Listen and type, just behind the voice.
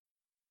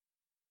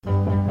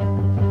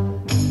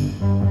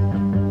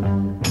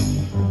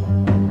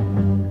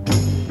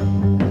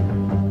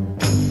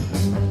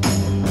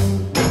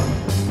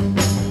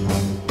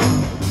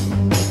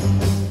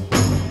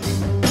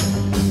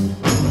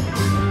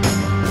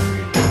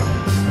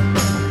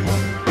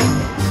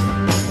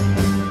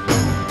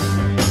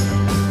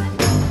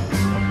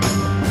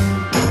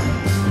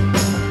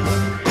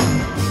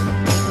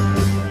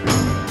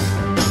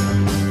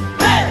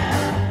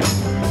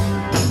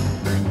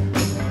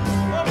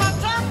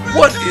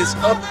What is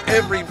up,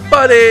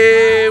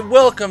 everybody?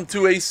 Welcome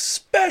to a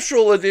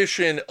special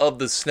edition of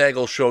the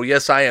Snaggle Show.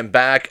 Yes, I am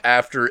back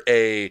after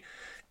a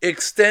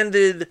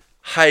extended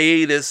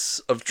hiatus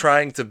of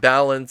trying to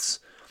balance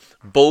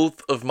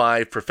both of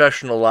my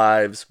professional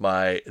lives,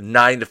 my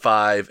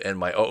 9-to-5 and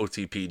my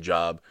OOTP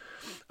job.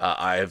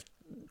 I have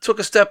took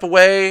a step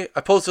away. I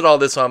posted all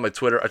this on my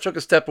Twitter. I took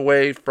a step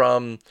away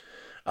from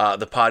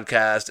the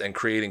podcast and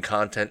creating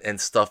content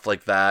and stuff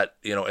like that,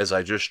 as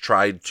I just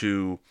tried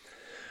to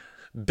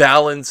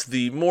balance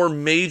the more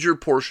major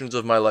portions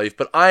of my life.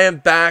 But I am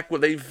back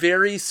with a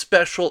very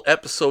special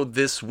episode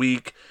this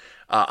week.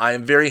 I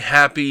am very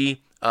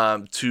happy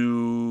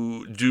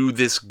to do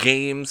this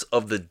Games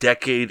of the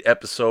Decade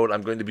episode.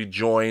 I'm going to be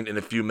joined in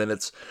a few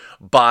minutes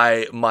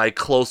by my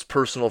close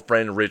personal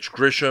friend, Rich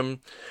Grisham.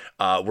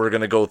 We're going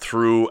to go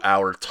through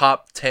our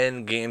top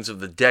 10 games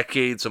of the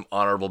decade, some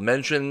honorable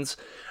mentions.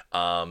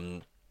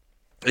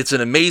 It's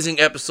an amazing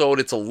episode.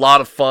 It's a lot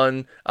of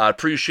fun. I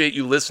appreciate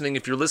you listening.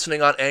 If you're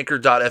listening on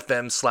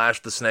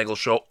anchor.fm/The Snaggle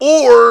Show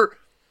or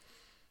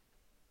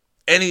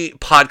any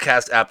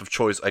podcast app of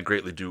choice, I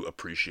greatly do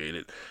appreciate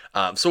it.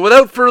 So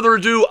without further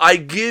ado, I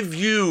give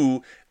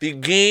you the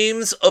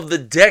Games of the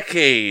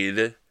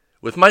Decade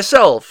with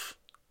myself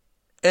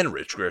and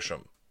Rich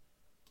Grisham.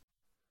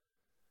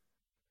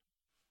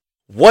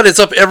 What is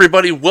up,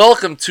 everybody?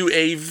 Welcome to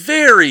a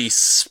very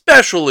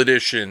special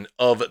edition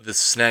of The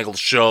Snaggle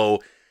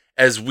Show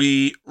as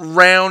we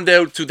round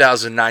out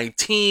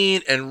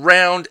 2019 and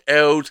round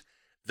out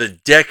the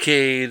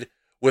decade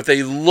with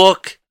a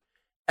look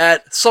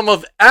at some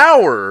of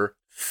our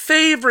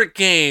favorite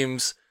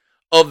games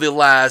of the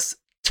last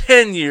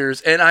 10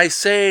 years. And I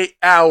say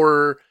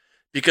our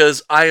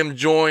because I am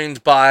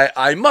joined by,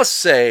 I must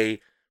say,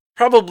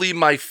 probably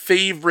my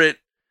favorite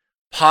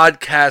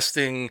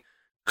podcasting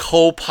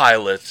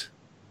co-pilot,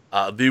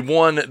 the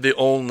one, the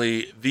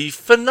only, the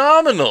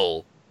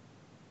phenomenal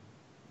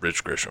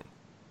Rich Grisham.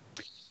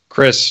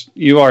 Chris,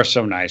 you are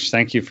so nice.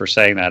 Thank you for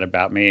saying that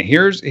about me.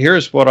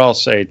 Here's what I'll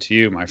say to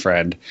you, my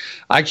friend.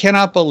 I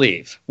cannot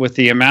believe, with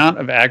the amount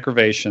of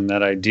aggravation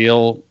that I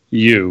deal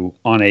you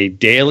on a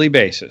daily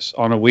basis,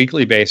 on a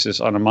weekly basis,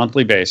 on a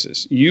monthly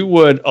basis, you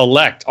would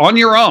elect on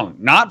your own,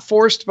 not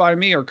forced by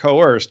me or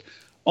coerced,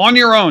 on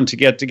your own to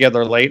get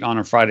together late on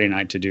a Friday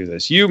night to do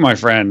this. You, my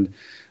friend,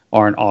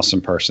 are an awesome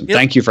person.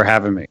 Thank you for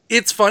having me.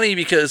 It's funny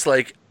because,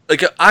 like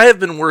I have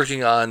been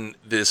working on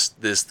this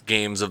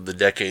Games of the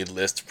Decade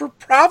list for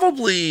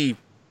probably,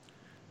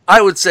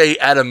 I would say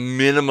at a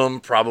minimum,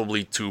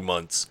 probably 2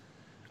 months.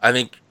 I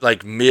think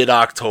like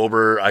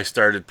mid-October, I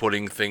started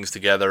putting things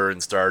together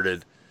and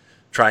started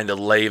trying to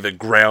lay the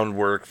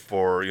groundwork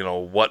for,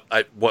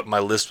 what my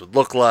list would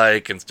look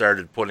like, and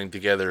started putting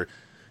together,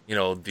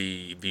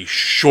 the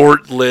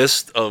short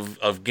list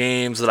of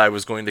games that I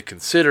was going to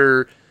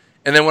consider.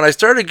 And then when I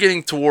started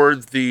getting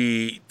towards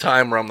the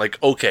time where I'm like,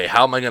 okay,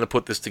 how am I going to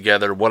put this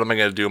together? What am I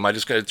going to do? Am I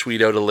just going to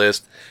tweet out a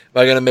list?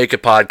 Am I going to make a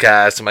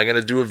podcast? Am I going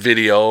to do a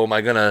video? Am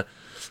I going to,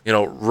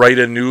 write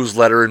a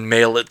newsletter and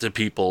mail it to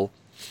people?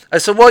 I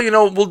said, well,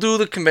 we'll do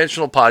the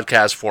conventional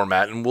podcast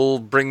format, and we'll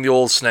bring the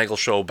old Snaggle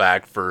Show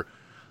back for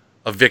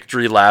a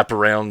victory lap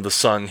around the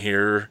sun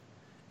here.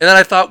 And then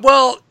I thought,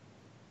 well,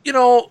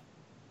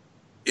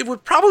 it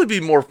would probably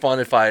be more fun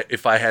if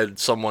I had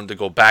someone to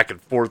go back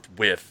and forth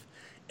with.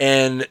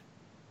 And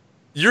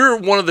you're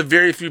one of the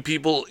very few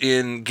people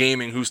in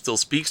gaming who still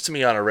speaks to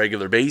me on a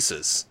regular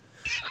basis.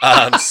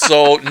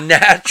 So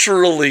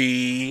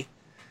naturally,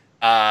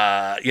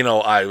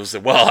 I was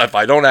like, well, if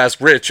I don't ask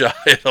Rich,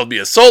 it'll be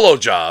a solo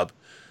job.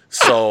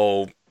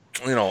 So,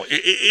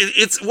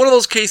 it's one of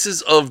those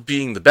cases of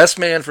being the best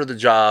man for the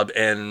job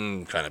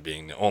and kind of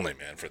being the only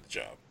man for the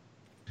job.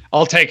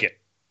 I'll take it.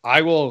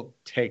 I will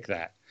take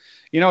that.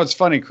 It's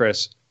funny,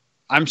 Chris.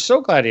 I'm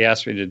so glad he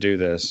asked me to do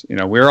this.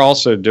 We're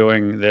also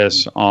doing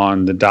this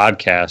on the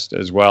Dodcast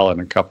as well in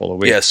a couple of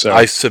weeks. Yes, so.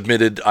 I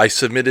submitted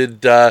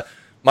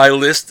my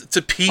list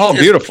to Pete,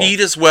 Pete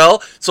as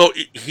well. So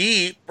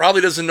he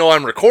probably doesn't know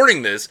I'm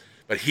recording this,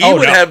 but he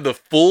would have the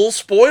full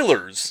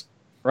spoilers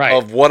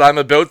of what I'm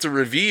about to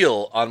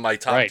reveal on my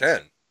top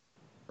 10.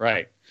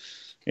 Right.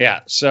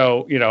 Yeah.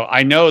 So,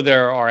 I know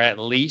there are at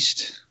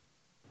least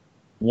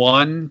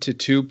 1 to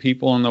 2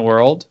 people in the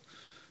world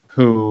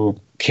who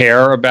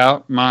care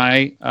about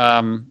my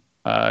 1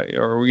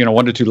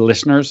 to 2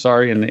 listeners,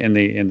 in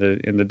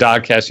the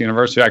Dodcast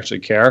universe who actually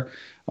care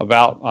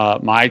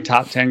about my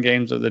top 10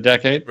 games of the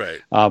decade.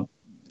 Right.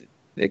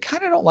 They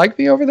kind of don't like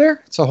me over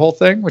there. It's a whole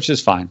thing, which is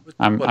fine.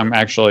 I'm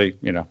actually,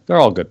 they're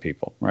all good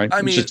people, right?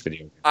 I mean, it's just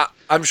video.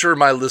 I'm sure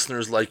my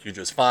listeners like you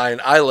just fine.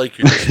 I like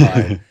you just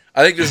fine.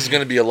 I think this is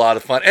going to be a lot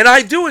of fun, and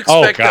I do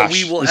expect that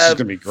we will have. This is going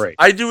to be great.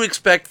 I do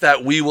expect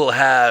that we will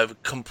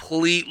have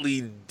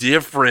completely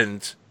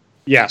different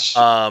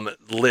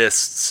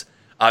lists.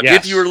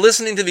 If you are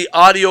listening to the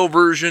audio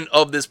version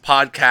of this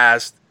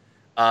podcast,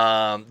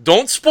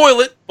 don't spoil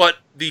it, but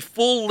the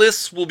full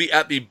lists will be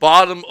at the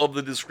bottom of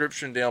the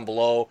description down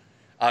below.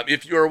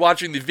 If you are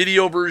watching the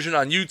video version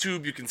on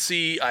YouTube, you can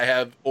see I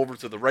have over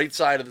to the right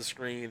side of the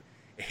screen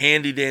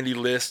handy dandy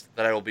list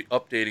that I will be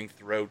updating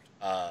throughout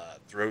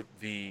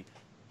the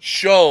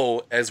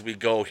show as we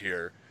go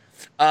here.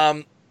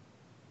 So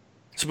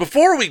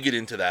before we get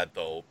into that,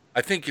 though,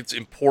 I think it's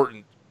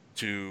important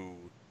to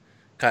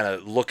kind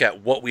of look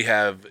at what we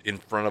have in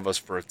front of us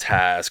for a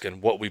task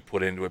and what we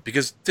put into it.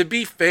 Because to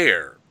be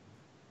fair,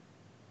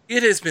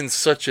 it has been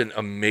such an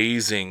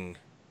amazing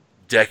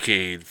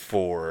decade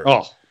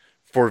for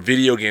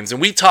video games.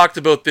 And we talked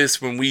about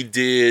this when we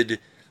did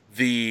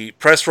the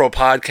Press Row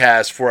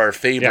podcast for our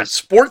favorite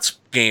sports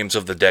games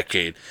of the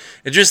decade,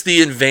 and just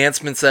the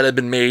advancements that have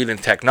been made in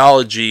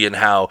technology and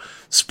how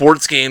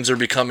sports games are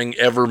becoming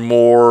ever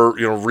more,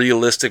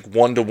 realistic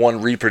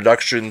one-to-one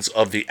reproductions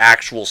of the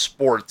actual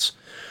sports.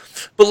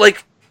 But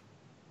like,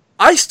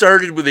 I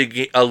started with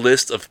a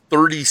list of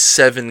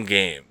 37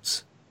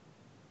 games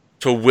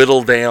to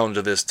whittle down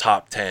to this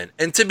top 10.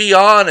 And to be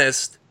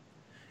honest,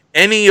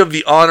 any of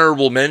the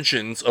honorable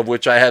mentions, of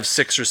which I have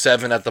 6 or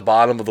 7 at the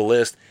bottom of the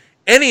list,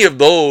 any of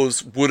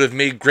those would have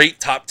made great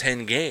top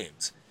 10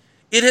 games.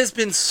 It has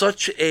been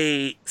such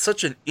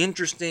an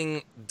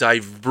interesting,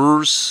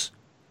 diverse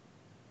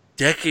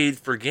decade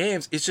for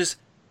games. It's just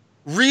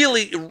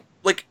really,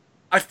 like,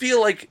 I feel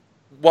like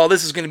while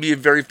this is going to be a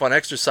very fun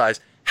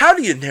exercise, how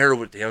do you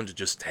narrow it down to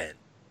just 10?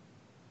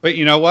 But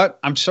you know what?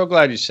 I'm so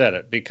glad you said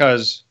it,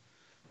 because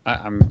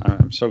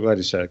I'm so glad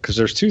you said it, because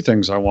there's 2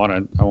 things I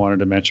wanted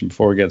to mention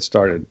before we get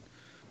started.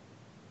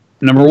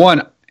 Number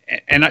one,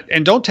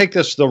 and don't take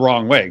this the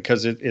wrong way,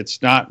 because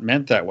it's not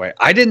meant that way.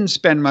 I didn't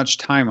spend much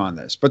time on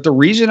this, but the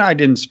reason I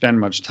didn't spend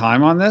much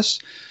time on this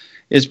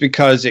is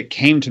because it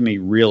came to me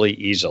really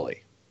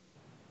easily.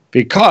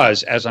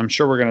 Because, as I'm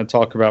sure we're going to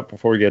talk about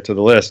before we get to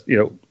the list,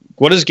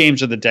 what does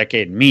games of the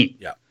decade mean?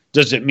 Yeah.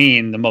 Does it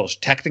mean the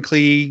most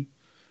technically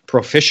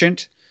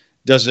proficient?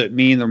 Does it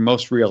mean the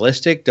most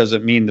realistic? Does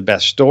it mean the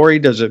best story?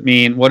 What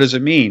does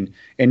it mean?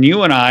 And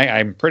you and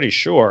I'm pretty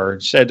sure,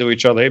 said to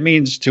each other, it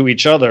means to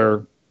each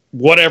other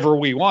whatever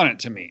we want it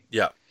to mean.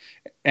 Yeah.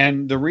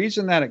 And the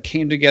reason that it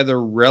came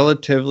together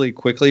relatively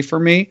quickly for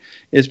me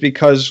is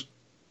because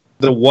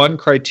the one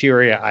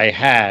criteria I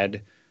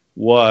had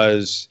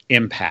was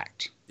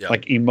impact,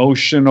 like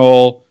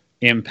emotional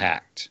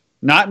impact,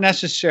 not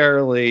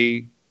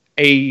necessarily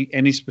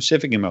any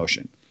specific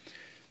emotion.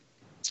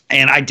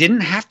 And I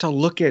didn't have to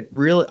look at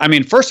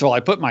first of all, I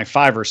put my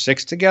 5 or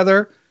 6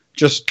 together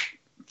just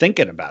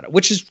thinking about it,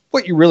 which is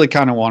what you really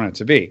kind of want it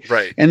to be.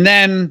 Right. And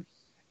then,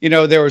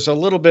 there was a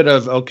little bit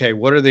of, okay,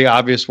 what are the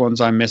obvious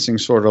ones I'm missing,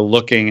 sort of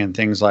looking and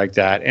things like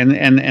that.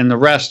 And the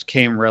rest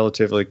came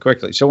relatively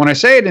quickly. So when I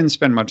say I didn't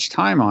spend much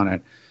time on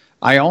it,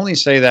 I only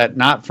say that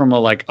not from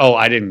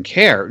I didn't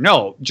care.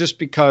 No, just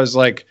because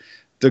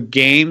the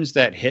games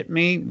that hit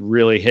me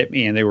really hit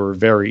me, and they were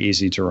very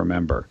easy to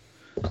remember.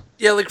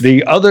 Yeah, like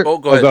the other. Oh,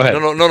 go ahead. Go ahead.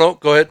 No.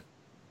 Go ahead.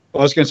 I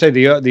was going to say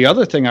the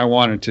other thing I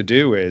wanted to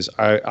do is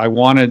I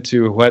wanted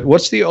to.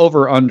 What's the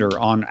over under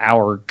on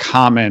our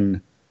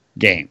common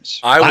games?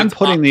 I'm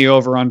putting the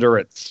over under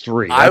at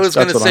 3. I was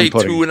going to say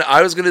 2, and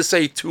I was going to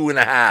say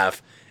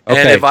 2.5.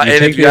 Okay,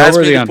 and if you asked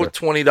me to put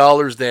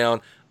 $20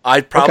 down,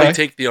 I'd probably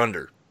take the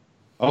under.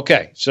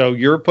 Okay, so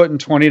you're putting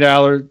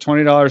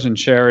 $20 in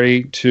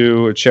charity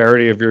to a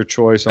charity of your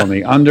choice on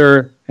the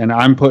under, and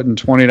I'm putting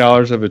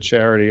 $20 of a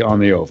charity on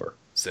the over.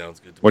 Sounds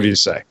good. What do you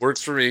say?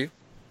 Works for me.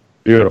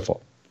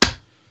 Beautiful.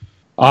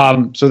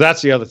 So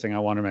that's the other thing I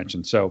want to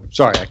mention. So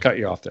sorry, I cut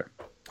you off there.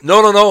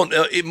 No.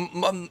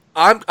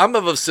 I'm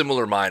of a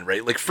similar mind,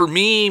 right? Like for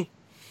me,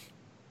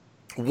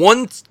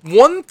 1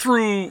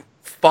 through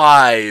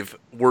 5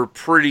 were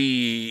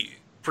pretty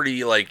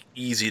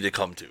easy to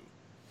come to.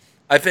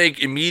 I think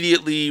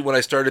immediately when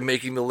I started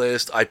making the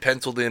list, I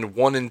penciled in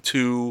 1 and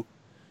 2.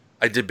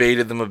 I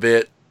debated them a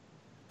bit.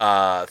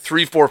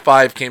 3, 4,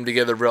 5 came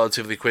together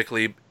relatively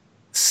quickly.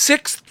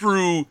 6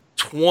 through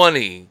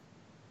 20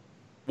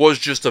 was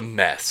just a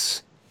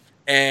mess.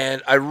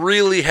 And I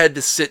really had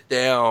to sit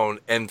down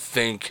and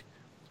think,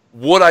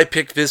 would I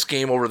pick this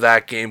game over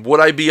that game? Would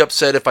I be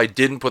upset if I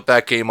didn't put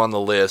that game on the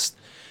list?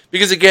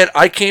 Because again,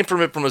 I came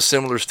from it from a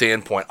similar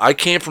standpoint. I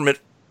came from it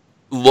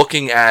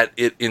looking at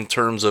it in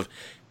terms of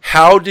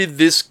how did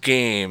this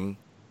game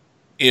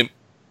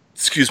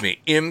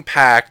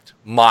impact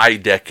my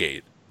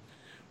decade?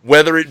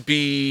 Whether it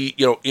be,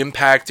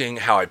 impacting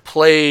how I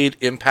played,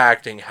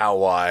 impacting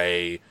how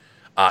I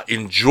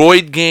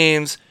enjoyed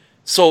games.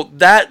 So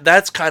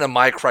that's kind of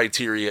my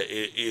criteria,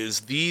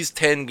 is these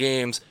 10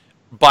 games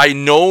by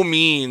no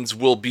means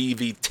will be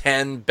the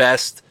 10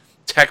 best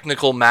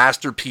technical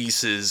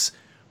masterpieces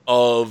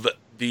of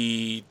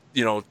the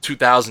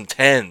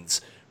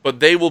 2010s, but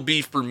they will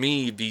be for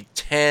me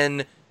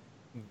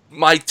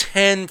my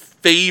 10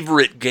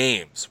 favorite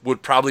games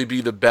would probably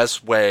be the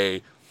best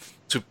way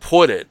to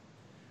put it.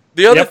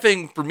 The other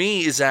thing for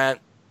me is that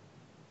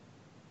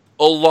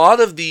a lot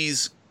of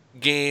these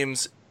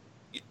games,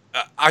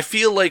 I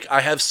feel like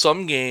I have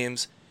some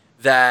games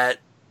that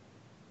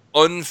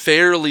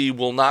unfairly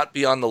will not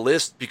be on the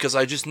list because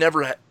I just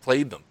never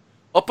played them.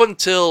 Up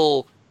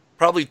until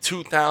probably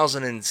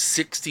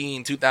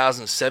 2016,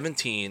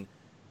 2017,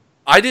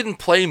 I didn't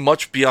play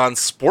much beyond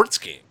sports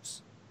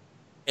games.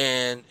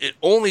 And it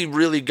only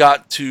really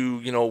got to,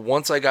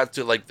 once I got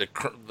to like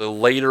the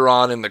later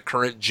on in the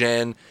current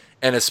gen,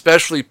 and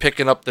especially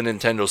picking up the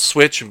Nintendo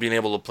Switch and being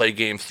able to play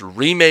games through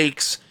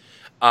remakes,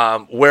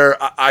 where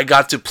I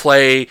got to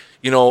play,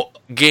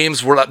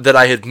 games that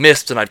I had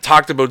missed. And I've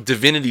talked about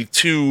Divinity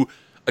 2,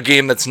 a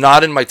game that's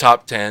not in my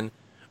top 10,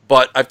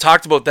 but I've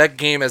talked about that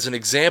game as an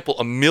example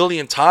a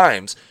million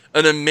times.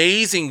 An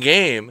amazing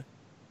game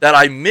that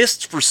I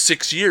missed for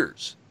 6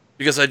 years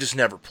because I just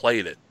never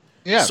played it.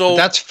 Yeah, so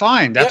that's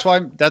fine. That's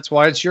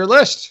why it's your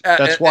list.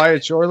 That's why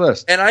it's your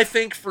list. And I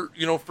think for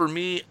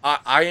me,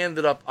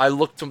 I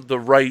looked to the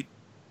right,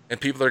 and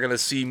people are going to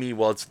see me.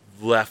 Well, it's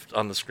left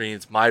on the screen.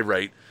 It's my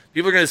right.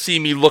 People are going to see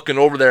me looking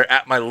over there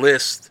at my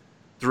list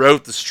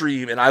throughout the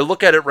stream, and I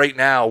look at it right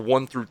now,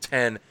 1 through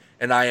 10,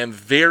 and I am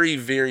very,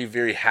 very,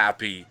 very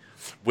happy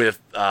with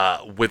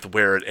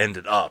where it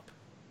ended up.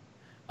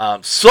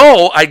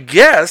 So I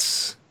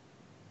guess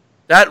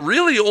that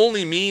really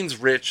only means,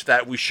 Rich,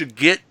 that we should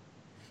get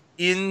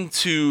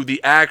into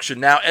the action.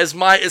 Now, as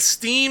my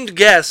esteemed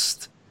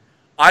guest,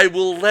 I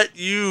will let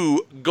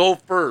you go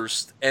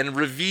first and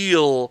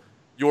reveal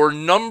your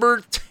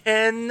number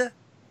 10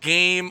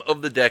 game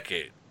of the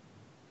decade.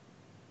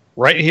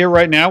 Right here,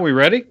 right now. We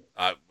ready?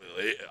 I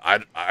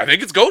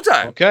think it's go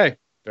time. Okay,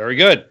 very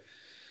good.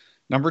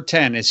 Number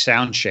 10 is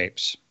Sound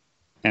Shapes.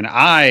 And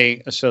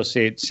I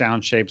associate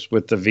Sound Shapes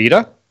with the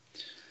Vita.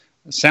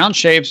 Sound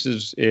Shapes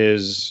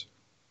is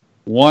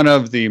one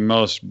of the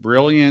most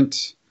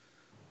brilliant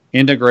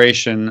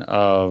integration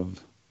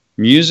of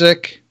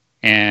music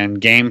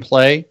and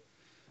gameplay.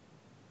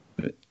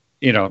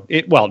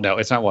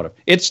 It's not one of.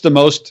 It's the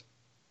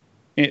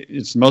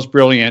most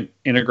brilliant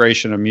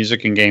integration of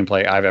music and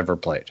gameplay I've ever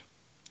played.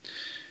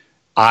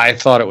 I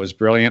thought it was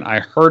brilliant. I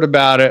heard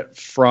about it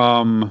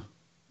from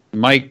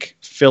Mike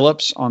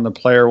Phillips on the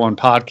Player One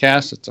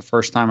podcast. It's the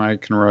first time I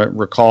can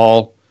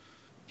recall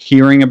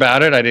hearing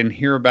about it. I didn't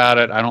hear about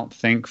it, I don't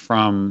think,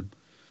 from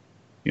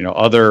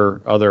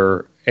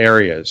other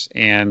areas.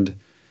 And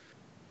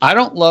I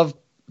don't love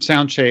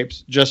Sound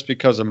Shapes just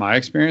because of my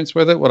experience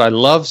with it. What I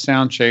love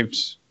Sound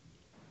Shapes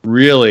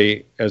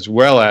really as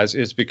well as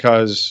is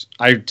because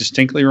I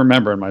distinctly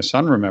remember, and my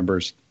son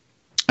remembers,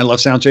 I love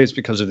Sound Shapes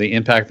because of the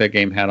impact that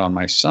game had on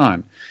my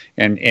son.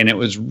 And it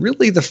was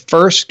really the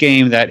first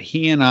game that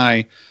he and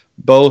I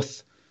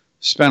both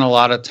spent a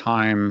lot of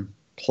time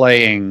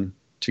playing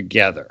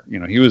together.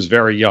 He was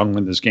very young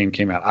when this game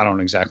came out. I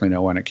don't exactly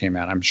know when it came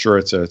out. I'm sure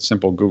it's a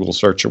simple Google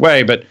search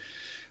away, but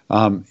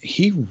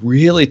he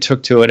really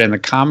took to it. And the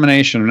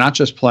combination of not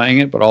just playing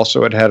it, but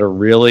also it had a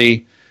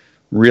really,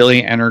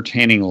 really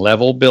entertaining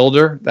level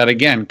builder that,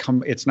 again,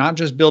 it's not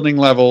just building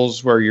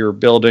levels where you're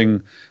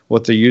building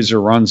what the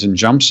user runs and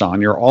jumps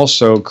on. You're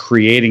also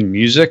creating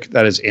music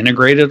that is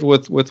integrated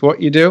with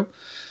what you do.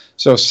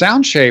 So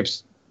Sound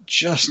Shapes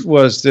just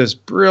was this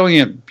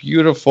brilliant,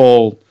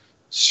 beautiful,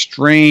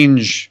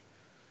 strange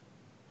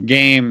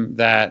game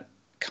that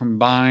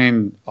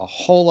combined a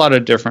whole lot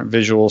of different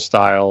visual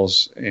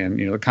styles and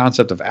the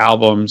concept of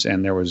albums.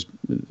 And there was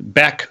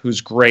Beck,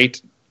 who's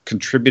great,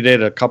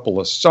 contributed a couple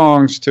of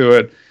songs to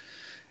it.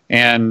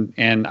 And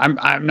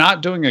I'm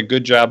not doing a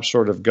good job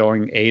sort of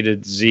going A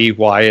to Z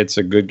why it's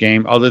a good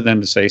game, other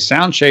than to say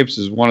Sound Shapes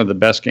is one of the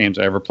best games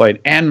I ever played,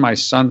 and my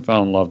son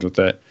fell in love with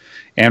it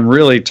and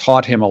really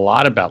taught him a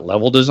lot about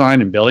level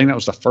design and building. That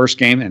was the first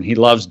game, and he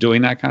loves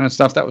doing that kind of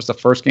stuff. That was the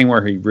first game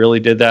where he really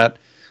did that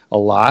a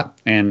lot,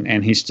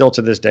 and he still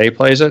to this day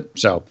plays it.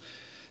 So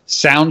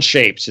Sound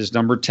Shapes is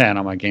number 10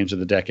 on my games of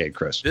the decade,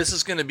 Chris. This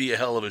is going to be a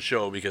hell of a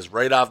show because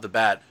right off the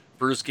bat,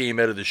 first game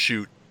out of the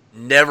chute,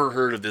 never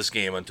heard of this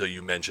game until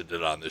you mentioned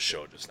it on this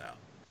show just now.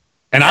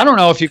 And I don't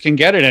know if you can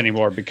get it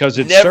anymore because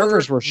its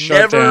servers were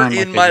shut down.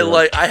 Never in my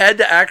life. I had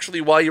to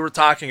actually, while you were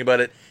talking about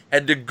it,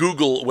 had to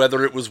Google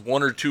whether it was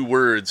one or two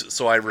words,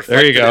 so I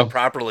reflected it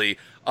properly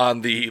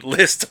on the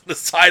list on the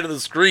side of the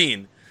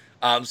screen.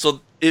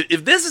 So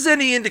if this is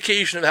any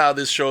indication of how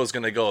this show is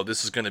going to go,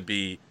 this is going to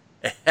be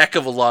a heck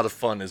of a lot of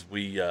fun as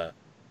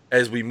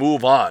we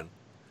move on.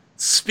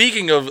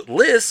 Speaking of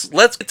lists,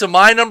 let's get to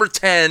my number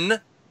 10.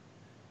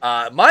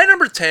 My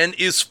number 10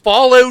 is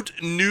Fallout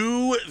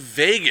New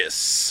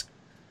Vegas.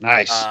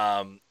 Nice.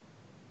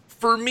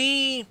 For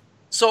me,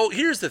 so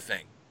here's the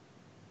thing.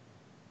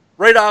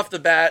 Right off the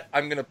bat,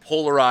 I'm going to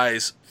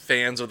polarize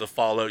fans of the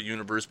Fallout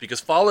universe because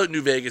Fallout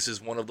New Vegas is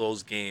one of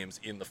those games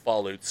in the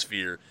Fallout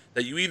sphere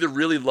that you either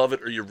really love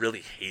it or you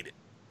really hate it.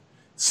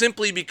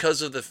 Simply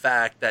because of the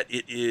fact that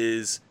it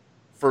is,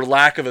 for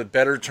lack of a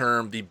better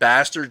term, the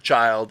bastard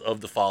child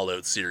of the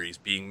Fallout series,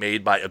 being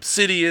made by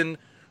Obsidian,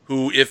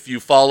 who, if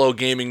you follow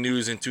gaming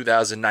news in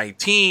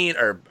 2019,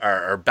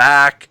 are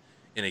back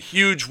in a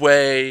huge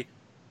way.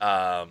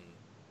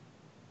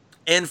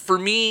 And for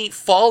me,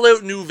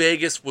 Fallout New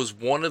Vegas was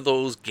one of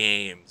those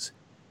games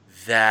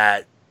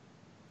that,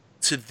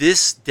 to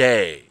this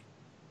day,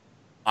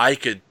 I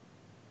could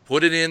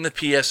put it in the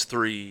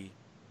PS3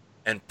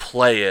 and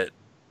play it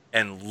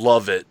and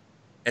love it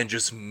and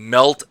just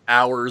melt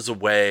hours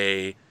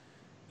away,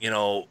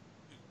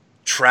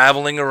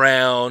 traveling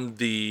around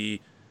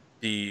the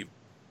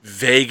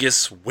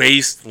Vegas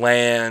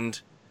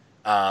wasteland,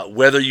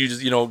 whether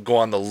you go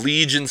on the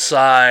Legion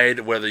side,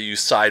 whether you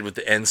side with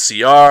the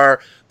NCR,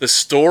 the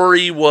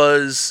story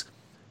was,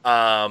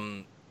 I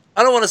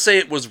don't want to say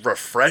it was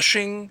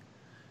refreshing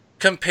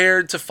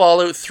compared to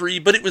Fallout 3,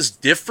 but it was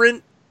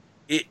different.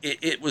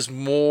 It was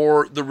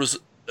more, there was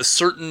a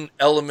certain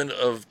element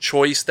of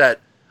choice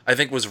that I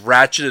think was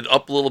ratcheted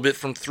up a little bit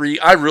from 3.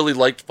 I really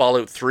liked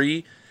Fallout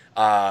 3.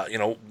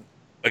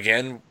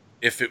 Again,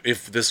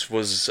 if this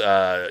was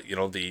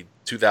the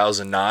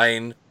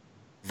 2009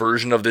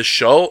 version of this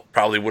show,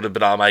 probably would have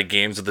been on my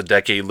games of the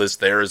decade list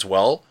there as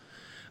well.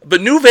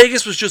 But New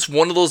Vegas was just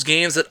one of those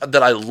games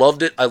that I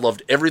loved it. I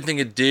loved everything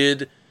it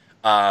did.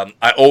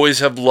 I always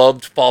have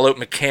loved Fallout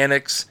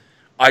mechanics.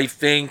 I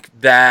think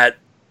that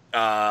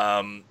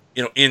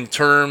in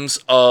terms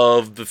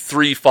of the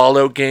 3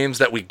 Fallout games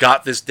that we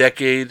got this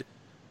decade,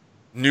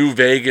 New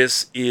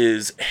Vegas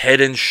is head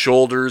and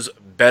shoulders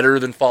better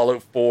than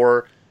Fallout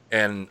 4,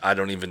 and I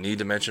don't even need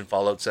to mention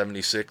Fallout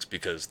 76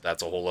 because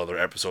that's a whole other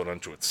episode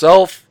unto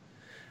itself.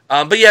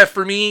 But yeah,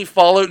 for me,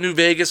 Fallout New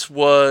Vegas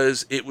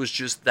was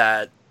just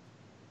that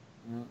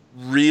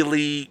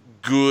really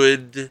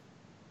good,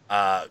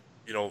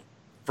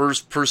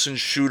 first-person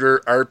shooter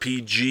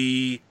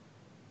RPG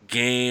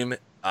game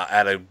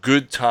at a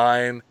good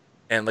time.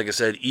 And like I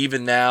said,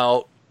 even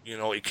now,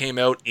 it came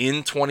out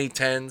in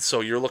 2010,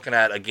 so you're looking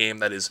at a game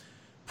that is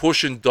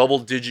pushing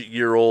double-digit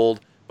year old,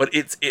 but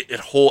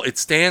it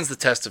stands the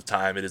test of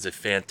time. It is a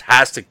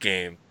fantastic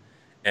game,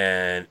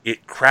 and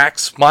it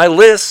cracks my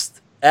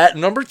list at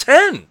number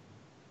 10.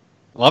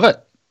 Love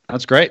it.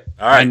 That's great.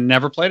 All right. I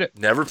never played it.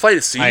 Never played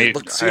it. See, I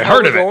how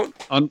heard we're of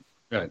going? it.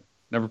 Good.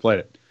 Never played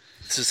it.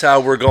 This is how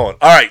we're going.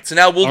 All right. So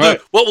now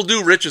what we'll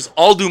do, Rich, is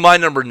I'll do my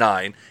number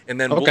 9, and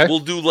then we'll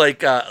do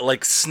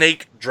like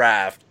snake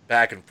draft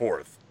back and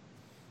forth.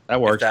 That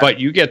works. But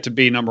you get to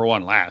be number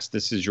 1 last.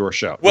 This is your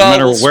show. Well,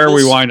 no matter where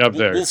we wind up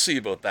there. We'll see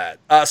about that.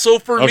 So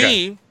for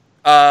me,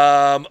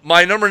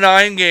 my number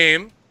 9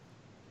 game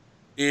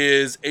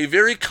is a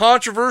very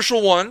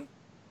controversial one,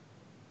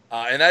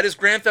 and that is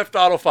Grand Theft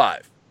Auto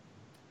 5.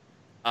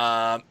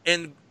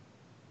 And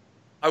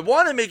I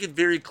want to make it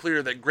very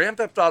clear that Grand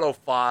Theft Auto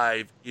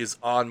 5 is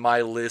on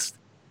my list,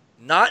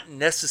 not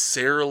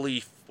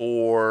necessarily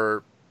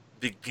for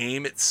the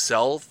game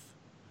itself,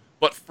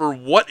 but for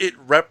what it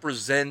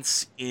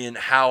represents in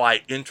how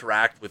I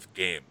interact with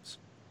games.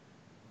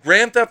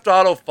 Grand Theft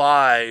Auto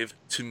 5,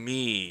 to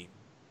me,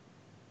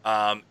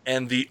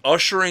 and the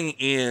ushering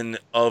in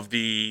of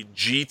the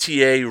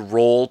GTA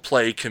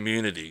roleplay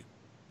community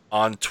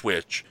on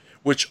Twitch,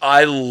 which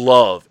I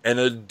love and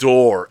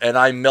adore, and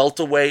I melt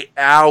away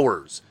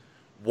hours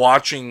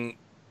watching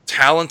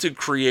talented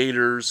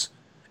creators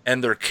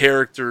and their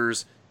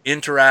characters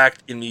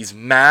interact in these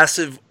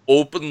massive,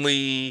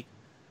 openly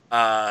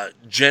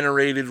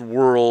generated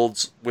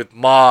worlds with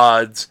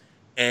mods,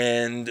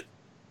 and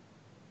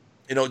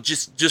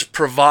just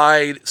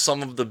provide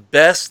some of the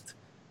best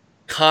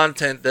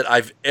content that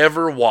I've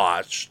ever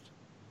watched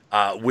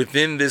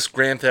within this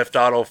Grand Theft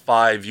Auto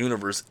 5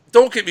 universe.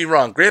 Don't get me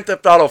wrong, Grand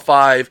Theft Auto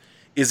 5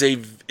 is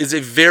a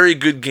very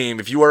good game.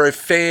 If you are a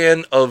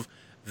fan of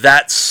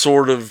that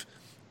sort of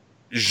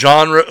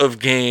genre of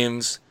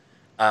games,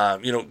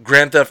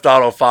 Grand Theft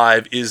Auto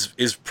 5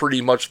 is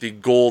pretty much the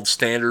gold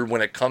standard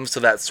when it comes to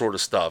that sort of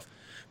stuff.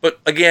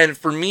 But again,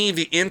 for me,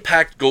 the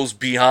impact goes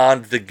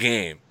beyond the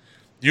game.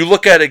 You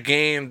look at a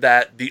game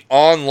that the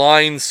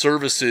online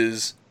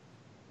services,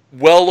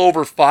 well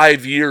over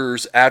 5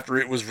 years after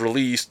it was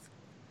released,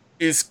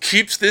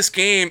 keeps this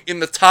game in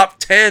the top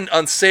 10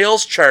 on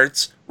sales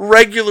charts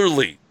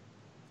regularly.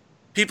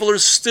 People are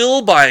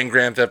still buying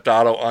Grand Theft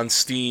Auto on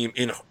Steam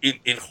in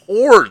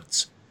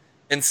hordes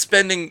and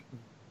spending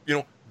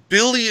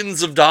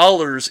billions of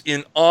dollars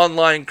in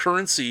online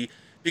currency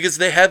because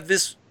they have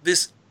this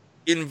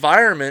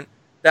environment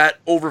that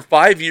over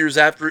 5 years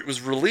after it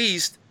was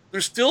released,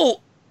 they're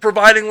still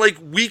providing like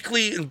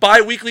weekly and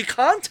bi-weekly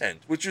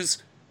content, which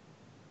is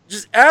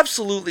just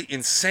absolutely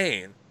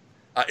insane.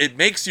 It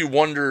makes you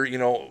wonder,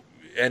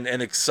 and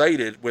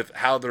excited with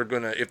how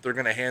if they're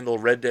gonna handle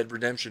Red Dead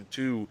Redemption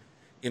 2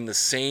 in the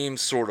same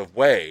sort of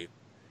way.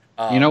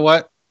 You know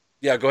what?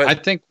 Yeah, go ahead.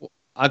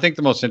 I think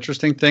the most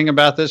interesting thing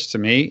about this to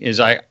me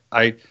is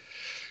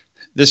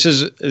this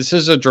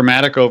is a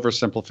dramatic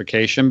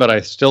oversimplification, but I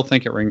still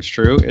think it rings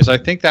true. Is I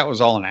think that was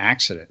all an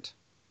accident,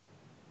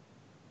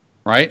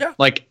 right? Yeah.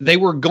 Like they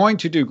were going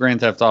to do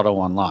Grand Theft Auto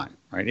Online,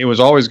 right? It was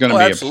always going to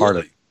be absolutely a part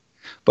of it.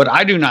 But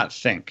I do not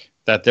think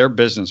that their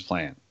business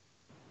plan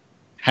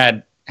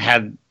had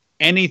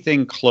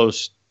anything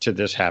close to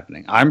this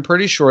happening. I'm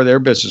pretty sure their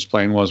business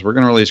plan was we're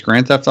going to release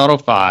Grand Theft Auto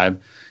 5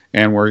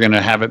 and we're going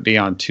to have it be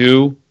on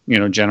 2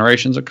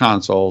 generations of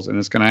consoles, and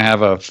it's going to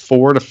have a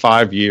 4 to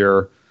 5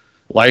 year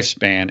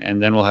lifespan,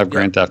 and then we'll have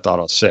Grand Theft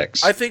Auto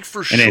 6. I think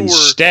for sure. And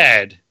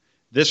instead,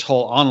 this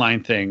whole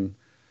online thing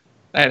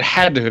It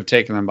had to have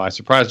taken them by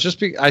surprise.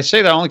 I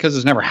say that only because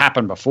it's never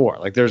happened before.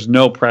 Like, there's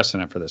no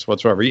precedent for this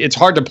whatsoever. It's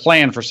hard to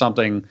plan for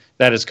something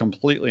that is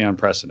completely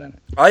unprecedented.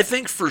 I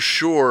think for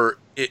sure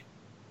it,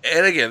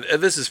 and again,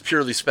 this is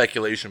purely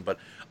speculation, but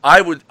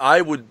I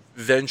would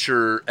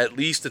venture at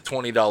least a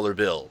 $20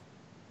 bill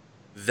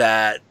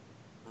that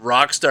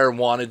Rockstar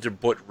wanted to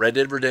put Red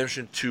Dead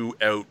Redemption 2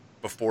 out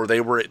before they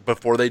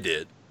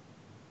did,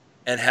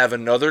 and have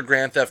another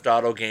Grand Theft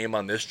Auto game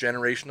on this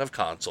generation of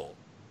console.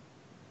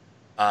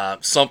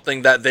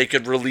 Something that they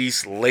could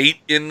release late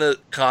in the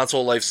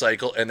console life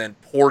cycle and then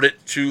port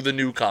it to the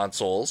new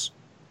consoles.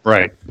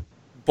 Right.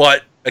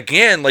 But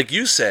again, like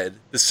you said,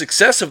 the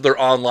success of their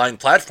online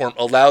platform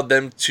allowed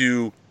them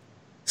to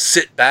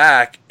sit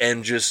back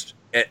and just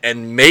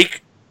and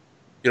make,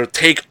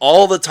 take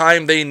all the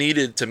time they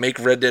needed to make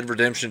Red Dead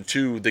Redemption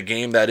 2 the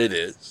game that it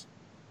is.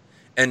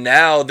 And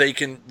now they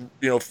can,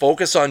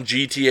 focus on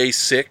GTA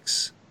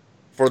 6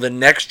 for the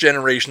next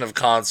generation of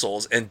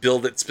consoles and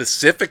build it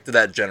specific to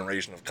that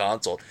generation of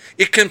console.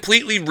 It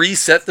completely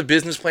reset the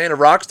business plan of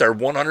Rockstar.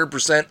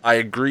 100%. I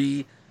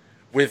agree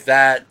with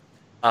that.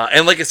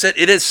 And like I said,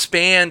 it has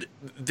spanned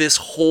this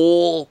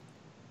whole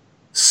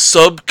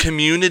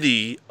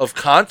sub-community of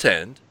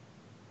content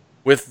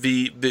with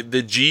the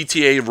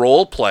GTA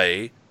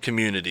roleplay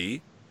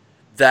community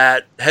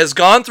that has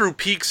gone through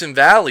peaks and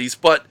valleys,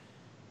 but,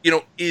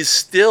 is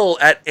still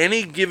at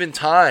any given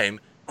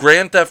time,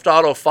 Grand Theft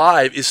Auto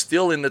 5 is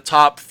still in the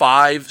top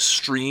 5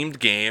 streamed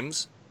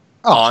games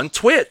on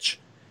Twitch.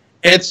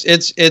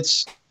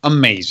 It's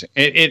amazing.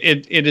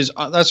 It is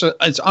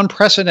it's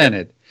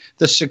unprecedented.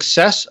 The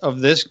success of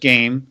this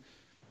game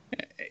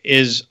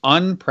is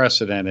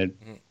unprecedented.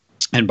 Mm-hmm.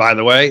 And by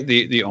the way,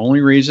 the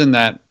only reason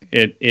that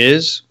it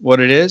is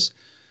what it is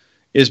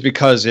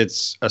because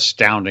it's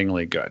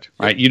astoundingly good,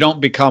 right? Yep. You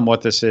don't become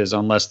what this is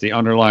unless the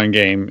underlying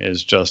game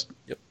is just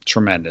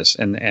tremendous,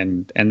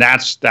 and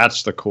that's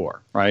the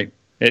core, right?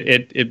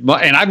 It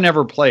and I've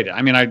never played it.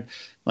 I mean, let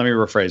me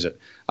rephrase it.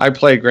 I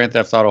played Grand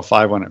Theft Auto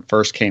 5 when it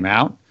first came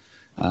out,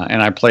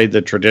 and I played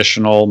the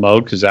traditional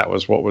mode because that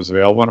was what was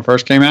available when it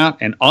first came out.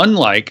 And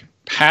unlike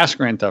past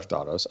Grand Theft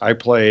Autos, I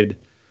played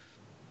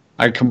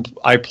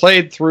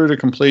through to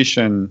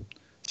completion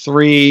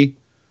 3,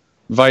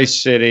 Vice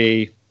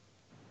City,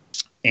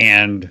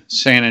 and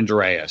San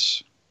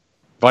Andreas.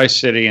 Vice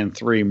City and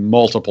 3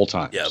 multiple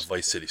times. Yeah,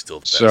 Vice City's still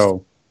the best.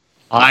 So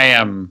I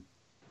am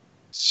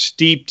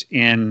steeped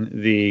in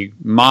the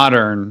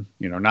modern,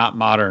 not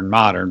modern,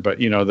 but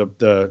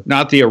the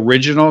not the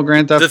original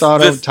Grand Theft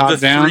Auto top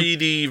down. The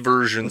 3D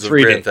versions of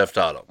Grand Theft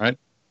Auto. Right.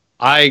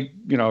 I,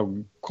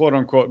 quote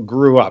unquote,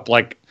 grew up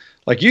like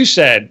you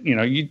said.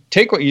 You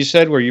take what you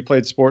said, where you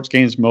played sports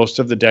games most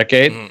of the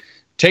decade.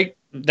 Mm-hmm.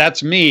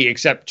 That's me,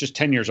 except just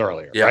 10 years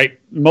earlier, right?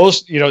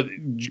 Most,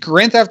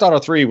 Grand Theft Auto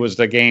 3 was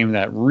the game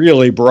that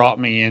really brought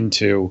me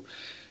into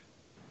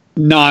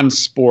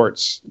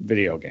non-sports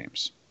video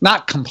games.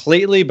 Not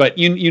completely, but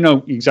you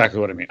know exactly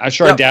what I mean. I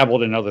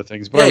dabbled in other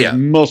things, but it was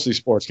mostly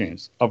sports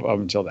games up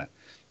until then.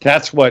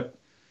 That's what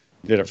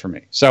did it for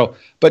me. So,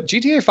 but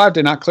GTA 5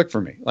 did not click for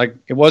me. Like,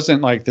 it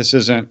wasn't like this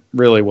isn't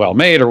really well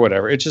made or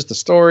whatever. It's just the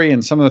story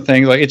and some of the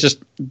things, like, it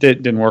just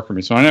didn't work for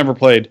me. So I never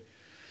played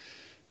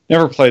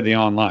the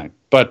online.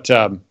 But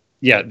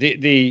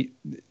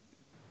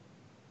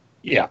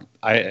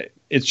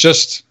it's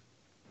just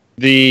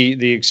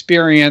the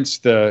experience.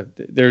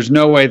 There's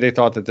no way they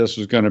thought that this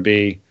was going to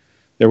be.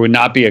 There would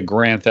not be a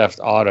Grand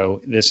Theft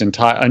Auto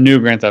a new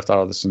Grand Theft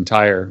Auto this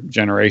entire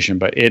generation.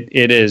 But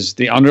it is,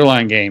 the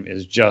underlying game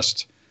is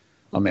just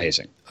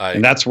amazing,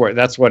 and that's what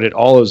it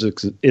all is.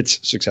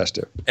 Its success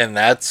to, and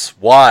that's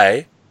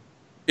why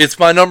it's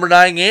my number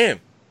 9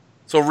 game.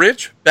 So,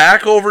 Rich,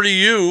 back over to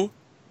you.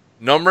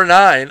 Number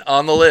 9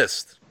 on the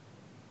list.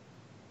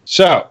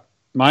 So,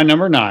 my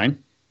number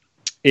 9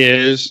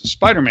 is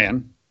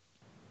Spider-Man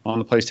on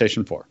the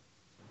PlayStation 4.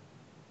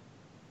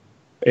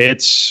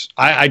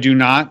 I do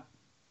not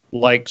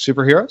like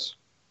superheroes.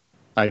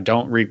 I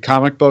don't read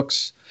comic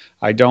books.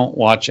 I don't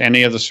watch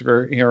any of the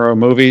superhero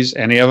movies,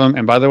 any of them.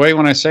 And by the way,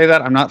 when I say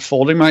that, I'm not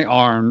folding my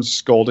arms,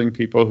 scolding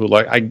people who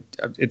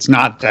it's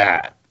not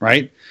that,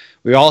 right?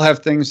 We all have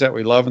things that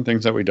we love and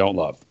things that we don't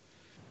love.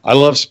 I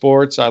love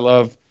sports. I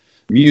love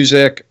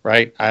music,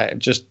 right? I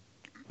just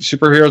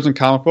superheroes and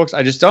comic books.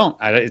 I just don't.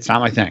 It's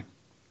not my thing,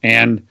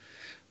 and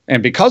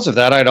because of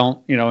that, I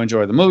don't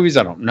enjoy the movies.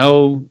 I don't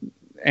know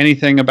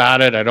anything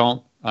about it. I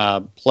don't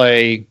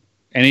play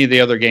any of the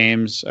other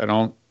games. I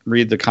don't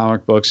read the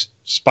comic books.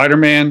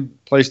 Spider-Man,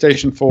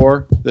 PlayStation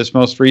 4, this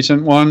most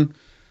recent one,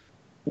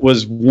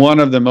 was one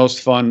of the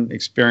most fun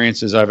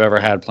experiences I've ever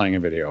had playing a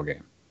video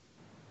game.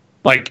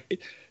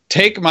 Like,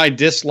 take my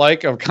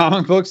dislike of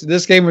comic books.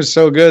 This game was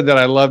so good that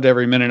I loved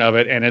every minute of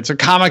it. And it's a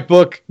comic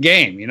book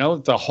game,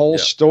 the whole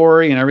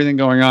story and everything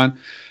going on.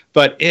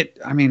 But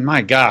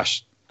my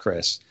gosh,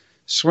 Chris,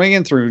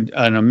 swinging through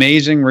an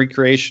amazing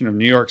recreation of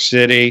New York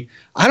City.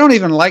 I don't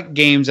even like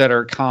games that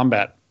are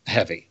combat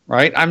heavy,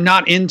 right? I'm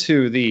not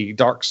into the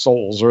Dark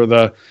Souls or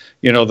the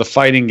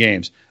fighting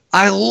games.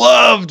 I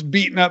loved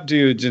beating up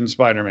dudes in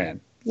Spider-Man.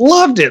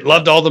 Loved it.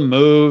 Loved all the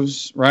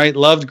moves, right?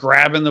 Loved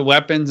grabbing the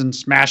weapons and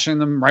smashing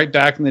them right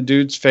back in the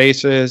dudes'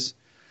 faces.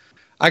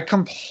 I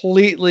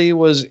completely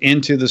was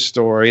into the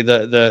story,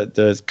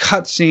 the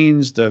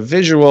cutscenes, the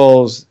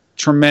visuals,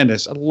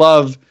 tremendous. I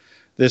love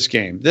this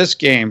game. This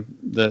game,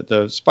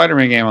 the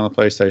Spider-Man game on the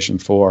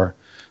PlayStation 4,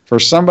 for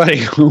somebody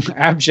who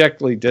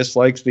abjectly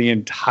dislikes the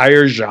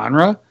entire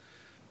genre,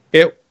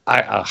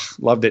 I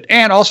loved it.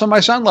 And also my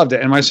son loved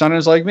it. And my son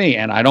is like me.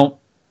 And I don't,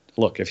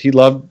 look, if he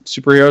loved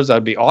superheroes,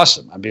 that'd be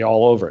awesome. I'd be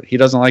all over it. He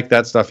doesn't like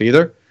that stuff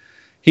either.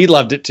 He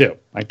loved it too.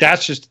 Like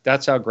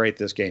that's how great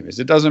this game is.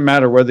 It doesn't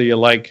matter whether you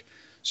like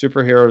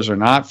superheroes or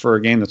not for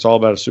a game that's all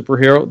about a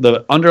superhero.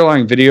 The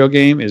underlying video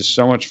game is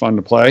so much fun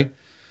to play.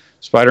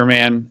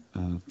 Spider-Man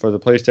for the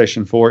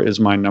PlayStation 4 is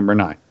my number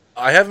 9.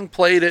 I haven't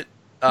played it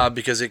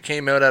because it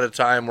came out at a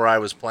time where I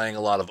was playing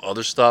a lot of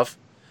other stuff.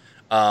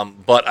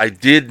 But I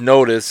did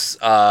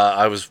notice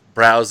I was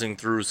browsing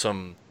through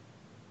some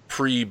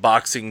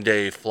pre-Boxing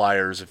Day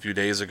flyers a few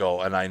days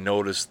ago, and I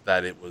noticed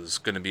that it was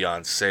going to be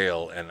on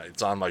sale, and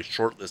it's on my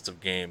short list of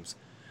games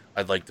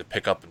I'd like to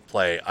pick up and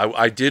play.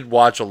 I did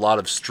watch a lot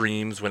of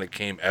streams when it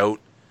came out.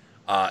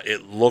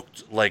 It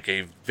looked like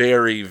a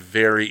very,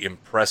 very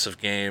impressive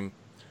game.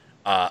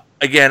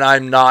 Again,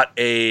 I'm not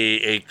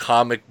a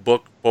comic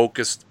book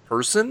focused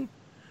person.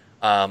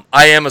 I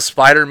am a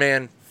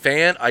Spider-Man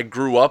fan. I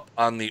grew up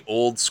on the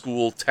old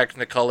school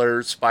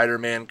Technicolor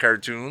Spider-Man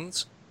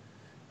cartoons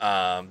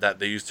that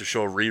they used to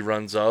show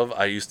reruns of.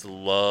 I used to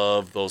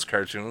love those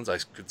cartoons. I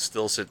could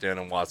still sit down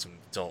and watch them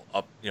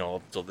up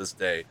till this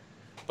day.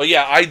 But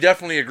yeah, I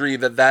definitely agree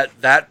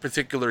that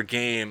particular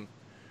game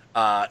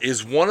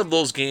is one of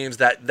those games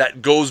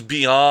that goes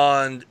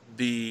beyond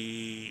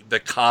the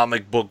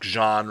comic book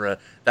genre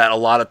that a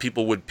lot of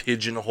people would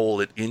pigeonhole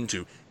it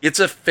into. It's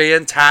a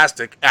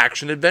fantastic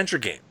action adventure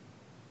game.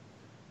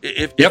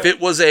 If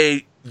it was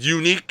a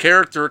unique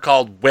character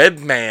called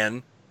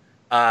Webman,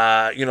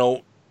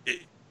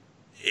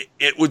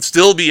 it would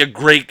still be a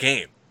great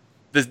game.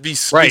 The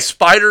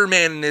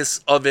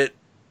Spider-Man-ness of it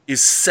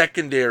is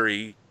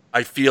secondary,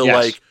 I feel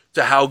like,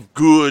 to how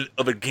good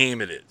of a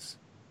game it is.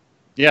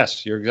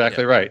 Yes, you're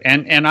exactly right.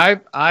 And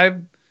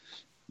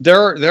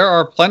there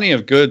are plenty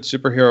of good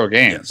superhero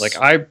games. Yes. Like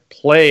I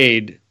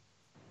played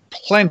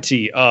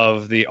plenty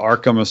of the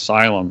Arkham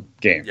Asylum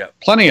game. Yeah,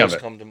 plenty of it.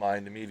 Come to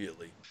mind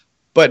immediately.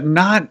 But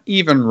not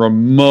even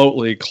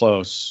remotely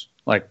close.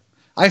 Like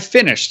I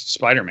finished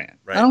Spider-Man.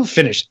 Right. I don't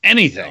finish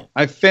anything. No.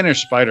 I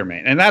finished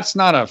Spider-Man. And that's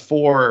not a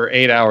 4 or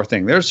 8 hour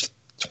thing. There's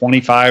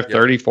 25,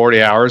 30,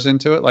 40 hours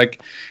into it.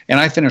 Like, and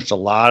I finished a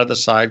lot of the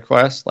side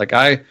quests.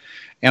 I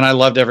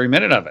loved every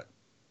minute of it.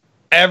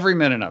 Every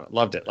minute of it.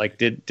 Loved it.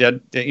 Like and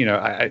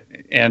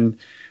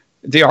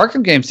the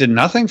Arkham games did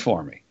nothing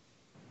for me.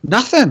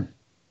 Nothing.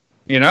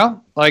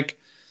 Like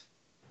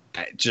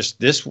just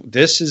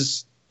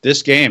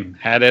this game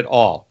had it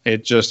all.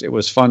 It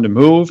was fun to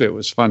move. It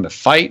was fun to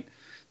fight.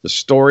 The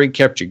story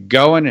kept you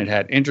going. It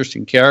had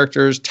interesting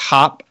characters,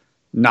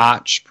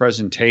 top-notch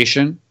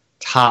presentation,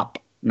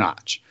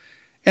 top-notch.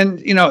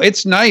 And,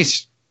 it's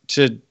nice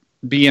to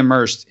be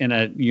immersed in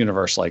a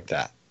universe like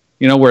that,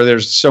 where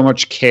there's so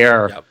much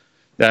care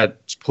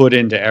that's put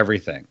into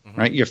everything,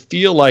 right? You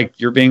feel like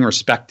you're being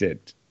respected,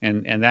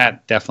 and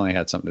that definitely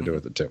had something to do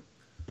with it, too.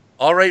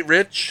 All right,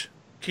 Rich,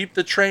 keep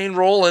the train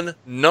rolling.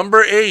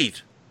 Number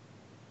 8.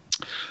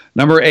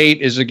 Number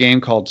 8 is a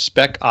game called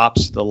Spec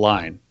Ops: The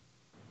Line.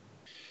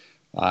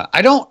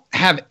 I don't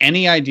have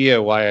any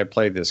idea why I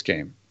played this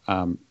game.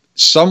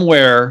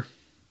 Somewhere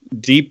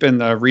deep in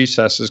the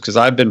recesses, because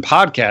I've been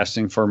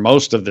podcasting for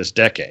most of this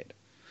decade.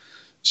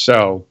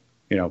 So,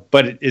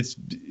 but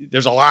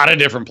there's a lot of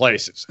different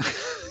places.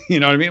 You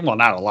know what I mean? Well,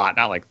 not a lot,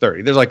 not like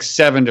 30. There's like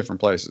 7 different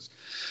places.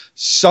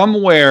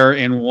 Somewhere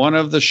in one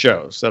of the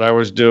shows that I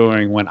was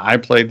doing when I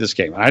played this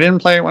game, and I didn't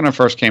play it when it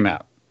first came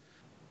out.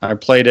 I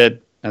played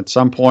it at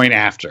some point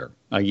after,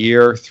 a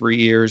year, 3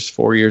 years,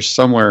 4 years,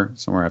 somewhere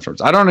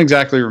afterwards. I don't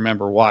exactly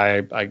remember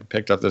why I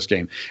picked up this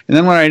game. And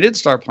then when I did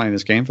start playing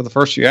this game for the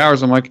first few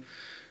hours, I'm like,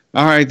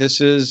 all right,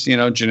 this is,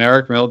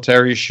 generic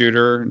military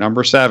shooter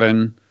number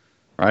 7,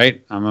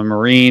 right? I'm a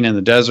Marine in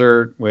the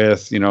desert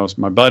with,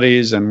 my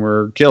buddies, and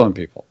we're killing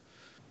people.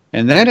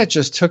 And then it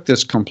just took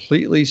this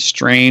completely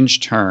strange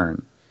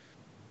turn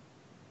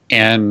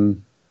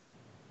and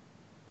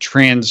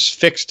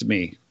transfixed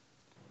me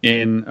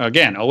in,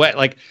 again, a way.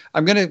 Like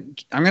I'm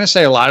gonna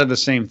say a lot of the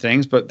same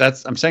things, but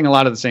I'm saying a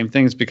lot of the same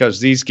things because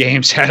these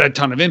games had a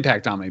ton of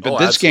impact on me. But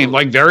this game,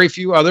 like very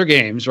few other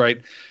games,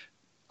 right?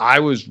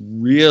 I was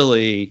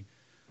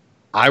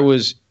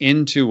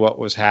into what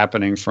was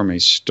happening from a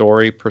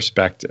story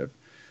perspective.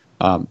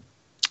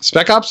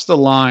 Spec Ops: The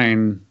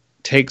Line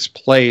takes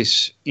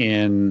place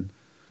in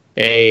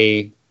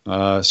a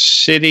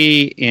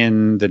city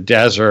in the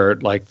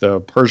desert, like the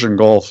Persian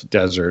Gulf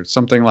desert,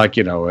 something like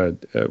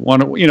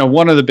one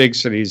of the big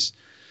cities,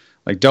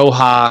 like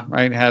Doha,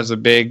 right, has a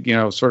big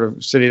sort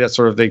of city that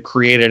sort of they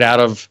created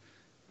out of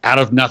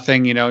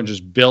nothing, and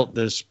just built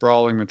this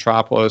sprawling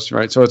metropolis,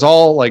 right? So it's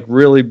all like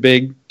really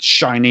big,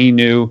 shiny,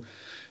 new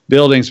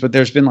buildings, but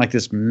there's been like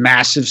this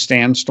massive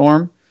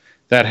sandstorm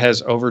that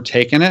has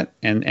overtaken it,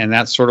 and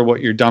that's sort of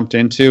what you're dumped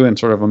into in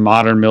sort of a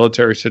modern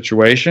military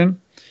situation.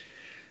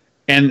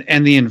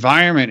 And the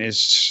environment is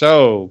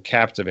so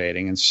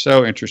captivating and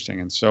so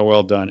interesting and so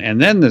well done. And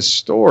then the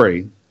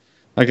story,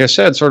 like I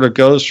said, sort of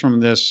goes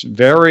from this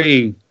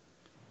very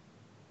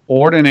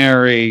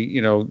ordinary,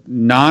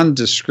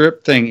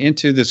 nondescript thing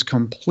into this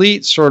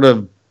complete sort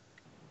of,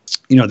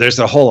 there's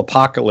the whole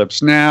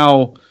Apocalypse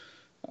Now,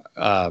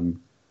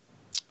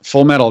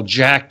 Full Metal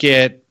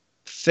Jacket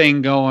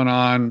thing going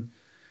on.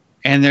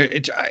 And there,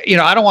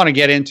 I don't want to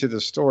get into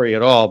the story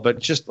at all, but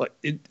just like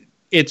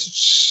it's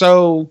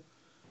so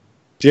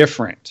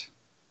different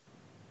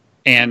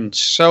and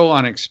so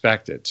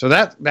unexpected. So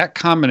that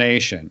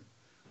combination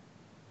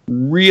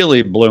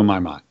really blew my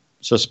mind.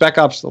 So Spec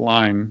Ops: The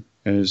Line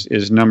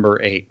is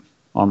number 8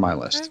 on my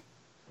list.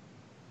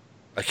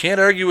 I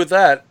can't argue with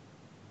that.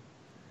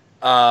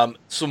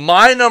 So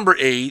my number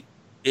 8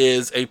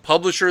 is a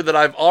publisher that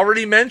I've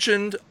already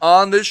mentioned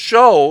on this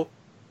show,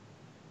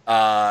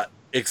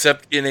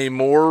 except in a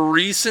more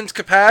recent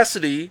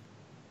capacity.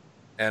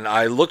 And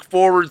I look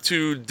forward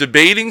to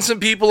debating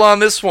some people on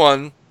this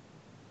one.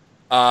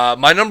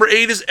 My number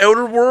 8 is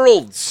Outer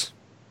Worlds.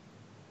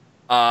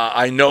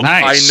 I know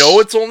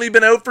it's only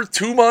been out for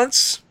 2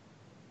 months.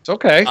 It's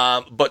okay.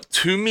 But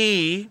to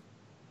me,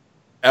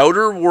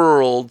 Outer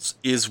Worlds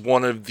is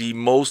one of the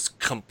most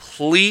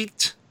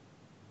complete,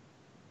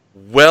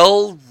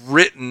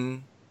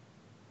 well-written,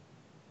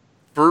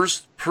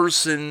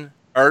 first-person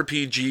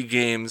RPG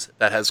games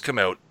that has come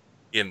out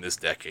in this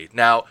decade.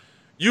 Now,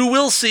 you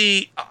will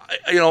see,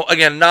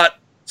 again, not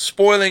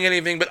spoiling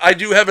anything, but I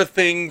do have a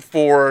thing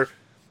for,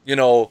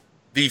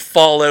 the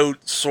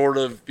Fallout sort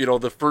of,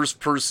 the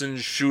first-person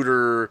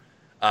shooter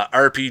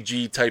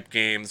RPG type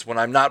games. When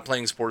I'm not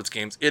playing sports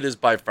games, it is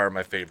by far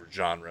my favorite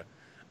genre.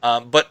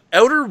 But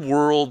Outer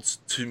Worlds,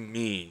 to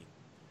me,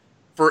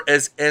 for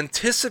as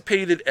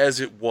anticipated as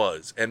it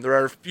was, and there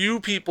are few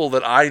people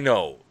that I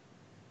know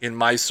in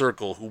my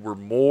circle who were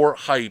more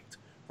hyped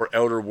for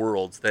Outer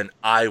Worlds than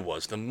I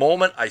was. The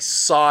moment I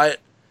saw it,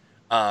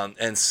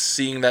 and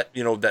seeing that,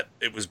 that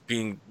it was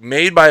being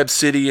made by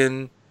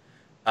Obsidian,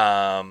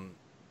 I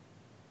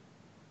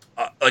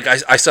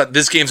saw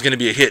this game's going to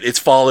be a hit. It's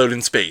Fallout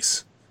in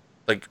space.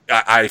 Like,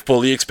 I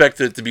fully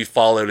expected it to be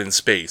Fallout in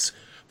space.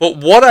 But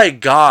what I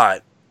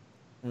got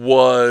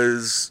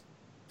was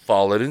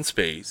Fallout in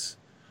space.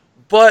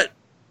 But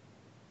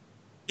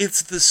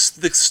it's the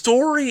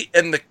story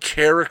and the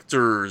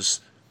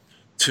characters,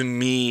 to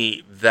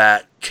me,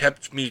 that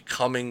kept me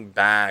coming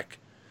back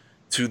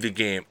to the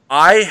game.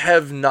 I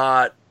have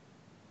not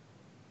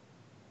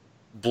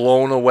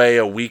blown away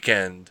a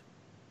weekend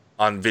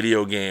on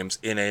video games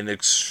in an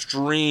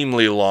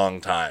extremely long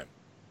time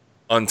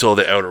until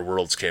the Outer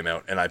Worlds came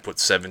out, and I put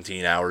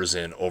 17 hours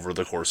in over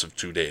the course of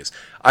 2 days.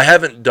 I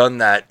haven't done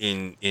that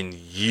in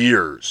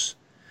years.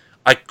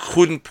 I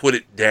couldn't put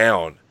it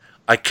down.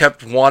 I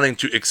kept wanting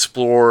to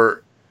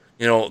explore,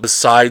 the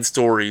side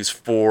stories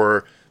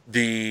for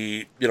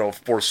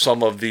for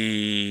some of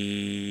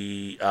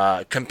the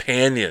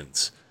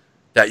companions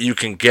that you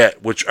can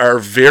get, which are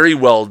very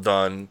well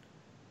done.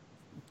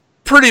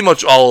 Pretty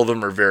much all of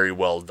them are very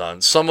well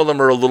done. Some of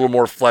them are a little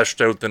more fleshed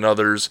out than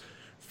others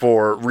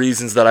for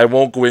reasons that I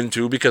won't go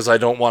into because I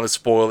don't want to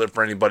spoil it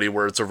for anybody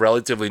where it's a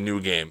relatively new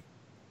game.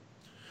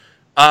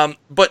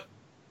 But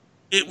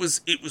it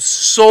was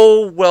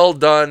so well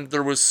done.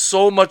 There was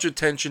so much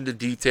attention to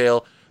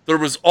detail. There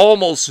was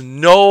almost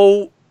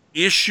no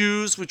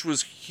issues, which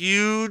was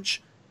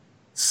huge.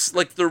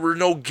 Like, there were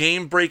no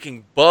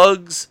game-breaking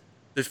bugs.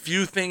 The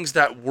few things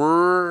that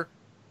were,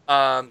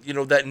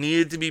 that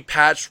needed to be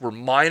patched were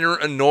minor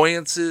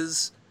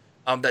annoyances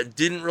that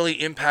didn't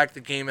really impact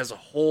the game as a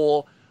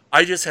whole.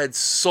 I just had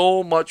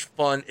so much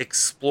fun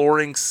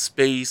exploring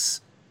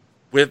space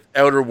with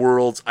Outer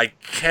Worlds. I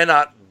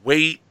cannot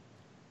wait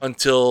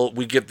until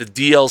we get the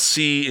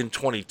DLC in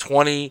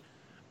 2020.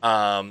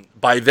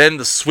 By then,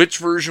 the Switch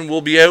version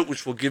will be out,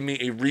 which will give me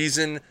a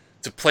reason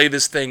to play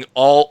this thing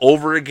all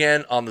over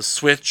again on the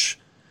Switch,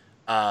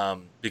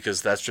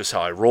 because that's just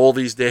how I roll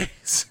these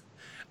days.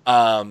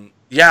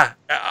 Yeah,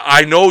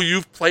 I know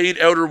you've played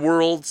Outer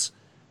Worlds.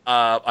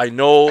 I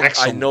know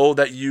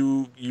that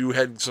you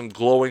had some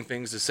glowing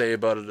things to say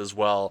about it as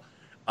well.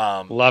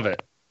 Love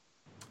it.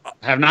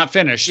 Have not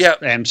finished. Yeah,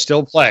 and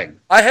still playing.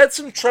 I had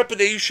some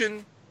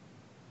trepidation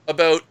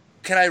about,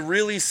 can I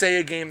really say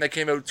a game that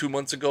came out 2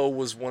 months ago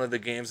was one of the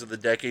games of the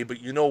decade?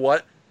 But you know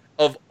what?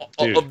 Of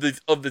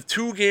the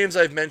 2 games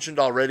I've mentioned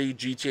already,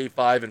 GTA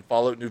 5 and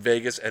Fallout New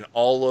Vegas, and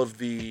all of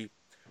the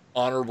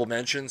honorable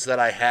mentions that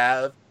I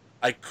have,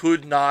 I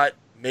could not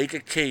make a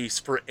case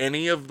for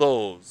any of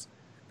those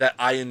that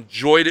I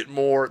enjoyed it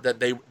more,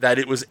 that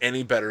it was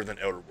any better than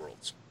Outer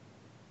Worlds.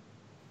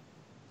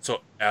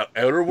 So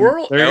Outer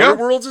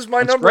Worlds is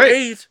my number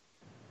 8. Dude,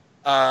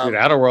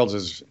 Outer Worlds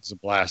is a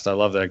blast. I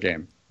love that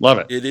game. Love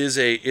it.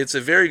 It's a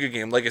very good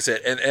game, like I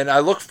said, and I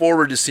look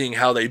forward to seeing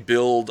how they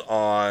build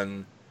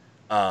on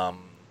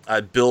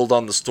build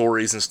on the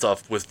stories and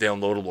stuff with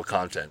downloadable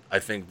content. I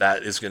think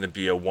that is going to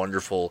be a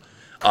wonderful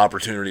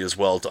opportunity as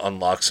well to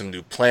unlock some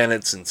new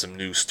planets and some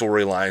new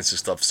storylines and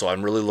stuff. So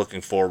I'm really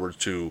looking forward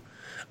to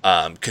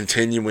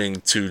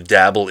continuing to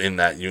dabble in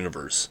that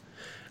universe.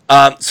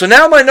 So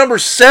now my number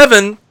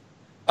 7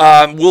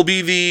 will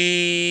be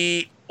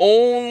the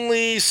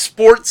only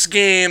sports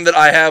game that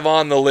I have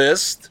on the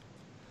list.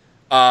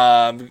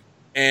 And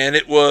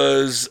it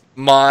was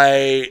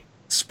my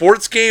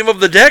sports game of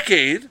the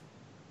decade.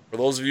 For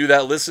those of you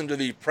that listen to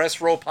the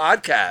Press Row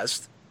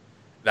podcast,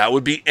 that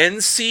would be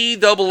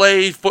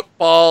NCAA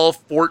Football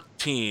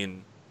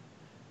 14.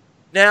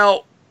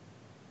 Now,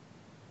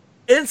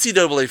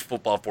 NCAA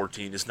Football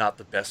 14 is not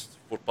the best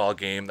football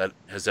game that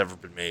has ever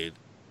been made.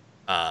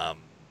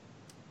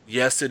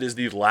 Yes, it is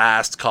the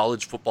last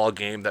college football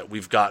game that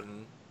we've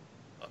gotten,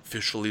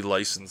 officially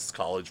licensed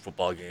college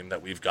football game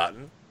that we've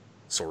gotten.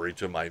 Sorry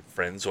to my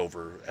friends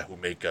over who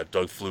make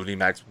Doug Flutie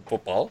Maximum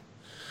Football.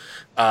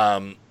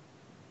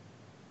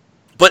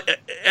 But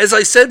as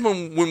I said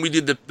when we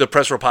did the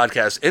Press Row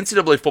podcast,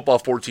 NCAA Football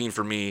 14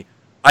 for me,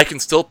 I can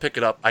still pick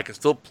it up. I can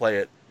still play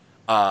it.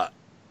 My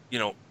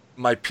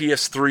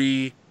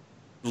PS3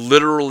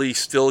 literally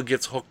still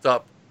gets hooked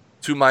up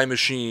to my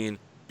machine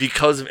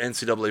because of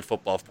NCAA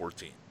Football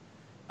 14.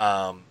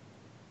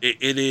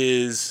 It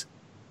is,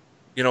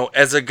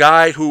 as a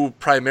guy who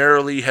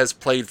primarily has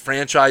played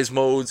franchise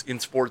modes in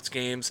sports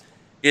games,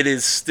 it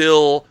is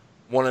still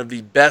one of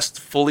the best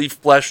fully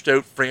fleshed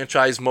out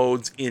franchise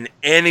modes in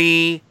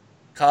any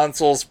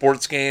console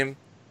sports game.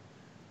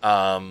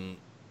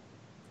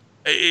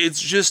 It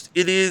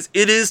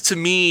is to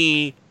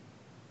me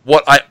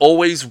what I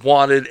always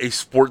wanted a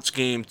sports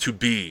game to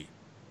be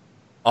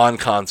on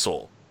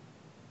console.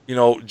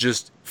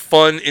 Just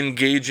fun,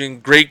 engaging,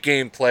 great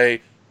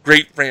gameplay,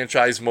 great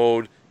franchise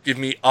mode, give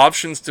me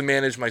options to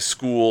manage my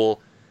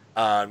school,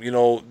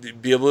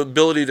 the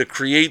ability to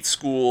create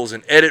schools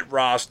and edit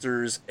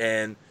rosters,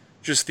 and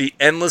just the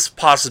endless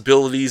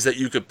possibilities that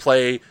you could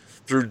play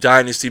through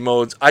Dynasty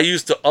modes. I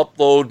used to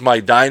upload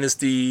my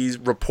Dynasty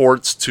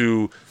reports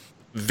to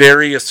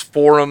various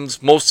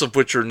forums, most of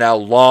which are now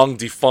long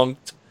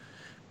defunct.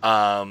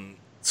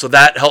 So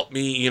that helped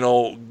me,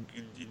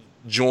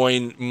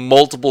 join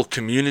multiple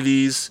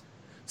communities.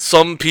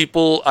 Some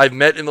people I've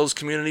met in those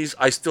communities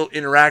I still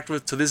interact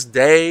with to this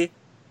day.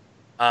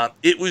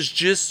 It was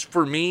just,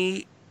 for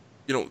me,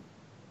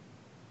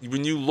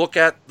 when you look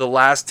at the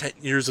last 10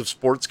 years of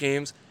sports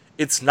games,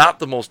 it's not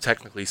the most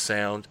technically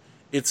sound.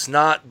 It's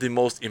not the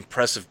most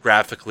impressive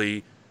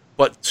graphically.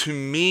 But to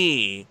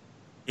me,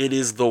 it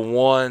is the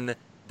one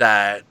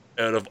that,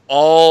 out of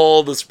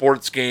all the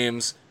sports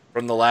games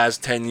from the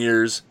last 10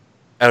 years,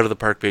 out of the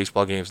park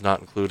baseball games not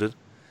included,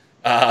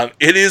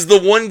 it is the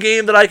one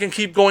game that I can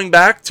keep going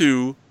back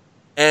to.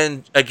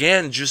 And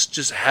again,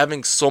 just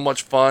having so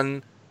much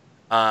fun,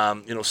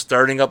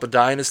 starting up a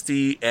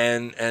dynasty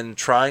and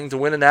trying to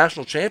win a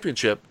national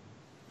championship.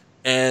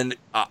 And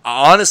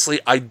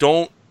honestly, I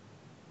don't,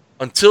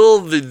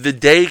 until the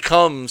day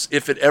comes,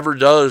 if it ever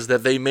does,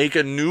 that they make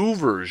a new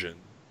version,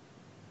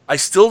 I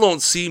still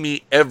don't see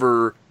me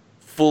ever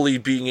fully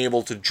being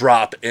able to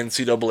drop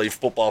NCAA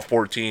Football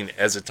 14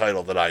 as a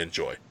title that I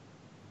enjoy.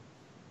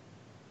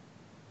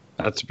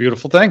 That's a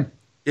beautiful thing.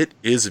 It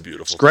is a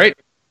beautiful thing. It's great.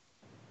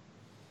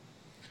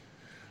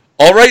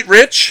 All right,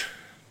 Rich.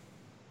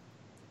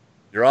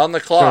 You're on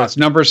the clock. So it's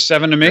number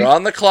 7 to me? You're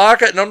on the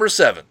clock at number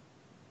 7.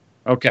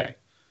 Okay.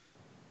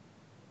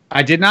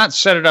 I did not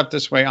set it up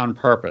this way on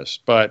purpose,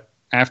 but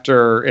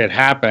after it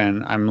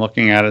happened, I'm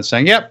looking at it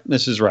saying, yep,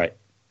 this is right.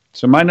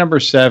 So my number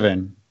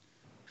 7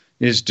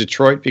 is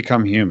Detroit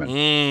Become Human.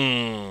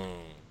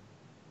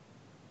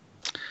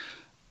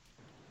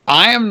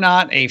 I am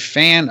not a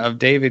fan of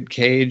David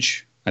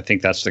Cage. I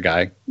think that's the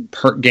guy.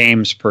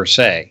 Games per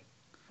se.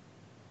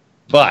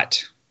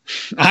 But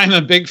I'm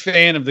a big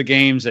fan of the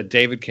games that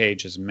David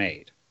Cage has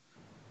made.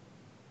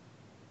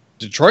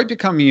 Detroit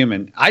Become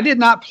Human. I did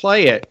not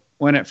play it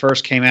when it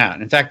first came out.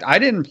 In fact, I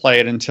didn't play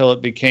it until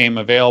it became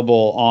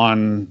available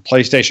on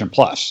PlayStation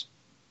Plus.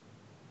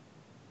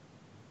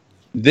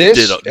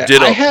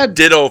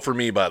 Ditto for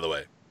me, by the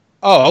way.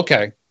 Oh,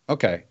 okay.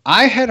 Okay.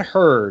 I had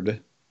heard,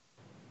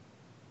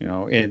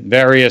 in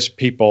various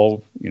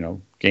people,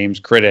 games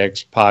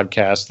critics,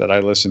 podcasts that I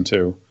listen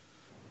to,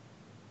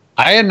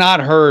 I had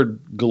not heard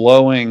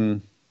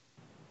glowing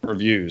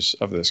reviews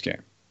of this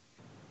game.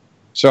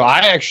 So I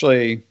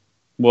actually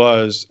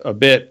was a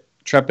bit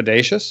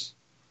trepidatious.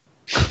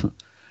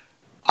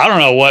 I don't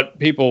know what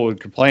people would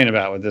complain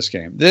about with this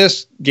game.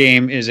 This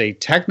game is a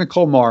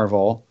technical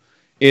marvel.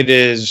 It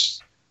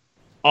is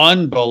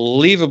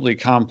unbelievably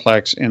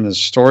complex in the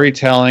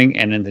storytelling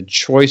and in the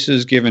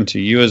choices given to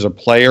you as a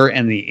player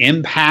and the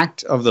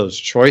impact of those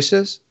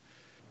choices.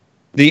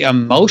 The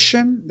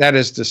emotion that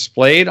is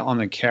displayed on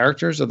the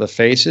characters of the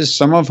faces,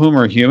 some of whom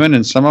are human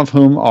and some of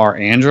whom are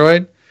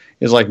android,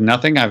 is like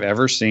nothing I've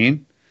ever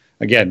seen.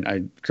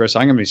 Again, Chris,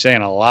 I'm going to be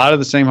saying a lot of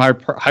the same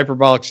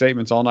hyperbolic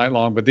statements all night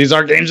long, but these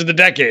are games of the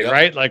decade,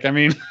 right? Like, I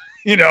mean,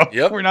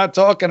 we're not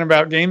talking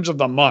about games of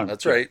the month.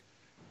 That's right.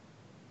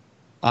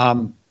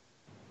 And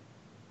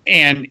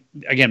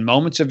again,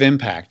 moments of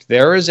impact.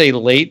 There is a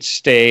late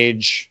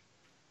stage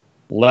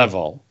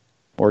level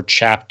or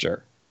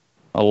chapter,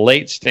 a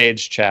late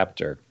stage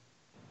chapter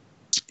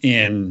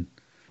in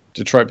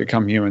Detroit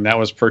Become Human that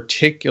was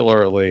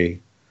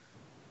particularly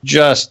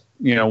just,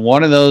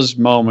 one of those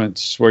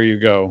moments where you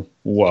go,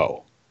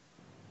 whoa.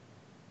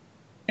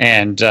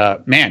 And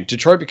man,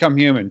 Detroit Become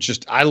Human,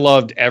 I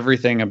loved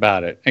everything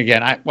about it.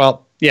 Again, I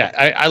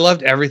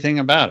loved everything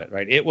about it,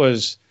 right? It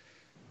was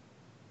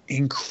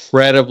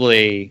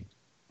incredibly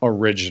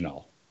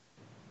original.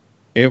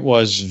 It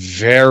was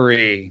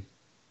very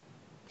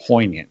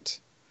poignant.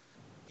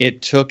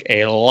 It took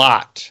a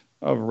lot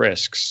of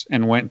risks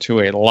and went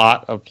to a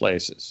lot of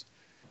places.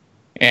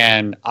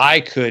 And I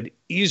could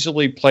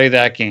easily play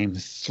that game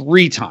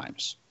 3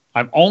 times.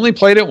 I've only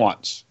played it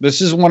once.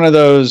 This is one of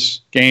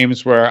those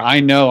games where I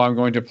know I'm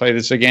going to play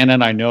this again,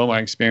 and I know my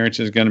experience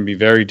is going to be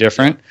very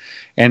different.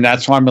 And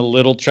that's why I'm a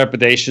little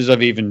trepidatious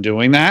of even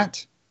doing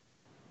that,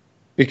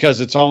 because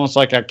it's almost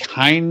like I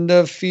kind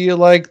of feel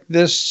like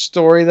this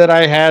story that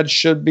I had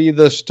should be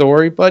the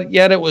story, but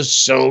yet it was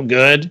so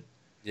good.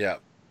 Yeah.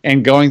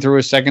 And going through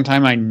a second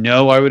time, I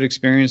know I would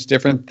experience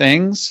different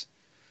things.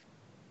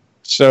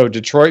 So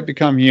Detroit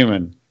Become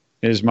Human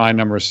is my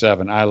number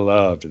 7. I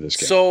loved this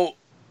game. So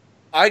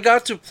I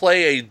got to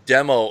play a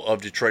demo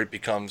of Detroit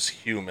Become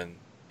Human.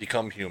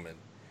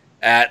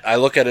 I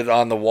look at it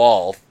on the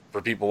wall.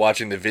 For people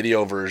watching the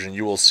video version,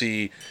 you will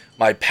see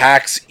my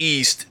PAX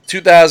East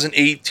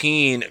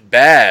 2018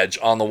 badge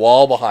on the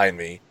wall behind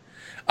me.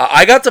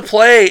 I got to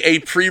play a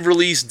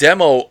pre-release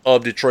demo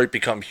of Detroit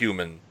Become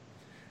Human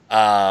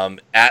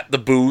at the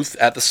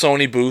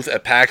Sony booth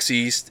at PAX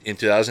East in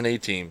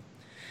 2018.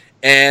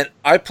 And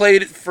I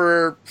played it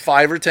for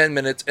 5 or 10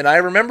 minutes, and I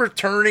remember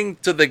turning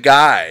to the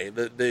guy,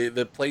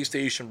 the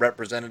PlayStation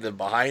representative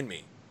behind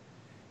me,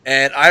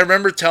 and I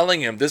remember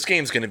telling him, this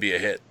game's going to be a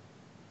hit.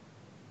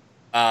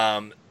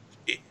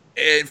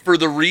 For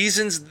the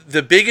reasons,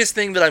 the biggest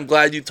thing that I'm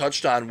glad you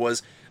touched on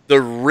was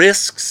the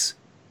risks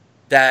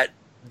that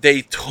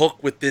they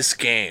took with this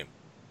game.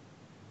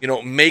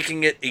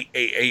 Making it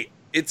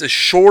it's a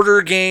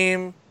shorter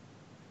game,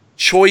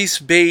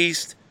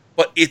 choice-based,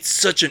 but it's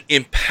such an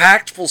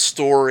impactful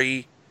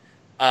story.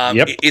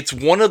 It's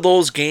one of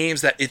those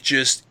games that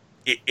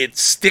it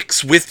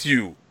sticks with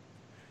you.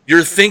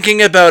 You're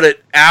thinking about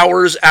it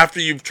hours after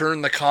you've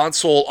turned the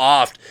console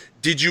off.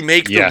 Did you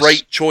make the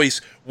right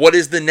choice? What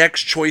is the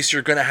next choice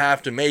you're going to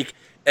have to make?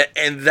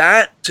 And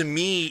that, to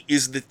me,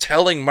 is the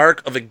telling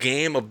mark of a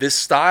game of this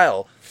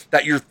style,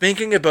 that you're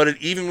thinking about it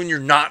even when you're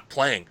not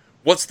playing.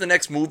 What's the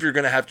next move you're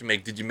going to have to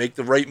make? Did you make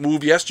the right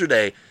move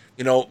yesterday?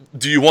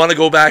 Do you want to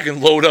go back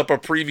and load up a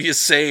previous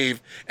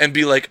save and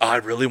be like, I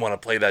really want to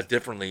play that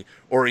differently,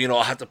 or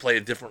I'll have to play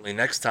it differently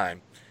next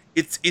time.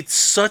 It's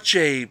such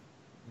a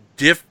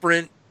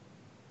different,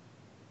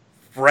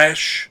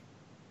 fresh,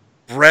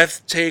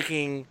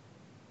 breathtaking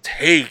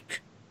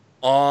take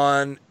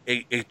on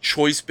a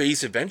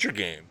choice-based adventure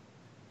game.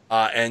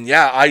 And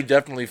yeah, I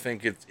definitely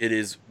think it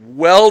is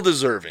well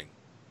deserving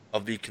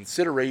of the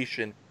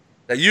consideration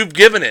that you've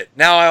given it.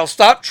 Now I'll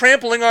stop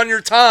trampling on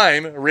your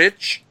time,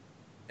 Rich,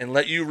 and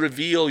let you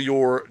reveal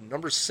your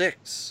number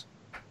 6.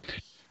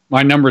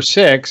 My number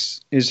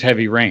 6 is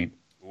Heavy Rain.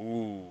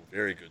 Ooh,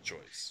 very good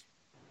choice.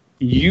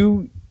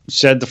 You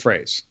said the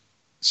phrase,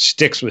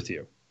 sticks with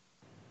you.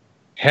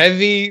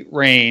 Heavy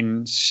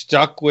Rain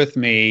stuck with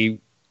me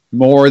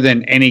more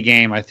than any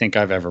game I think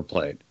I've ever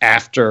played,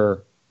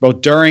 after,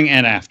 both during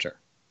and after.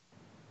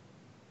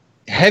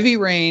 Heavy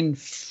Rain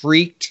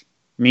freaked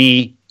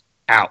me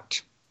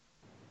out.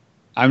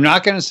 I'm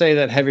not going to say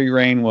that Heavy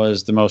Rain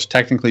was the most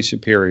technically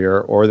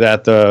superior, or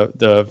that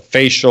the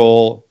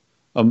facial,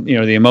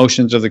 the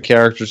emotions of the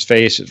characters'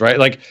 faces, right?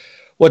 Like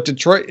what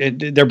Detroit,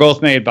 they're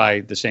both made by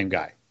the same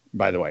guy,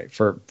 by the way,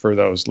 for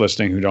those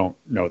listening who don't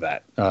know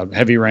that.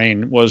 Heavy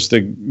Rain was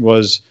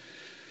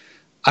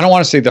I don't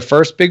want to say the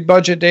first big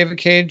budget David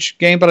Cage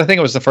game, but I think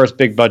it was the first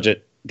big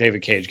budget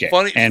David Cage game.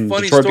 Funny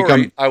Detroit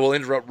story. I will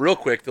interrupt real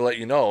quick to let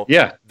you know.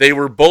 Yeah. They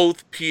were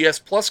both PS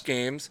Plus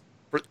games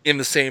in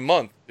the same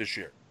month this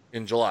year,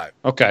 in July.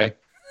 Okay.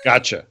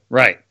 Gotcha.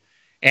 Right.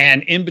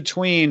 And in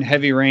between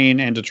Heavy Rain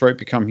and Detroit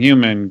Become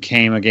Human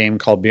came a game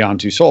called Beyond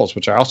Two Souls,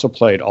 which I also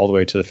played all the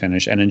way to the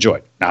finish and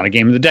enjoyed. Not a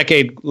game of the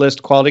decade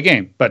list quality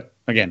game, but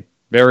again,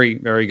 very,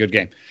 very good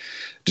game.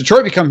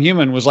 Detroit Become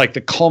Human was like the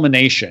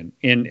culmination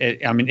in,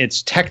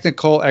 its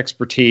technical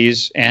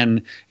expertise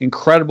and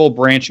incredible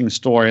branching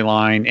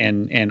storyline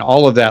and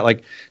all of that.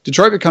 Like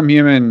Detroit Become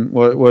Human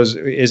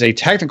is a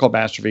technical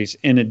masterpiece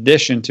in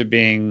addition to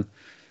being,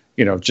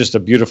 just a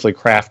beautifully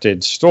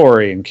crafted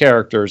story and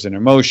characters and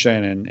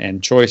emotion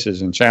and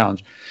choices and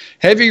challenge.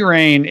 Heavy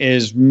Rain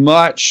is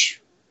much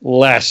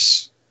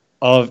less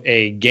of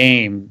a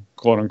game,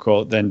 quote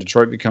unquote, than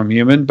Detroit Become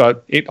Human,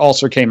 but it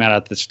also came out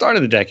at the start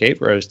of the decade,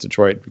 whereas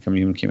Detroit Become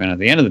Human came out at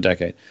the end of the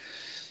decade.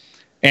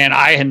 And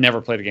I had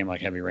never played a game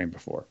like Heavy Rain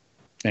before.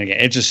 And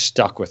again, it just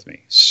stuck with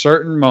me.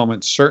 Certain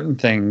moments, certain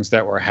things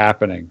that were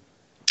happening,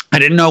 I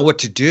didn't know what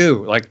to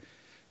do. Like,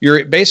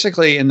 you're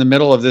basically in the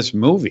middle of this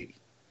movie.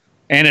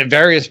 And at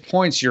various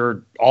points,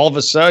 you're all of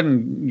a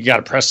sudden, you got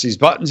to press these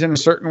buttons in a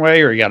certain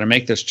way, or you got to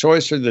make this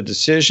choice or the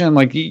decision.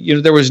 Like,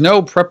 there was no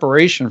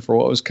preparation for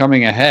what was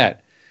coming ahead.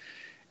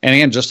 And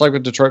again, just like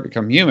with Detroit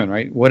Become Human,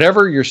 right?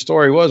 Whatever your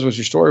story was your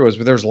story was,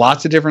 but there's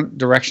lots of different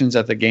directions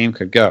that the game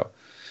could go.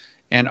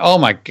 And oh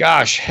my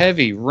gosh,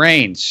 Heavy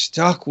Rain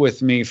stuck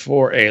with me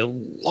for a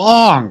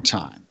long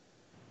time.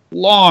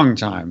 Long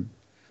time.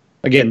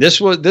 Again, this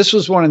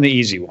was one of the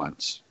easy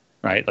ones,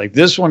 right? Like,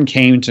 this one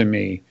came to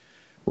me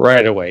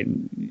right away,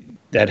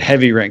 that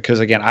Heavy Rain,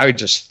 because again, I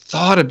just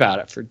thought about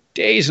it for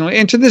days,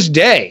 and to this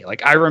day,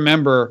 like, I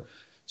remember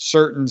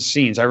certain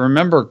scenes. I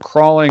remember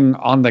crawling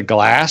on the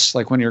glass,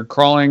 like when you're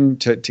crawling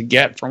to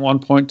get from one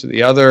point to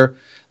the other,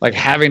 like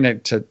having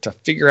to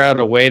figure out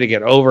a way to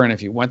get over, and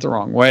if you went the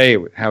wrong way,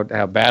 how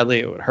badly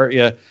it would hurt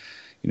you.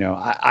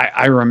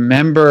 I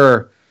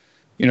remember,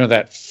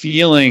 that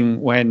feeling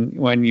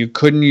when you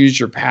couldn't use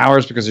your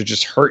powers because it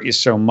just hurt you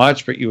so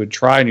much, but you would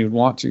try and you'd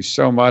want to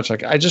so much.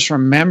 Like, I just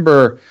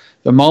remember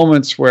the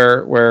moments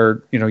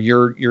where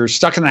you're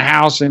stuck in the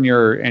house and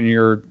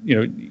your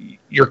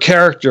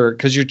character,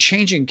 because you're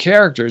changing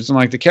characters, and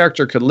like the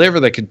character could live or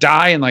they could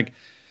die, and like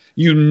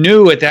you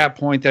knew at that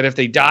point that if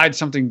they died,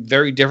 something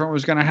very different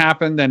was going to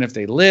happen than if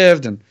they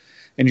lived, and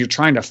you're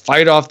trying to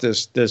fight off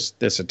this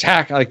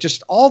attack, like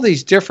just all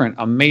these different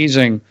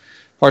amazing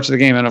parts of the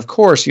game. And of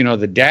course,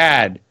 the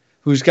dad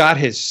who's got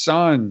his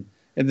son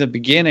in the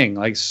beginning,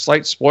 like,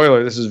 slight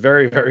spoiler, this is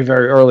very, very,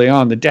 very early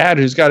on, the dad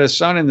who's got his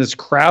son in this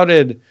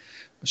crowded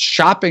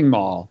shopping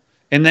mall,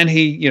 and then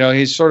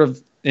his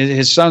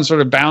son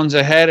sort of bounds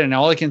ahead, and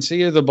all he can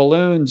see are the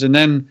balloons, and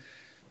then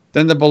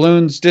the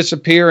balloons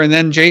disappear, and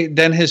then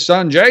his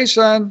son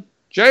Jason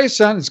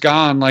is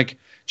gone. Like,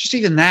 just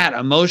even that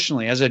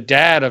emotionally, as a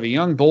dad of a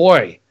young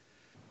boy,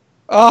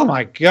 oh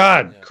my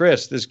God,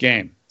 Chris, this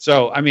game.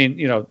 So I mean,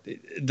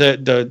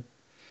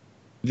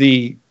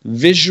 the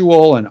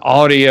visual and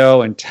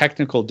audio and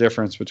technical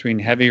difference between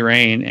Heavy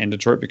Rain and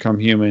Detroit Become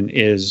Human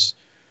is,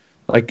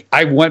 like,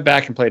 I went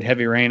back and played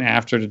Heavy Rain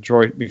after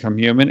Detroit Become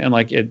Human, and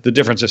like the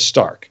difference is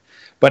stark.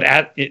 But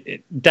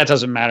that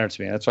doesn't matter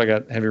to me. That's why I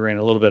got Heavy Rain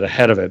a little bit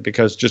ahead of it,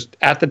 because just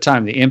at the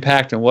time, the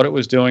impact and what it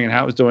was doing and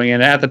how it was doing,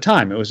 and at the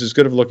time, it was as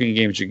good of a looking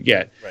game as you could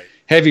get. Right.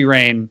 Heavy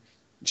Rain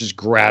just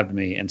grabbed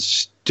me and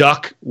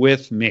stuck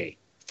with me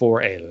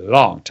for a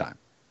long time.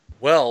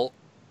 Well,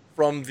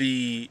 from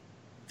the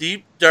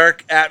deep,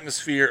 dark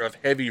atmosphere of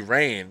Heavy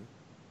Rain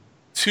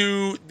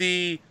to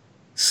the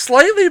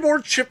slightly more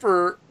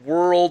chipper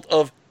world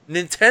of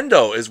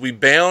Nintendo, as we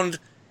bound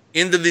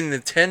into the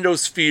Nintendo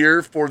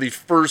sphere for the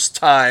first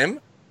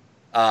time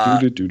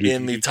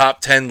in the top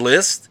 10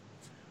 list.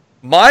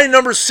 My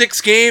number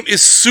 6 game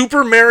is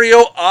Super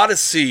Mario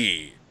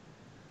Odyssey,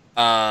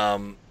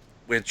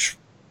 which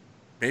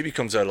maybe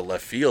comes out of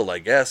left field, I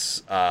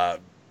guess,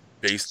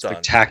 based on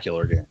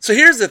spectacular game. So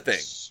here's the thing.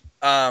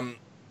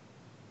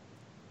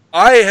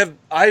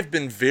 I've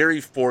been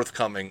very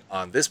forthcoming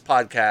on this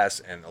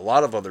podcast and a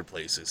lot of other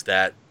places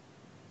that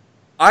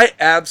I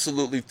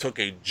absolutely took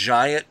a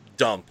giant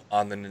dump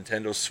on the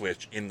Nintendo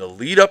Switch in the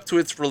lead up to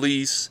its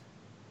release,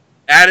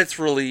 at its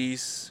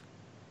release,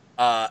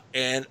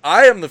 and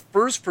I am the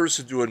first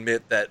person to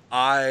admit that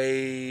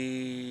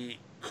I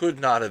could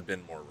not have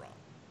been more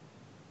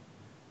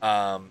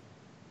wrong.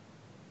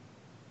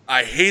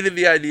 I hated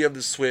the idea of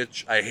the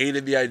Switch. I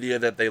hated the idea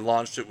that they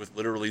launched it with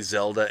literally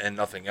Zelda and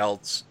nothing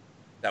else,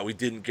 that we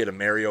didn't get a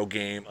Mario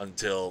game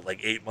until like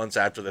 8 months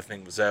after the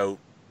thing was out.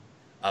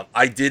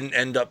 I didn't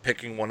end up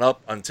picking one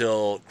up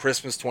until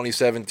Christmas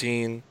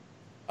 2017.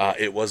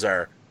 It was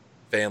our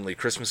family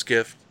Christmas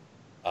gift,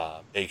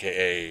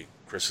 a.k.a.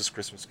 Chris's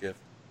Christmas gift.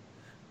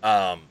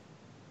 And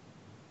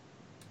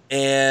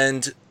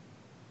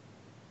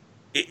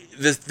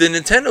the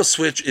Nintendo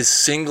Switch is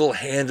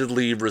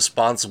single-handedly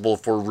responsible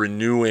for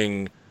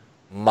renewing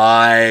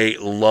my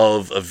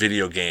love of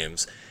video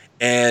games.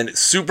 And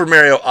Super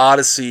Mario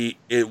Odyssey,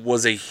 it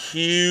was a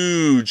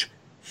huge,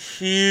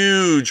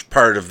 huge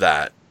part of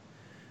that.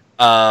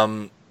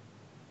 I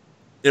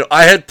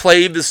had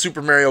played the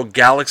Super Mario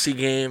Galaxy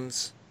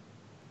games.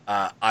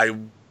 I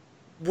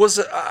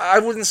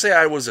wouldn't say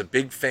I was a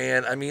big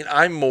fan. I mean,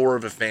 I'm more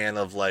of a fan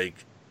of,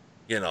 like,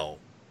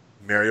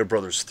 Mario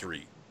Brothers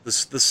 3, the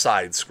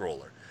side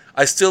scroller.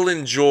 I still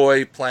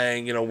enjoy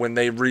playing, when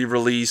they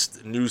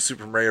re-released New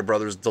Super Mario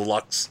Brothers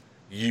Deluxe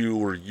U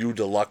or U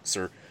Deluxe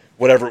or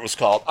whatever it was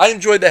called. I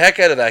enjoyed the heck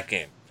out of that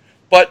game.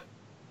 But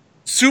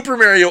Super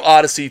Mario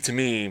Odyssey, to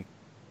me,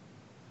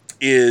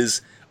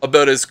 is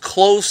about as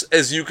close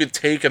as you could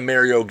take a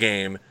Mario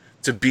game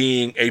to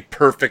being a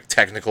perfect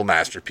technical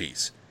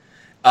masterpiece.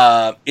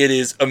 It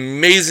is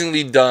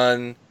amazingly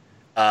done.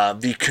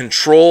 The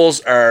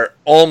controls are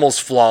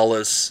almost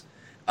flawless.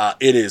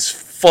 It is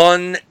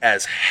fun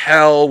as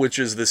hell, which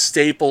is the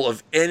staple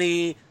of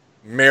any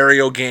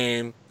Mario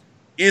game.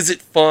 Is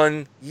it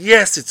fun?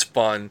 Yes, it's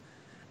fun.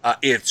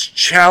 It's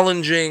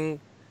challenging.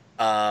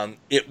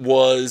 It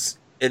was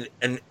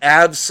an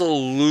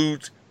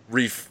absolute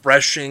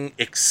refreshing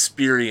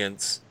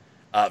experience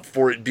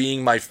for it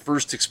being my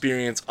first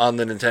experience on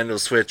the Nintendo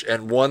Switch,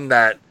 and one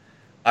that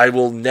I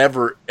will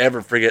never,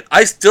 ever forget.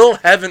 I still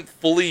haven't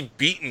fully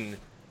beaten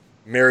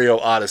Mario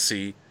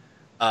Odyssey,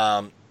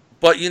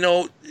 but, you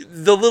know,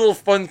 the little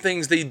fun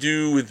things they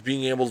do with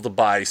being able to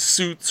buy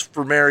suits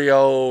for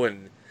Mario,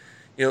 and,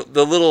 you know,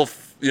 the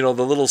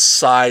little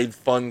side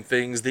fun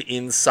things, the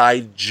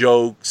inside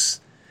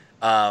jokes,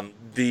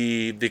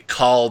 the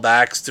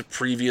callbacks to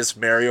previous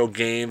Mario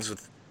games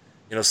with,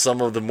 you know,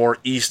 some of the more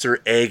Easter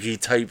eggy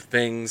type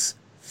things.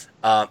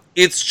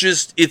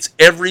 It's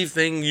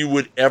everything you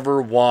would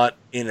ever want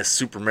in a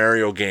Super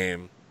Mario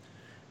game.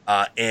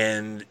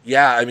 And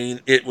yeah, I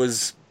mean, it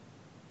was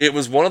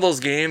one of those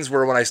games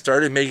where when I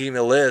started making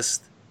the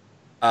list,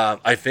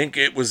 I think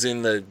it was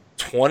in the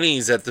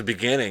 20s at the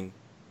beginning,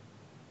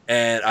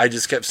 and I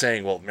just kept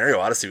saying, well, Mario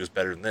Odyssey was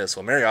better than this.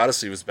 Well, Mario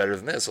Odyssey was better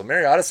than this. Well,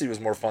 Mario Odyssey was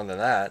more fun than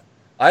that.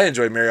 I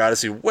enjoyed Mario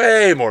Odyssey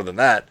way more than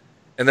that.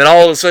 And then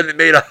all of a sudden it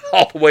made it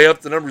all the way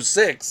up to number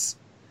 6.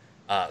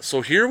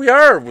 So here we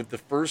are with the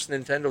first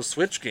Nintendo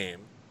Switch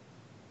game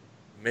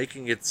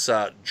making its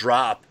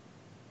drop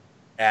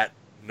at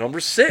number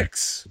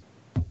 6.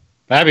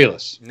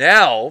 Fabulous.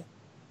 Now,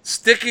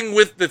 sticking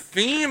with the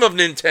theme of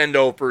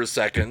Nintendo for a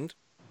second.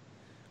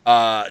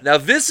 Now,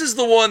 this is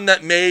the one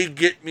that may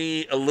get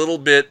me a little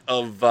bit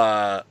of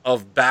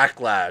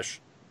backlash,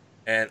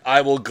 and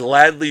I will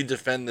gladly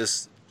defend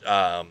this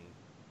to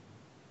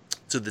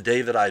the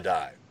day that I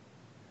die.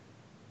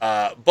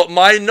 But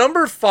my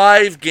number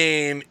 5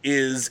 game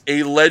is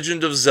a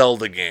Legend of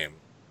Zelda game.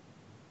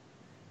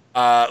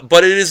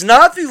 But it is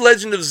not the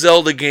Legend of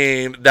Zelda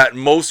game that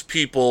most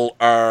people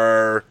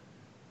are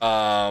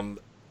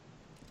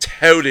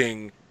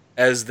touting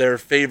as their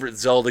favorite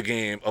Zelda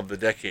game of the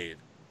decade.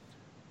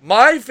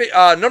 My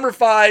number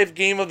 5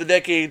 game of the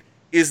decade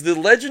is The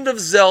Legend of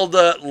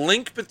Zelda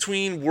Link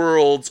Between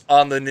Worlds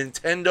on the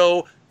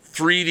Nintendo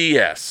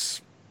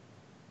 3DS.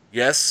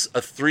 Yes,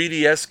 a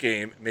 3DS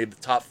game made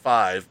the top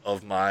 5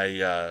 of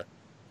my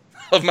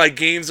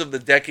games of the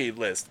decade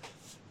list.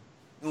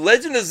 The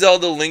Legend of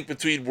Zelda Link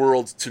Between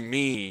Worlds to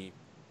me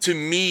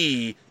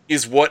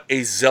is what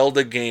a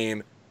Zelda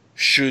game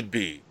should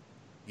be.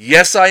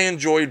 Yes, I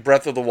enjoyed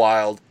Breath of the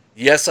Wild.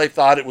 Yes, I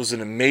thought it was an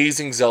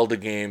amazing Zelda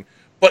game,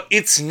 but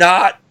it's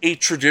not a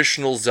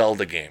traditional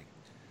Zelda game.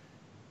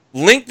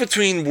 Link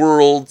Between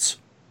Worlds,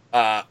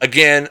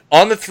 again,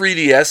 on the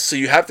 3DS, so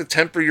you have to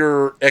temper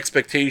your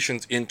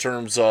expectations in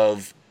terms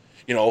of,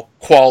 you know,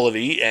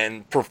 quality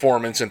and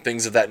performance and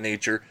things of that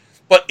nature.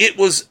 But it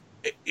was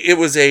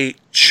a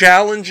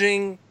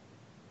challenging,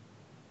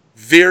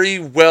 very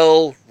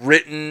well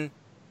written,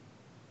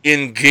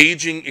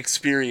 engaging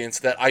experience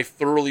that I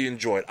thoroughly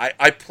enjoyed.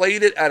 I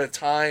played it at a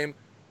time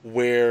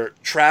where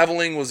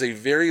traveling was a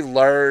very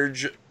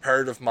large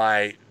part of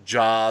my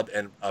job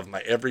and of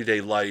my everyday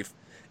life,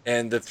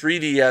 and the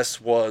 3DS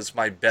was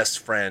my best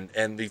friend.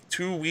 And the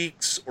 2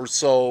 weeks or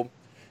so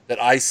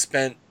that I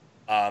spent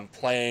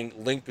playing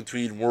Link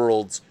Between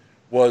Worlds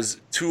was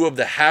 2 of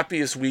the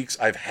happiest weeks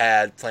I've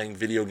had playing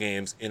video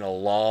games in a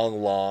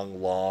long, long,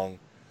 long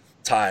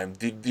time.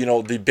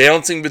 The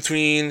bouncing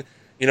between,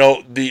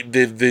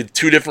 the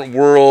 2 different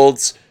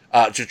worlds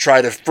to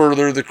try to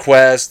further the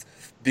quest,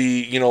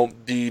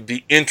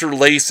 the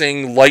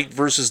interlacing light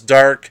versus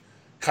dark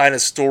kind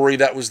of story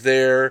that was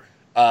there,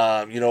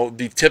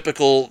 the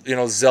typical,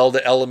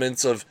 Zelda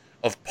elements of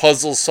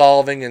puzzle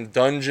solving and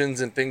dungeons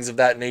and things of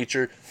that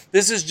nature.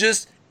 This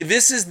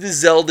is the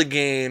Zelda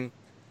game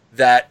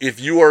that if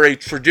you are a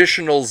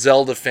traditional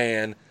Zelda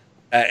fan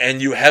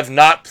and you have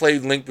not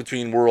played Link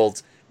Between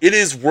Worlds, it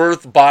is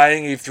worth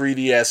buying a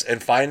 3DS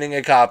and finding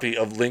a copy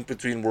of Link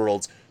Between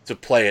Worlds to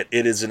play it.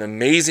 It is an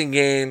amazing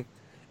game.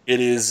 It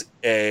is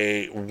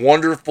a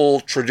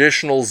wonderful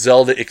traditional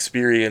Zelda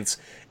experience,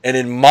 and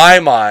in my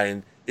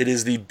mind, it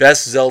is the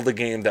best Zelda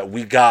game that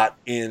we got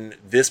in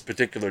this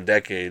particular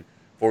decade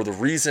for the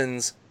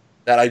reasons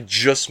that I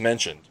just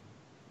mentioned.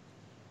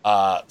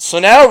 So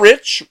now,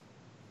 Rich,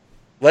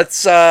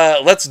 let's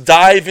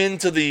dive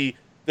into the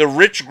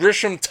Rich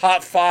Grisham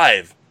top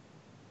 5.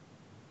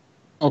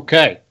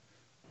 Okay.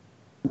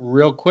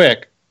 Real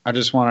quick, I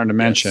just wanted to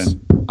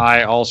mention,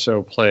 I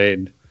also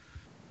played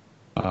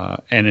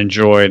and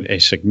enjoyed a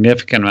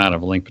significant amount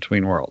of Link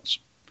Between Worlds.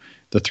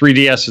 The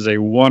 3DS is a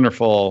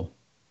wonderful,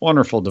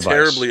 wonderful device.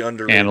 Terribly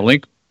underrated and a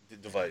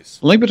device.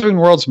 Link Between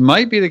Worlds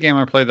might be the game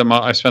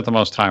I spent the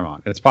most time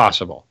on. It's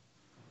possible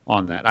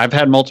on that. I've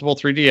had multiple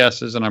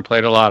 3DSs and I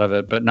played a lot of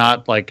it, but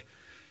not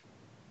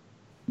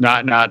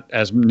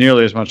as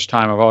nearly as much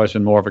time. I've always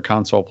been more of a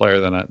console player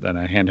than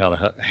a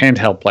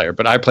handheld player.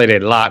 But I played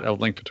a lot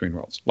of Link Between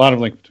Worlds.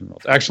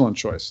 Excellent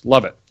choice.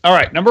 Love it. All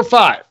right, number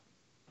 5.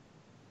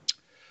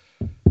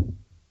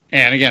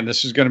 And again,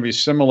 this is going to be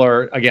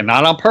similar. Again,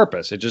 not on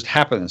purpose. It just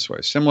happened this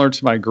way. Similar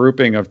to my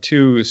grouping of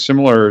 2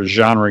 similar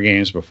genre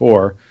games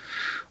before,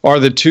 are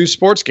the 2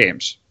 sports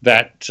games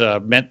that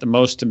meant the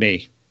most to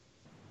me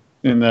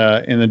in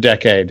the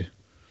decade.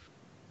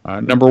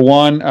 Number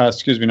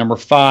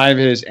 5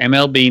 is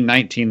MLB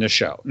 19 The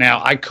Show. Now,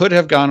 I could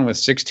have gone with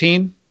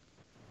 16,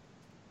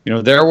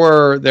 There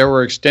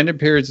were extended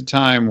periods of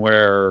time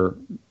where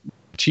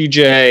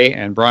TJ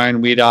and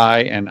Brian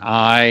Weedeye and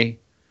I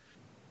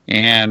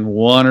and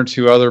one or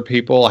two other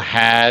people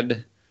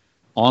had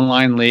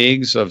online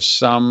leagues of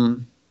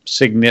some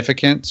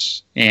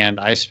significance, and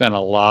I spent a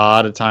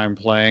lot of time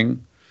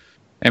playing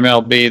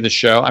MLB The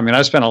Show. I mean,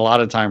 I spent a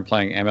lot of time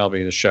playing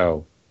MLB The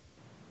Show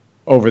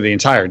over the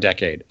entire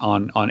decade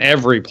on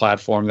every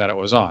platform that it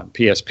was on.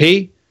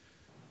 PSP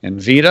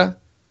and Vita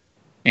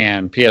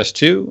and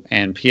PS2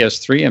 and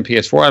PS3 and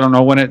PS4. I don't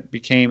know when it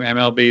became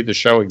MLB The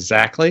Show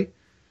exactly.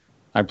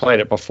 I played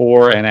it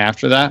before and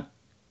after that.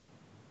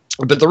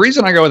 But the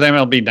reason I go with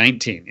MLB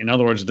 19, in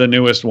other words, the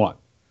newest one,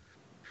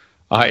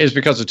 is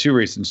because of two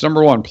reasons.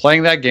 Number one,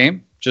 playing that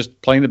game,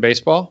 just playing the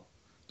baseball,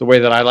 the way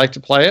that I like to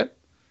play it,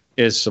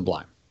 is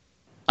sublime.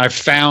 I have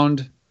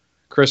found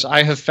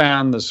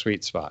the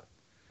sweet spot,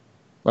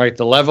 right?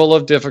 The level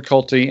of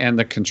difficulty and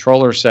the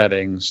controller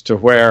settings to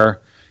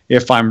where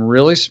if I'm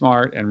really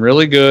smart and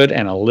really good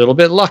and a little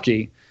bit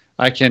lucky,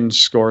 I can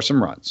score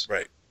some runs.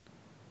 Right.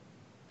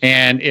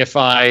 And if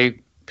I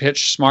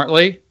pitch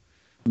smartly,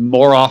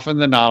 more often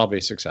than not, I'll be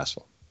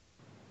successful.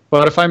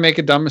 But if I make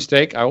a dumb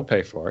mistake, I will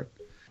pay for it.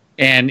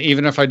 And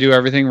even if I do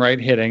everything right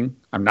hitting,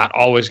 I'm not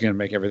always going to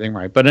make everything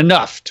right, but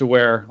enough to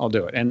where I'll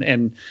do it.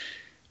 And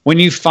when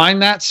you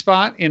find that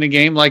spot in a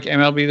game like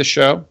MLB The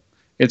Show,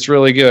 it's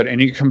really good. And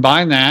you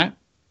combine that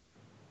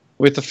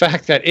with the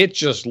fact that it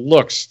just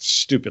looks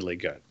stupidly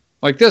good.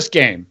 Like, this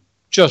game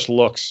just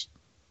looks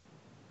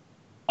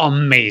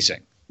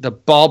amazing. The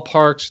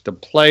ballparks, the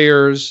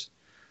players,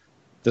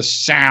 the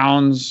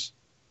sounds,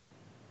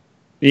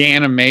 the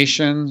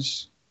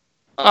animations.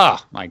 Oh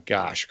my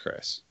gosh,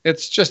 Chris.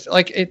 It's just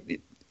like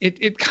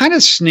it kind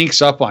of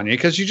sneaks up on you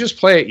because you just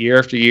play it year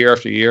after year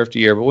after year after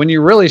year. But when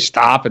you really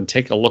stop and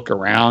take a look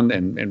around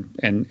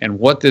and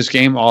what this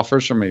game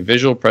offers from a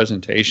visual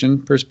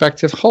presentation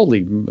perspective,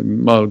 holy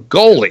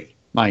moly,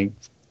 my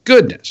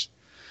goodness.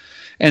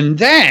 And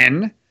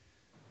then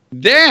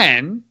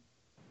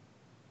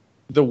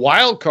the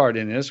wild card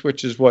in this,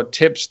 which is what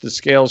tips the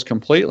scales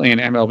completely in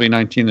MLB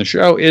 19 The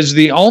Show, is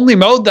the only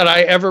mode that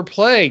I ever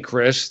play,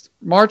 Chris,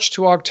 March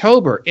to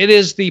October. It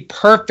is the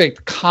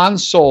perfect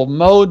console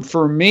mode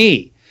for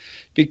me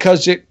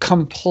because it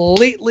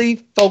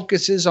completely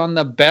focuses on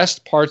the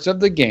best parts of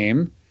the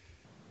game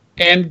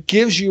and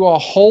gives you a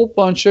whole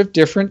bunch of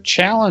different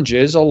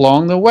challenges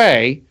along the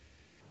way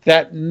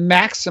that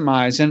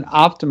maximize and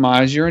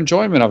optimize your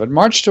enjoyment of it.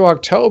 March to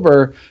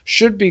October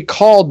should be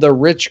called the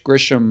Rich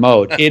Grisham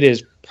mode. It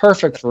is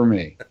perfect for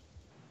me.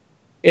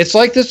 It's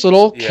like this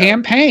little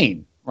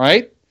campaign,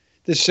 right?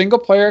 The single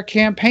player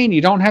campaign. You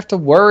don't have to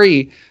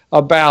worry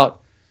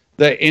about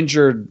the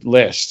injured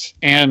list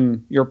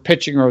and your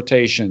pitching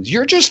rotations.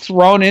 You're just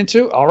thrown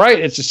into, all right,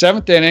 it's the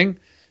seventh inning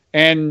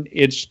and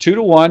it's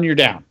 2-1, you're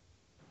down.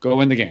 Go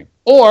win the game.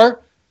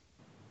 Or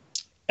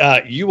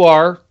you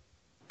are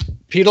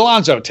Pete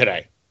Alonso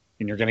today,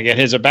 and you're going to get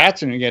his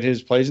at-bats and you get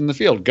his plays in the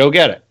field. Go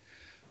get it.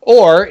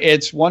 Or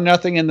it's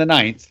 1-0 in the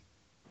ninth,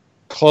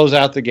 close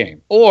out the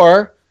game.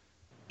 Or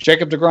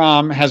Jacob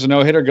deGrom has a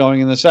no-hitter going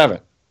in the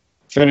seventh,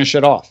 finish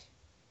it off.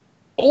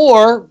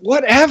 Or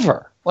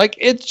whatever. Like,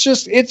 it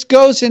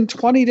goes in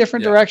 20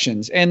 different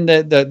directions, and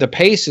the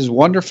pace is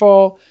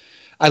wonderful.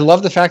 I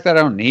love the fact that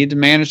I don't need to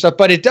manage stuff,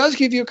 but it does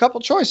give you a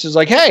couple choices.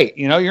 Like, hey,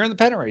 you're in the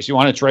pennant race. You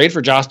want to trade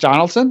for Josh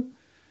Donaldson?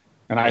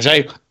 And I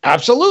say,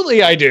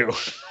 absolutely I do.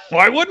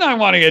 Why wouldn't I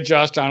want to get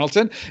Josh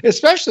Donaldson?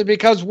 Especially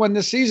because when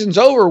the season's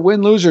over,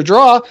 win, lose, or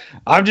draw,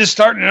 I'm just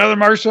starting another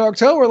March to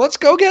October. Let's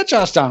go get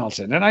Josh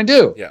Donaldson. And I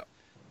do. Yeah.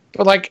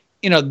 But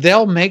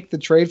they'll make the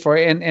trade for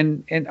it.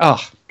 And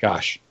oh,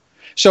 gosh.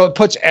 So it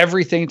puts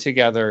everything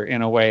together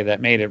in a way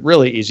that made it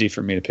really easy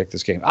for me to pick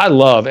this game. I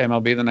love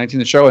MLB The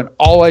 19th Show, and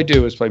all I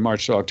do is play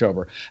March to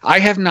October. I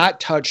have not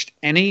touched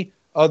any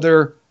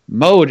other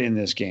mode in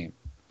this game.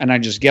 And I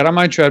just get on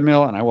my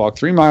treadmill and I walk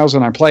 3 miles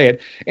and I play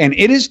it. And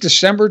it is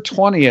December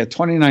 20th,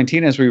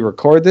 2019 as we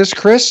record this,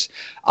 Chris.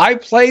 I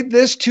played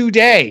this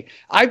today.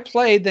 I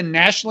played the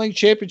National League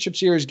Championship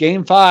Series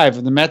Game 5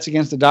 of the Mets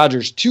against the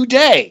Dodgers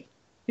today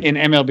in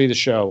MLB The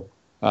Show,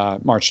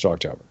 March to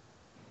October.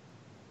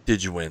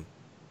 Did you win?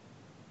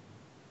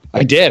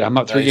 I did. I'm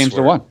up 3 games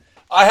to 1.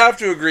 I have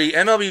to agree.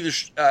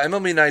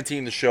 MLB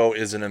 19 The Show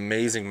is an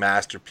amazing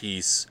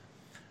masterpiece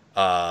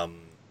on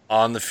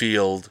the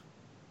field.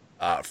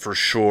 For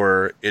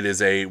sure, it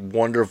is a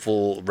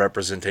wonderful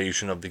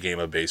representation of the game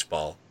of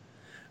baseball.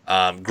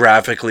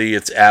 Graphically,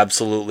 it's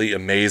absolutely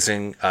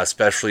amazing,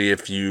 especially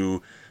if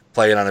you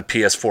play it on a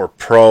PS4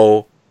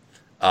 Pro.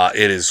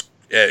 It is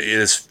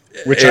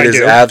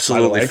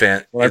absolutely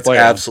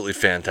absolutely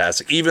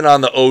fantastic. Even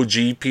on the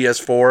OG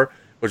PS4,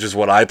 which is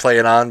what I play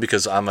it on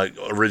because I'm an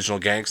original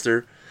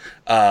gangster.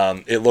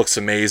 It looks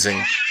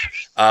amazing.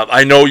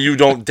 I know you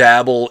don't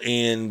dabble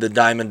in the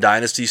Diamond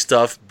Dynasty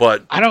stuff,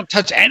 but I don't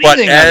touch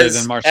anything other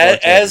than March.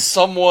 As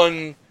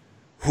someone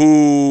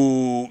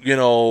who,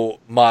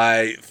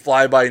 my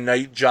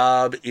fly-by-night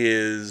job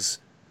is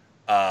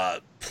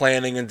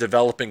planning and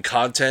developing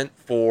content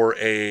for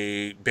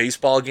a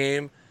baseball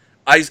game,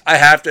 I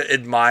have to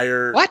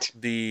admire What?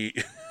 the.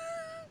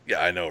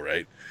 Yeah, I know,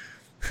 right?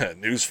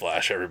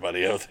 Newsflash,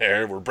 everybody out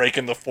there. We're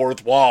breaking the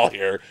fourth wall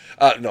here.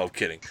 No,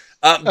 kidding.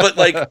 But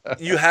like,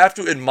 you have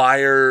to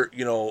admire,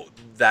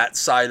 that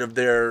side of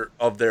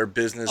their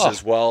business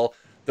as well.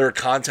 Their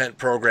content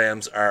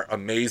programs are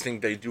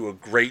amazing. They do a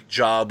great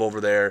job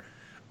over there.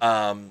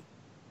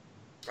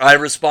 I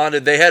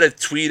responded. They had a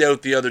tweet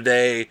out the other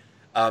day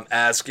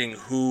asking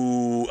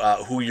who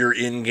your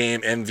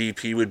in-game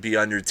MVP would be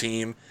on your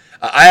team.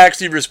 I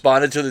actually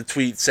responded to the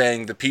tweet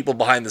saying the people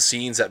behind the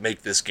scenes that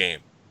make this game.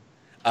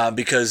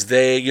 Because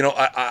they,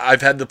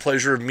 I've had the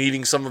pleasure of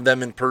meeting some of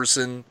them in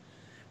person.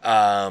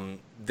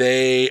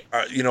 They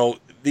are,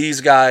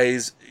 these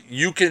guys,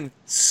 you can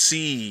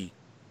see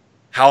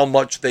how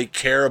much they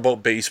care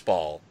about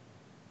baseball.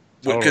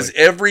 Because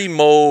every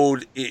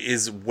mode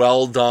is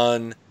well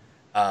done.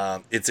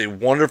 It's a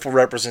wonderful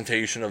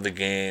representation of the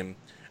game.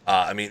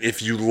 I mean,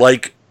 if you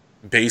like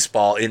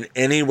baseball in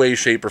any way,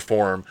 shape, or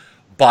form,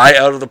 buy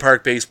Out of the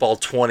Park Baseball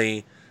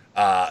 20.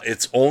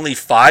 It's only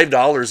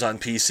 $5 on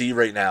PC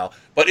right now.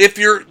 But if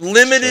you're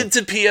limited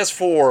to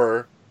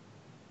PS4,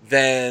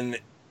 then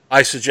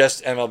I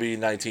suggest MLB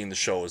 19 the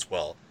show as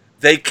well.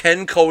 They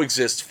can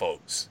coexist,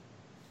 folks.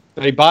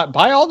 They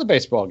buy all the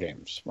baseball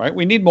games, right?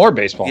 We need more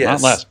baseball,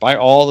 not less. Buy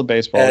all the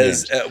baseball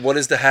games. What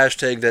is the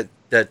hashtag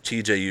that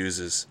TJ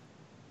uses?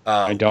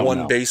 I don't know.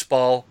 One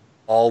baseball,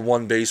 all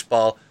one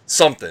baseball,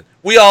 something.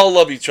 We all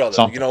love each other.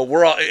 Something.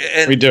 We're all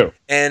we do.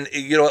 And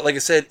like I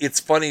said, it's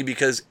funny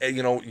because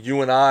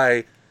you and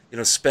I,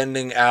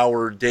 spending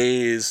our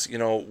days,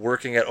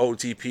 working at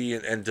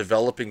OTP and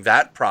developing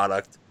that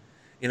product,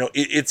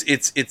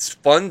 it's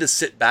fun to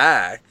sit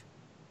back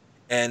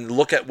and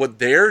look at what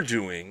they're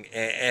doing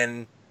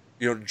and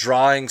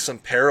drawing some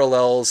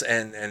parallels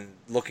and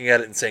looking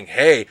at it and saying,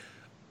 hey,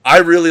 I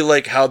really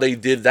like how they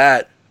did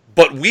that,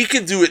 but we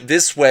could do it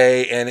this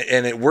way and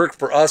it worked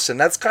for us. And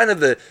that's kind of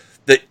the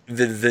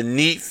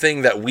neat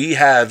thing that we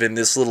have in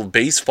this little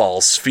baseball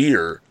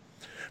sphere.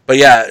 But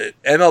yeah,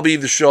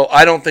 MLB The Show,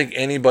 I don't think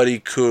anybody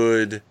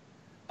could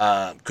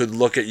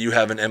look at you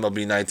having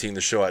MLB 19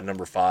 The Show at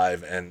number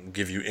 5 and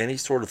give you any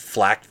sort of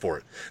flack for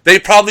it. They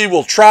probably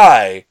will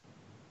try,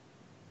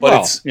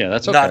 but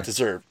that's not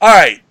deserved. All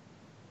right,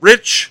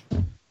 Rich,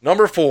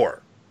 number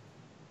 4.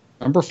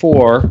 Number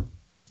 4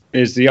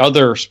 is the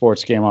other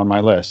sports game on my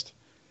list,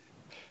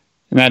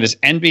 and that is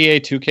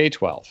NBA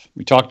 2K12.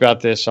 We talked about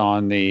this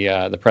on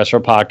the Press Row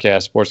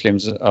podcast, Sports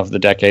Games of the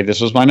Decade.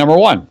 This was my number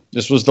 1.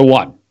 This was the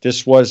one.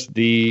 This was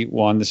the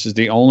one. This is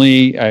the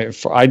only.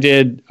 I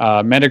did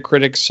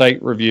Metacritic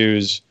site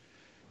reviews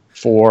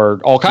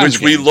for all kinds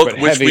of games,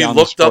 which we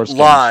looked up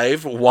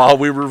live while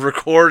we were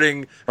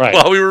recording. Right.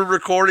 While we were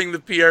recording the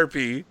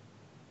PRP.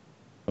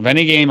 Of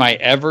any game I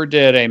ever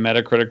did a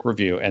Metacritic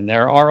review, and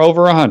there are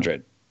over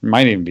 100,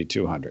 might even be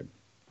 200.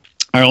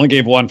 I only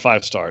gave one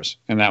 5 stars,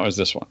 and that was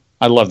this one.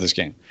 I love this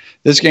game.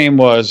 This game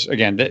was,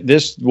 again,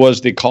 this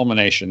was the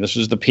culmination. This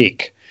was the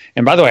peak.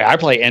 And by the way, I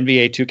play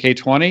NBA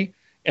 2K20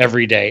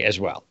 every day as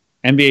well.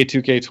 NBA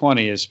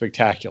 2K20 is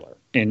spectacular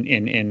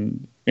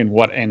in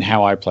what and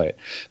how I play it.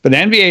 But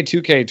NBA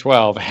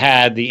 2K12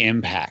 had the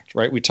impact,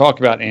 right? We talk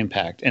about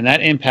impact, and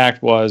that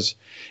impact was,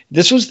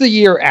 this was the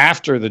year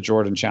after the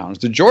Jordan Challenge.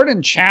 The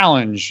Jordan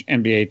Challenge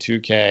NBA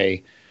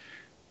 2K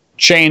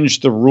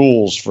changed the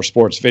rules for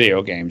sports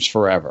video games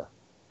forever.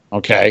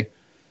 Okay?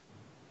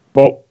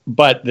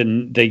 But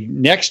the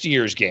next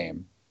year's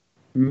game,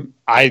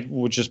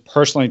 which is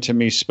personally to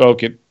me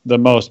spoke it the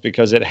most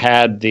because it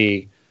had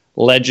the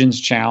Legends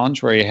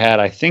Challenge where you had,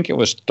 I think it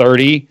was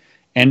 30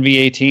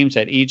 NBA teams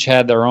that each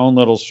had their own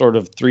little sort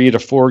of 3 to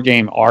 4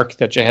 game arc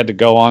that you had to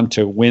go on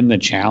to win the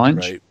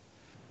challenge. Right.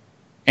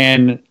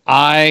 And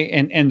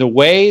the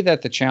way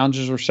that the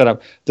challenges were set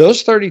up,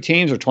 those 30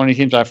 teams or 20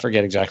 teams, I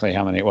forget exactly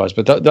how many it was,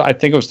 but I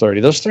think it was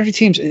 30. Those 30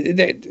 teams,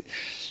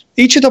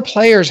 each of the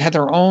players had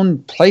their own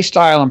play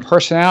style and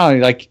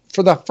personality. Like,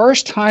 for the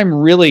first time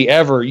really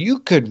ever, you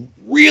could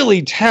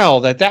really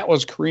tell that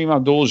was Kareem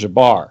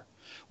Abdul-Jabbar,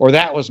 or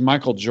that was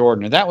Michael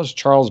Jordan, or that was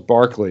Charles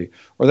Barkley,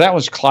 or that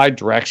was Clyde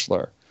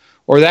Drexler,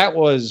 or that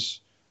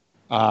was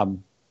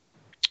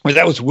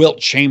Wilt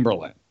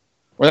Chamberlain,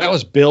 or that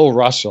was Bill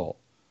Russell,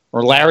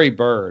 or Larry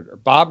Bird, or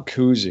Bob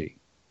Cousy.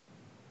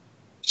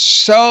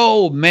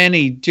 So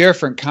many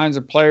different kinds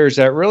of players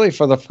that really,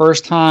 for the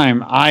first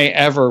time I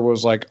ever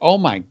was like, oh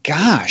my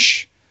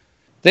gosh,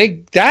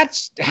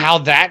 that's how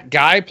that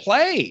guy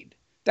played.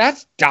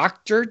 That's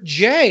Dr.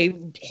 J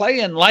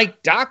playing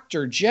like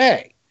Dr.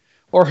 J,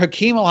 or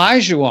Hakeem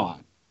Olajuwon.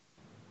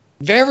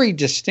 Very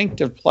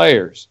distinctive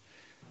players.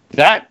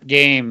 That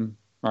game,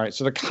 all right,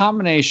 so the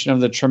combination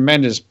of the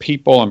tremendous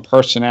people and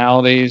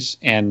personalities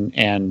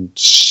and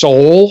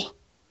soul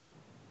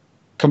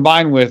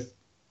combined with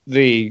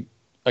the,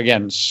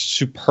 again,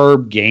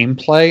 superb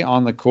gameplay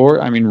on the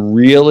court. I mean,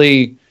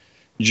 really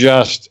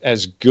just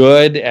as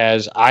good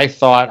as I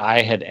thought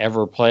I had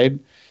ever played.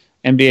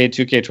 NBA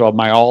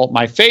 2K12,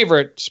 my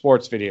favorite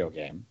sports video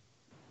game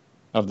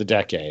of the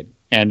decade,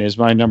 and is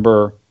my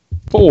number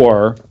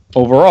 4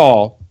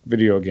 overall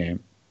video game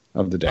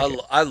of the decade.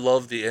 I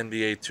love the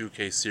NBA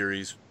 2K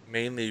series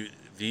mainly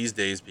these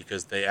days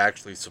because they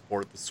actually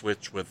support the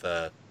Switch with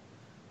an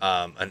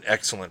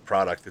excellent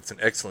product. It's an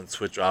excellent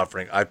Switch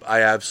offering.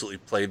 I absolutely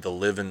played the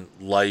living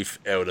life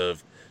out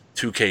of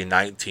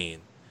 2K19.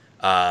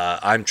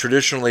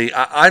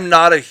 I'm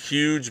not a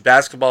huge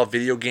basketball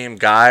video game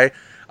guy.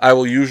 I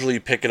will usually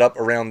pick it up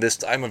around this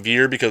time of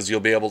year because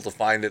you'll be able to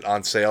find it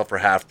on sale for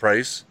half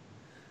price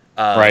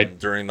Right.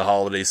 during the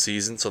holiday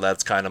season. So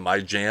that's kind of my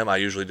jam. I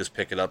usually just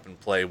pick it up and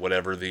play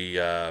whatever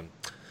the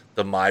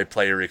my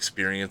player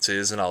experience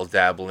is, and I'll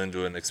dabble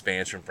into an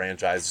expansion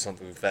franchise or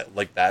something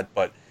like that.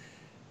 But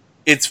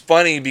it's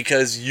funny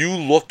because you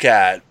look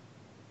at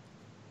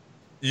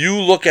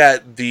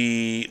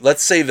the,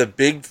 let's say, the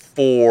big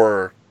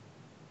four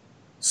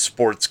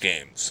sports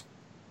games,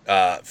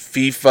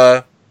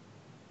 FIFA,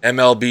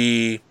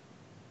 MLB,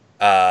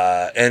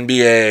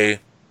 NBA,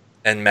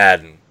 and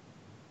Madden.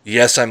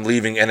 Yes, I'm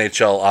leaving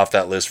NHL off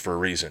that list for a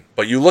reason.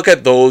 But you look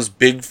at those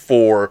big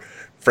four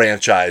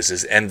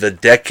franchises and the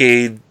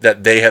decade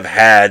that they have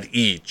had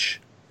each,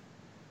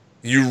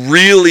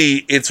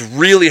 it's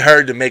really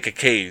hard to make a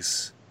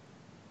case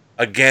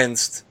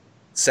against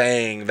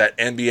saying that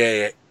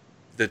NBA,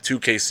 the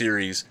 2K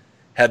series,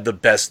 had the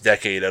best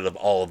decade out of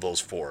all of those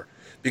four.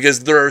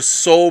 Because there are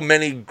so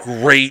many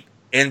great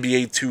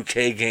NBA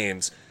 2K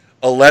games.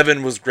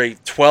 11 was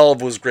great,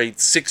 12 was great,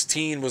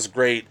 16 was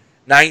great,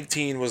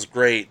 19 was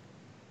great.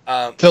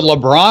 The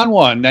LeBron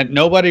one that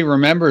nobody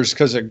remembers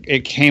because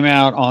it came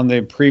out on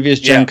the previous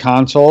gen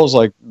consoles,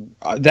 like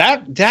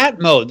that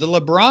mode, the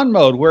LeBron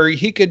mode, where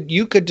you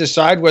could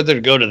decide whether to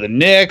go to the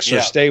Knicks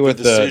or stay with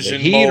the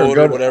Heat or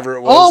go to whatever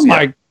it was. Oh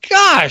my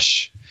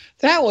gosh,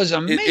 that was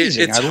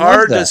amazing! It's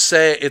hard to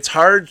say. It's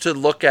hard to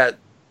look at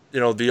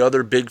the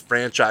other big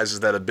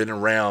franchises that have been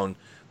around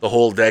the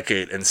whole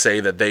decade and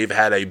say that they've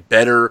had a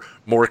better,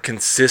 more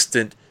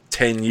consistent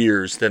 10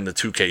 years than the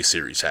 2K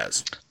series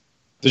has.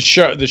 The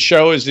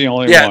show is the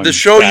only one. Yeah, the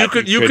show you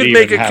could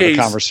make a case.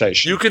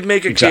 Conversation. You could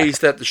make a case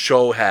that the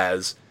show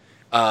has.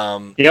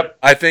 Yep.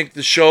 I think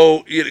the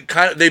show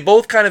they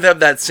both kind of have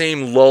that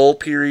same lull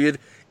period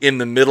in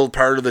the middle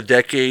part of the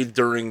decade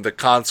during the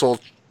console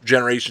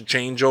generation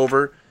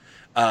changeover.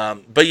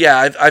 But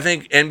yeah, I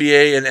think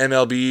NBA and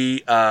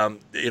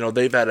MLB,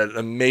 they've had an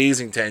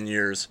amazing 10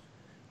 years.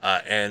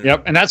 And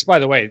that's, by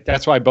the way,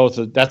 that's why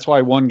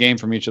one game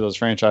from each of those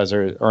franchises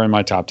are in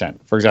my top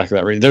 10 for exactly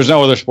that reason. There's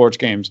no other sports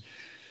games.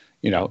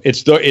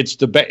 It's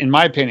in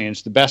my opinion,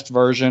 it's the best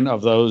version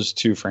of those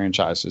two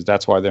franchises.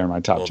 That's why they're in my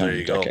top 10 of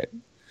the decade.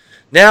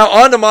 Now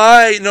on to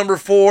my number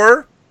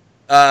 4,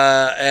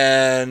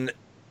 and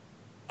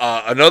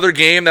another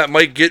game that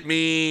might get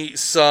me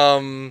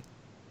some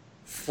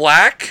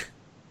flack,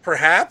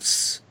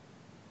 perhaps,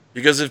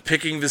 because of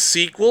picking the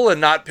sequel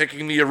and not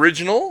picking the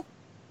original.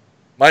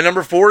 My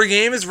number 4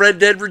 game is Red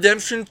Dead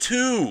Redemption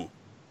 2.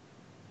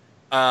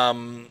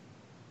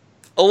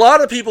 A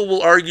lot of people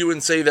will argue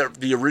and say that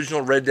the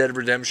original Red Dead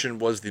Redemption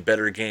was the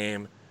better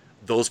game.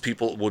 Those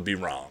people would be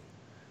wrong.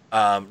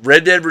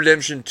 Red Dead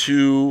Redemption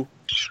 2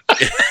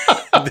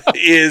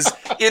 is,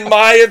 in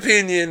my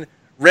opinion,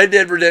 Red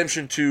Dead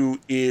Redemption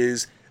 2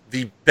 is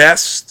the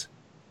best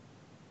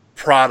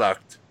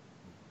product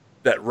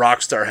that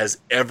Rockstar has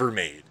ever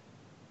made.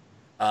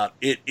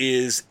 It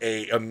is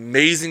an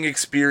amazing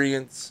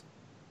experience,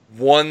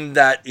 one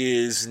that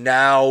is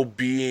now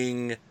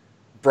being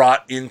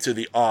brought into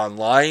the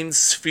online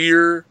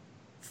sphere.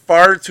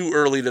 Far too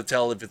early to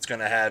tell if it's going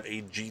to have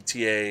a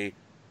GTA-like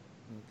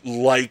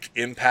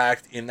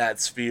impact in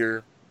that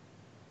sphere.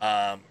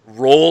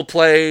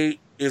 Roleplay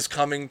is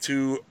coming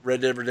to Red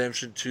Dead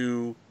Redemption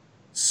 2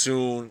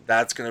 soon.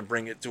 That's going to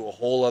bring it to a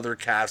whole other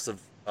cast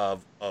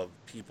of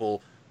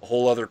people, a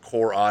whole other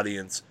core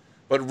audience.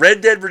 But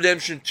Red Dead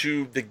Redemption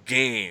 2, the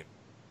game,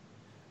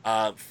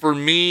 for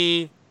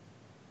me,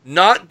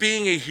 not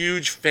being a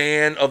huge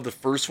fan of the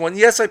first one.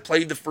 Yes, I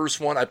played the first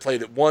one. I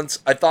played it once.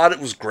 I thought it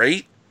was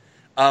great.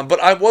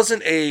 But I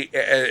wasn't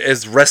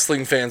as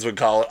wrestling fans would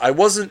call it, I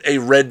wasn't a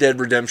Red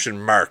Dead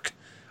Redemption mark.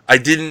 I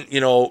didn't,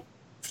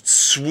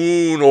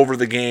 swoon over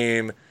the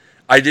game.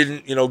 I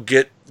didn't,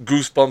 get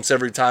goosebumps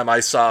every time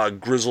I saw a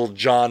grizzled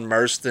John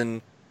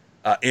Marston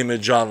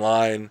image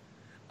online.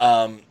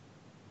 But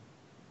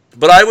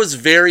I was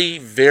very,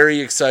 very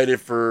excited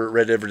for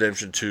Red Dead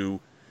Redemption 2.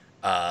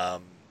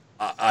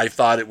 I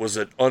thought it was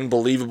an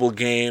unbelievable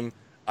game.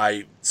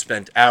 I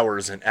spent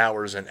hours and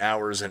hours and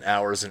hours and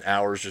hours and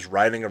hours just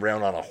riding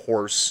around on a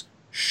horse,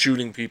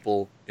 shooting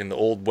people in the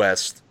Old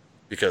West,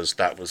 because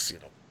that was,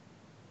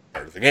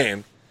 part of the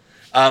game.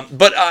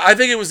 But I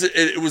think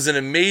it was an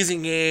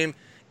amazing game.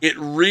 It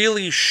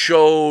really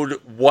showed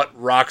what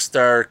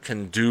Rockstar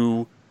can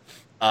do.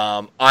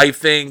 I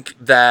think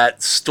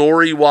that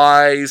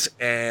story-wise,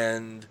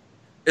 and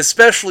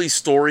especially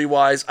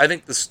story-wise, I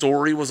think the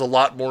story was a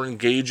lot more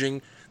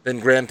engaging than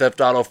Grand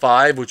Theft Auto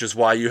 5, which is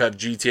why you have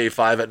GTA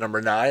 5 at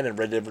number 9 and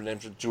Red Dead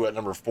Redemption 2 at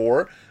number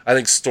 4. I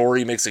think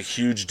story makes a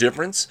huge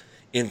difference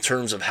in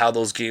terms of how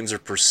those games are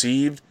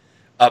perceived.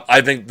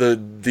 I think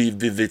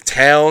the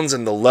towns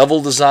and the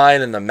level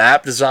design and the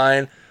map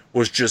design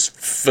was just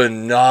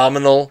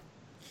phenomenal.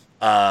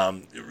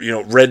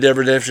 Red Dead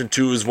Redemption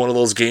 2 is one of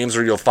those games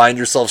where you'll find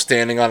yourself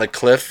standing on a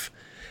cliff.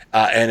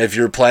 And if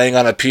you're playing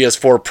on a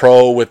PS4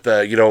 Pro with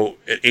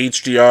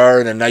HDR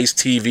and a nice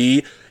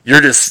TV,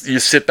 you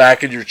sit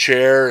back in your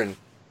chair and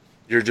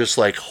you're just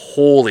like,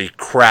 holy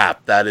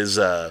crap, that is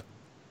a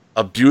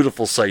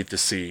beautiful sight to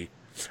see.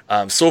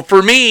 So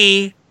for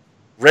me,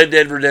 Red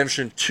Dead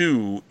Redemption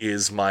 2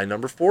 is my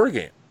number 4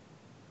 game.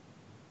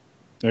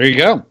 There you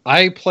go.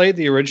 I played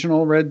the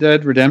original Red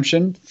Dead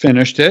Redemption,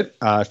 finished it.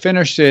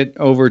 Finished it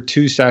over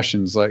 2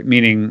 sessions,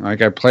 meaning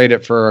I played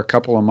it for a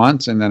couple of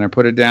months and then I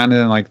put it down,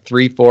 and then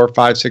 3, 4,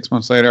 5, 6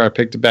 months later I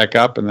picked it back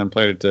up and then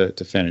played it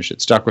to finish.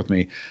 It stuck with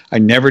me. I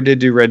never did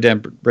do Red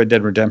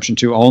Dead Redemption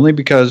 2 only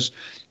because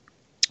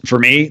for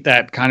me,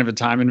 that kind of a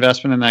time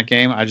investment in that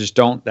game,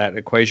 that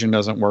equation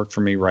doesn't work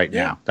for me right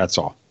now. That's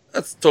all.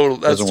 That's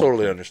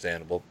totally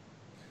understandable.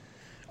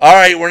 All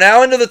right, we're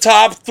now into the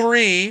top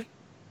 3.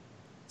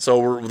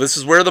 So this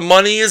is where the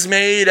money is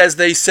made, as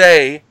they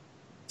say.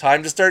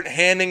 Time to start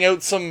handing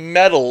out some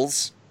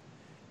medals.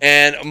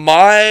 And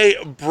my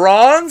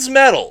bronze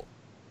medal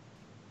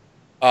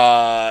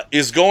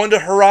is going to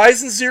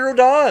Horizon Zero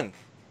Dawn,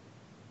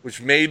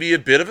 which may be a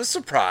bit of a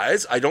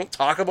surprise. I don't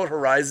talk about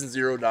Horizon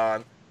Zero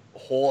Dawn a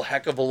whole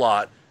heck of a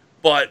lot,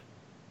 but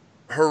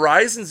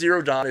Horizon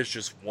Zero Dawn is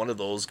just one of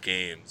those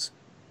games.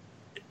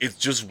 It's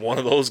just one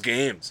of those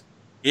games.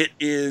 It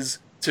is,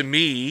 to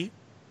me,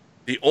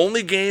 the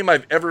only game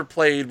I've ever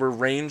played where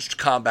ranged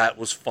combat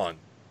was fun.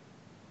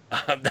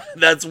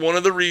 That's one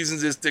of the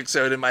reasons it sticks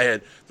out in my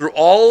head. Through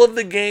all of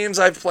the games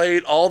I've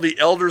played, all the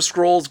Elder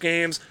Scrolls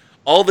games,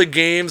 all the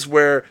games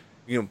where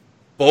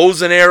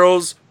bows and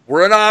arrows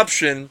were an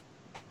option,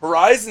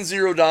 Horizon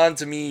Zero Dawn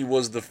to me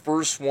was the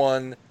first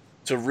one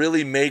to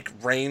really make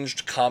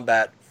ranged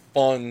combat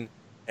fun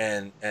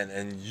and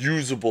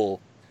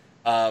usable.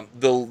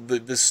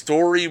 The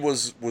story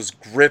was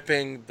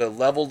gripping. The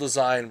level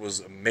design was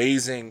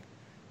amazing.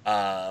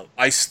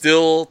 I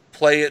still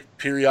play it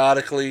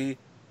periodically.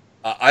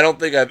 I don't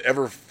think I've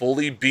ever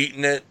fully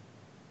beaten it.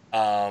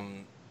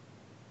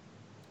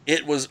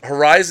 It was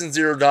Horizon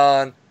Zero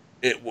Dawn.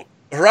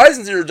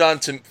 Horizon Zero Dawn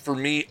for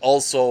me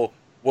also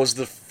was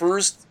the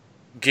first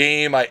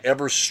game I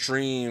ever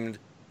streamed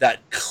that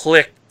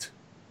clicked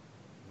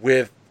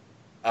with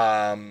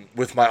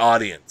my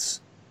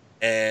audience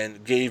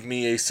and gave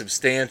me a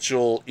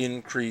substantial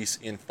increase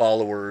in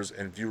followers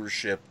and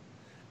viewership.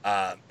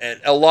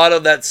 And a lot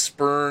of that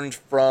spurned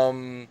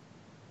from,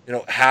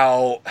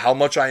 how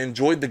much I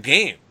enjoyed the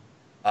game.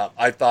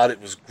 I thought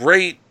it was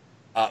great.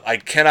 I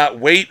cannot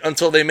wait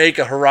until they make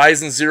a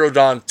Horizon Zero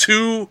Dawn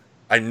 2.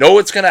 I know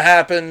it's going to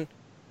happen.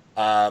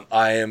 I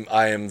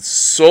am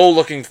so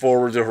looking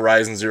forward to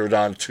Horizon Zero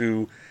Dawn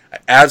 2. I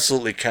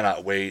absolutely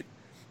cannot wait.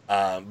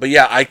 But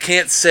yeah, I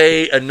can't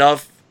say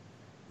enough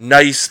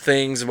nice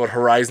things about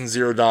Horizon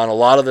Zero Dawn. A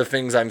lot of the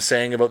things I'm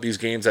saying about these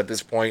games at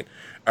this point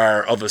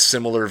are of a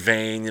similar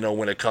vein,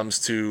 when it comes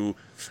to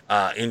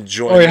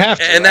enjoying. Oh, you have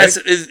to, and right?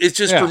 It's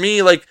just for me,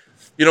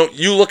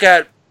 you look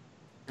at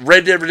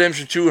Red Dead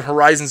Redemption 2 and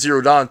Horizon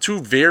Zero Dawn, 2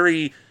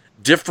 very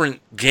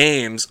different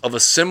games of a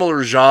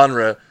similar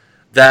genre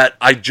that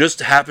I just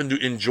happen to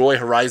enjoy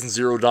Horizon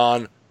Zero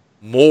Dawn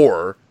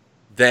more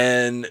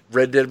than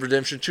Red Dead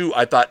Redemption 2.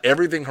 I thought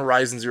everything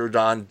Horizon Zero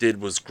Dawn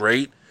did was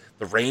great.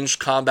 The ranged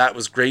combat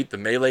was great. The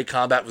melee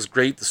combat was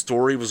great. The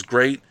story was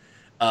great.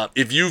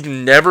 If you've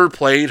never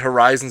played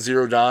Horizon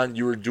Zero Dawn,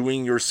 you are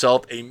doing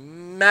yourself a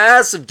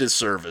massive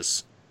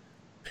disservice.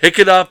 Pick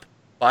it up,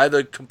 buy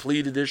the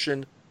complete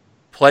edition,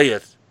 play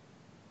it.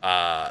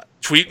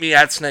 Tweet me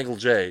at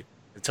SnaggleJ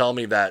and tell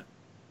me that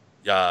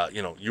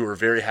you were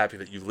very happy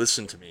that you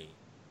listened to me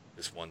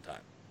this one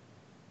time.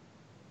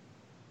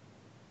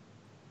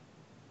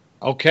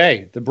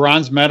 Okay, the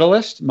bronze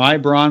medalist, my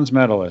bronze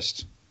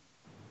medalist.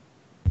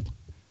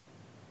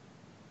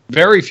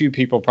 Very few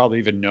people probably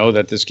even know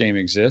that this game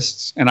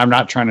exists, and I'm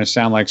not trying to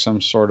sound like some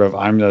sort of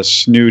I'm the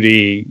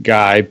snooty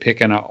guy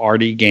picking an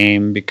arty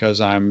game because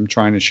I'm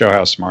trying to show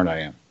how smart I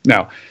am.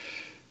 No.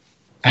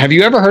 Have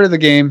you ever heard of the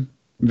game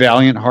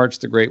Valiant Hearts: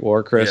 The Great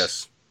War, Chris?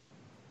 Yes.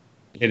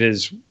 It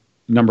is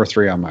number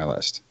 3 on my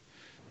list.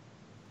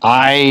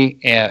 I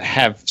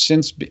have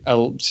since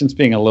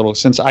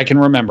I can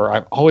remember,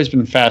 I've always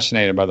been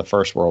fascinated by the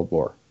First World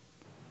War.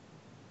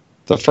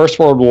 The First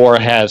World War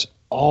has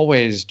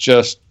always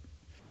just,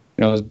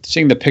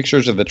 seeing the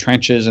pictures of the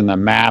trenches and the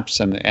maps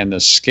and the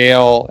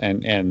scale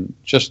and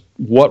just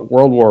what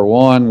World War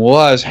I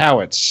was,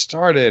 how it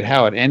started,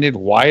 how it ended,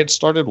 why it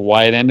started,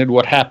 why it ended,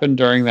 what happened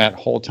during that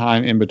whole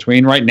time in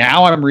between. Right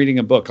now I'm reading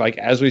a book,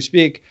 as we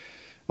speak,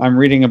 I'm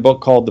reading a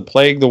book called The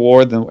Plague, the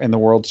War, and the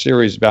World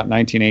Series about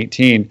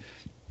 1918.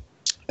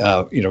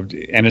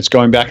 And it's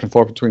going back and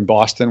forth between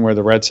Boston, where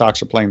the Red Sox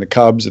are playing the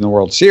Cubs in the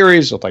World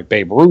Series with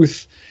Babe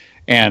Ruth,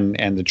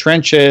 and the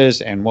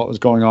trenches and what was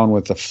going on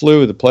with the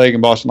flu, the plague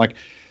in Boston.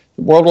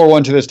 World War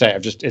I to this day,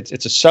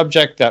 it's a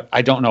subject that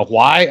I don't know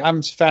why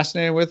I'm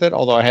fascinated with it,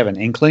 although I have an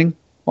inkling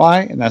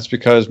why, and that's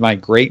because my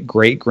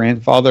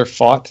great-great-grandfather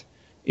fought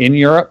in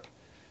Europe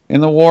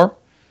in the war.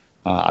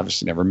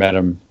 Obviously never met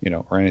him,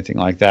 or anything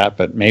like that,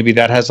 but maybe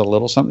that has a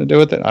little something to do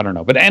with it. I don't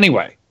know. But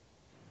anyway,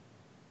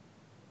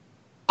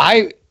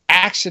 I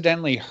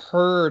accidentally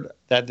heard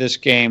that this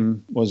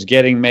game was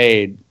getting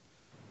made.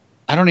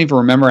 I don't even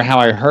remember how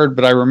I heard,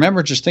 but I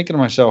remember just thinking to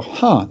myself,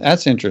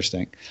 that's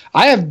interesting.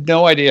 I have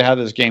no idea how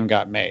this game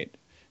got made.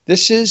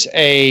 It's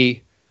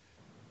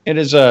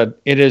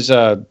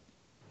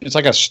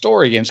like a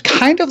story game. It's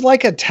kind of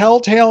like a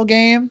Telltale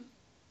game,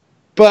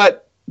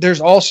 but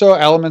there's also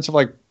elements of,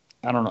 like,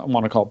 I don't know, I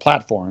want to call it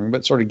platforming,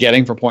 but sort of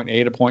getting from point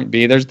A to point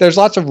B. There's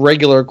lots of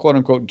regular quote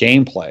unquote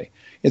gameplay.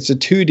 It's a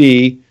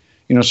 2D,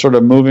 sort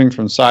of moving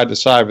from side to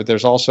side, but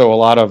there's also a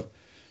lot of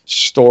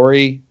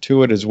story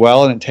to it as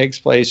well, and it takes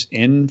place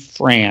in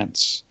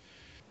France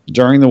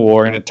during the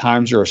war, and at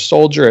times you're a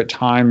soldier, at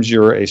times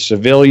you're a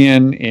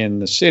civilian in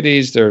the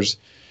cities. There's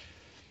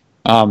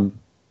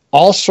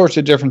all sorts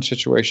of different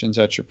situations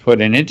that you're put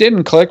in. It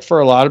didn't click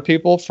for a lot of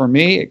people. For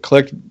me, it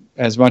clicked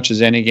as much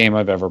as any game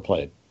I've ever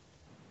played.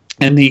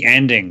 And the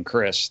ending,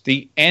 Chris,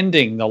 the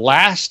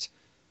last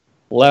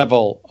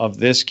level of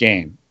this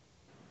game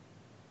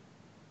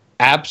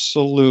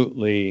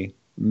absolutely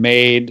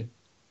made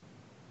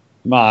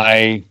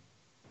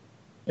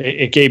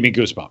it gave me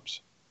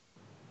goosebumps.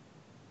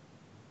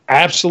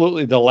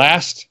 Absolutely. The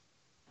last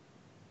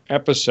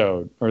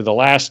episode or the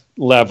last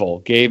level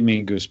gave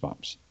me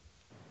goosebumps.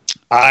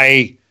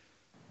 I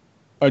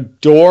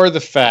adore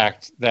the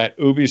fact that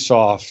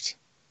Ubisoft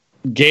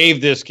gave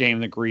this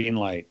game the green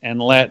light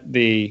and let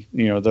the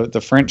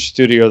French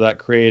studio that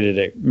created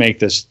it make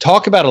this.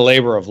 Talk about a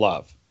labor of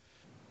love.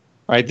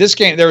 Right, this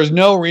game, there was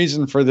no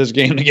reason for this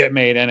game to get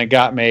made, and it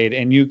got made.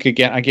 And you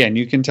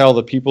can tell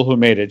the people who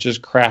made it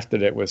just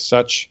crafted it with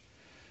such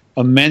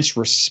immense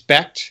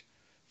respect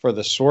for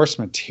the source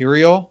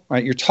material.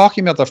 Right, you're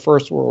talking about the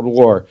First World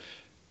War.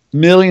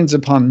 Millions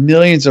upon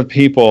millions of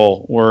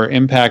people were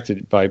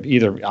impacted by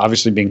either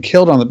obviously being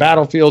killed on the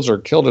battlefields or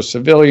killed as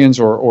civilians,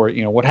 or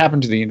what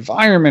happened to the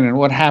environment and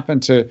what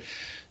happened to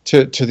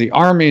the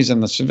armies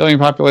and the civilian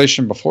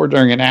population before,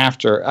 during, and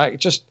after.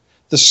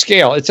 The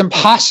scale, it's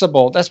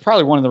impossible. That's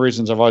probably one of the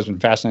reasons I've always been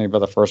fascinated by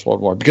the First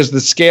World War, because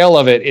the scale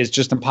of it is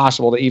just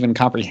impossible to even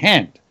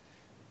comprehend.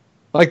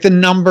 Like, the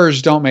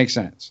numbers don't make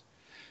sense.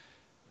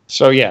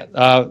 So yeah,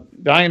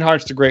 Valiant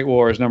Hearts: The Great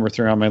War is number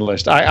 3 on my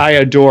list. I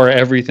adore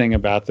everything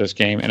about this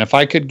game, and if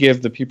I could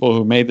give the people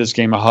who made this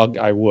game a hug,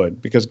 I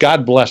would, because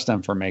God bless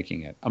them for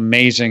making it.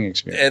 Amazing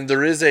experience. And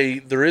there is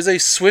a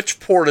Switch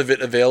port of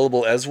it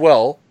available as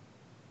well.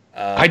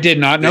 I did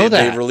not know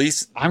that.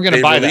 I'm going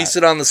to buy that. They released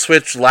it on the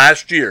Switch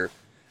last year.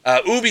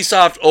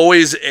 Ubisoft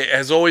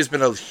has always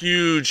been a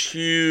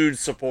huge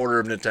supporter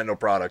of Nintendo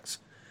products.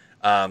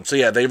 So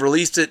yeah, they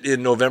released it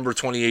in November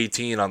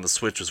 2018 on the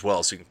Switch as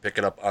well, so you can pick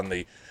it up on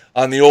the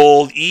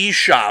old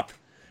eShop.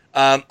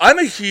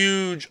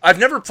 I've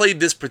never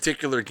played this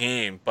particular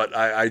game, but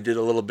I did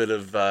a little bit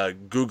of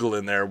Google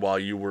in there while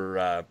you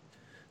were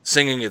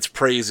singing its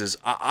praises.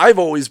 I've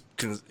always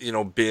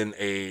been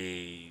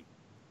I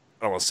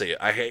don't want to say it.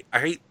 I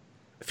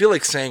feel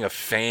like saying a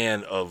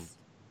fan of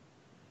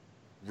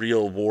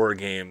real war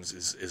games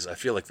is I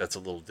feel like that's a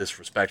little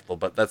disrespectful,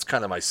 but that's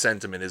kind of my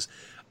sentiment. Is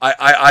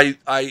I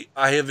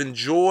have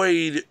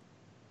enjoyed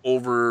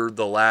over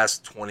the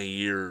last 20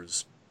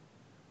 years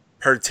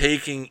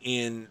partaking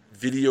in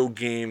video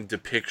game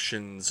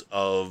depictions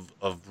of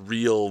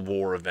real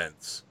war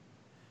events.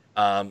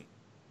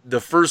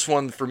 The first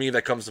one for me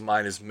that comes to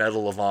mind is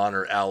Medal of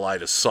Honor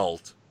Allied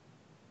Assault,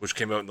 which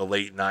came out in the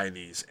late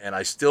 90s, and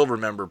I still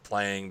remember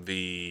playing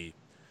the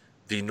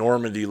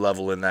Normandy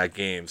level in that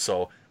game.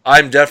 So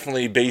I'm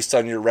definitely, based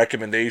on your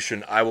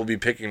recommendation, I will be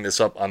picking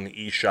this up on the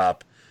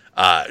eShop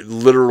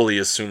literally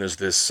as soon as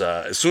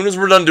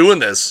we're done doing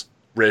this,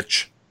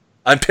 Rich.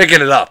 I'm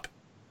picking it up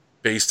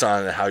based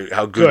on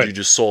how good you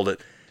just sold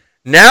it.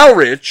 Now,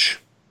 Rich,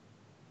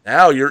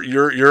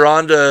 you're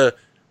on to,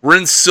 we're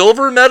in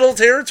silver medal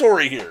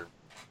territory here.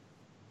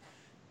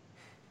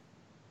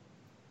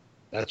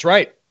 That's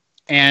right.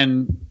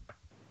 And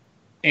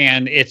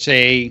it's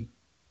a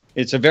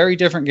very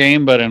different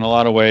game, but in a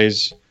lot of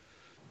ways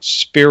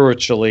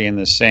spiritually in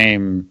the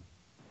same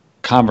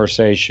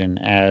conversation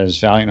as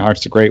Valiant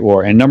Hearts: The Great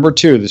War. And number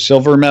 2, the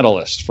silver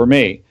medalist for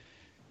me,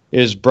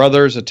 is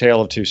Brothers: A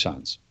Tale of Two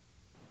Sons.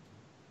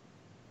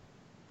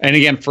 And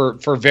again,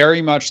 for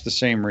very much the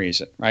same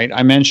reason, right?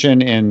 I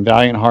mentioned in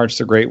Valiant Hearts: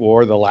 The Great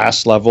War, the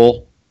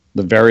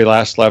very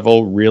last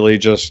level really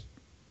just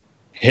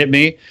hit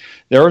me.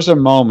 There was a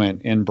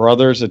moment in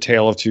Brothers: A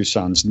Tale of Two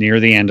Sons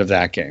near the end of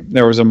that game.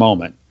 There was a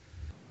moment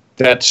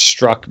that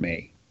struck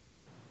me,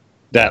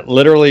 that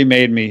literally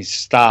made me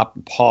stop,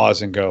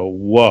 pause, and go,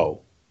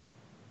 whoa.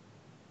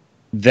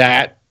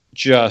 That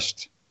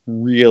just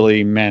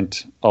really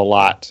meant a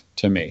lot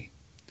to me.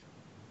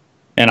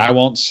 And I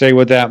won't say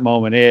what that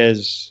moment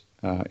is.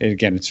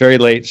 Again, it's very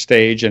late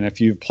stage, and if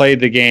you've played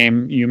the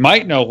game, you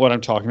might know what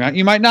I'm talking about.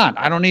 You might not.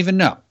 I don't even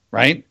know,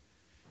 right?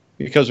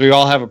 Because we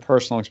all have a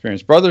personal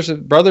experience. Brothers: A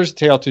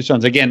Tale of Two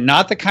Sons. Again,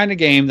 not the kind of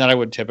game that I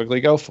would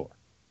typically go for.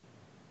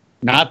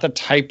 Not the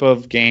type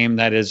of game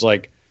that is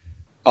like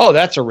oh,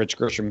 that's a Rich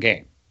Grisham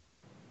game.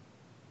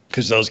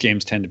 Because those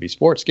games tend to be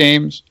sports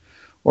games,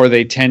 or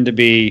they tend to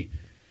be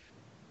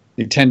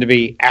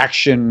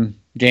action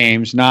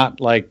games,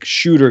 not like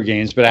shooter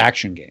games, but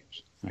action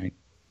games, right?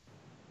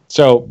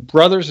 So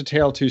Brothers: A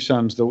Tale of Two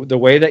Sons, the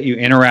way that you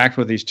interact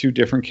with these two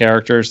different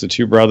characters, the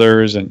two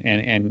brothers,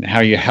 and how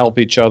you help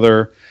each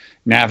other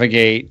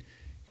navigate,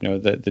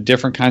 the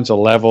different kinds of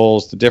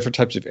levels, the different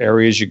types of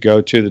areas you go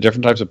to, the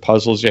different types of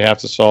puzzles you have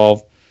to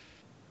solve.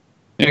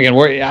 And again,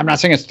 I'm not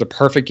saying it's the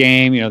perfect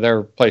game. There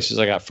are places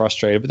I got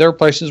frustrated, but there are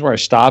places where I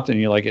stopped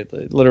and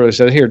it literally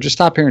said, here, just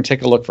stop here and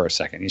take a look for a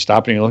second. You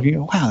stop and you look and you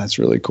go, wow, that's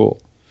really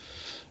cool.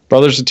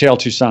 Brothers: A Tale of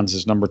Two Sons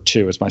is number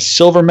 2. It's my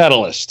silver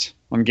medalist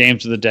on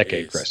Games of the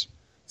Decade, Chris.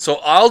 So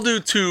I'll do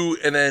 2,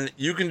 and then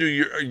you can do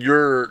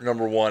your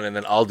number 1, and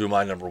then I'll do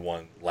my number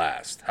 1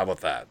 last. How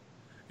about that?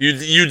 You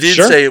did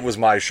say it was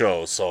my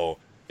show, so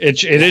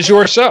it is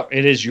your show.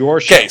 It is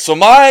your show. Okay, so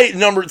my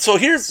number. So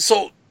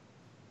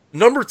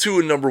number 2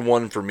 and number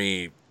 1 for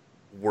me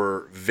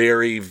were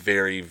very,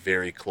 very,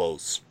 very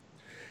close.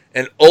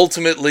 And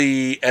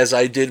ultimately, as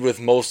I did with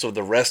most of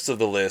the rest of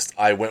the list,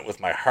 I went with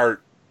my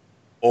heart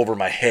over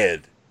my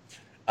head.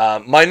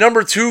 My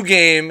number 2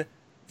 game,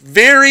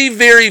 very,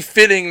 very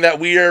fitting that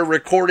we are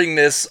recording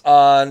this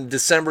on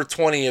December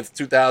 20th,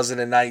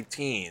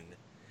 2019,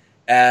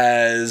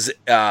 as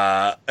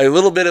a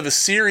little bit of a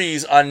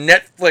series on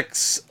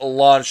Netflix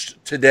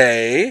launched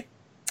today.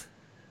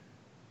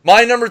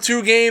 My number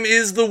 2 game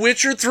is The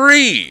Witcher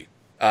 3.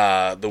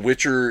 The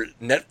Witcher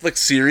Netflix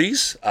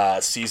series,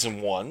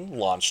 season 1,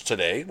 launched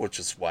today, which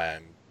is why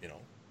I'm,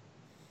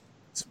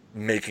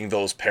 making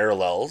those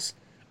parallels.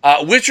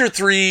 Witcher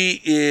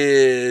 3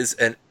 is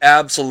an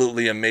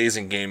absolutely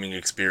amazing gaming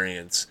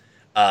experience.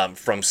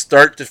 From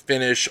start to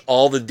finish,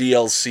 all the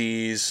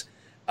DLCs,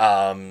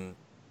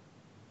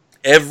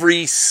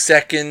 every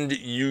second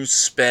you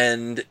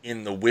spend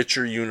in the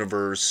Witcher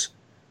universe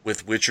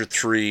with Witcher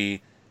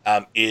 3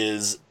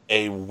 is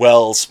a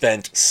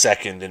well-spent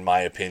second, in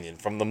my opinion.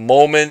 From the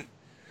moment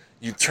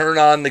you turn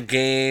on the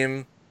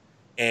game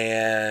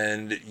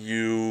and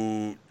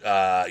you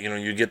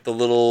get the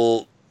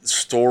little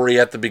story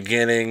at the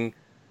beginning,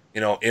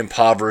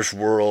 impoverished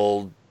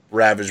world,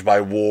 ravaged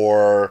by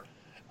war.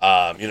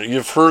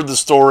 You've heard the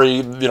story,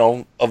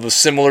 of a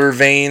similar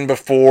vein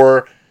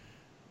before.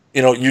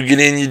 You get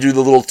in, you do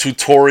the little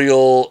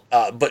tutorial,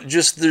 but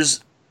just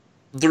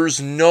there's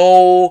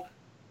no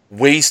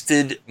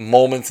wasted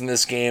moments in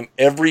this game.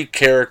 Every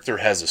character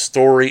has a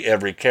story.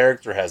 Every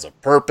character has a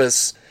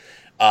purpose.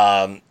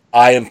 I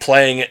am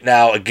playing it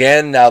now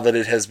that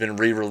it has been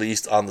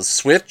re-released on the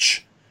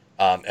Switch,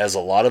 as a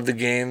lot of the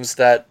games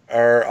that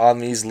are on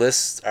these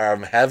lists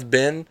have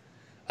been.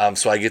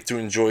 So I get to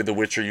enjoy the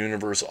Witcher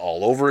universe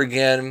all over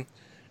again.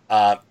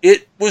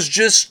 It was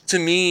just, to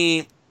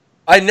me,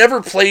 I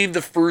never played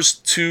the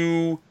first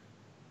 2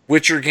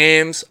 Witcher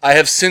games. I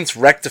have since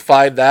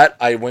rectified that.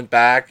 I went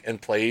back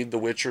and played The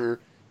Witcher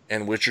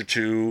and Witcher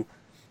 2.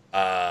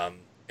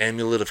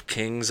 Amulet of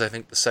Kings, I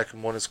think the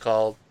second one is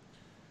called.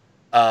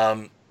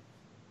 But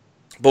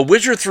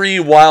Witcher 3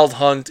 Wild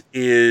Hunt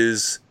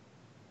is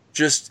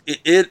just,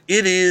 it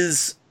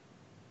is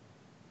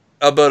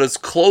about as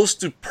close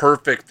to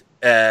perfect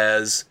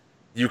as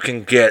you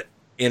can get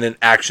in an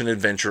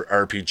action-adventure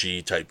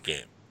RPG type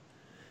game.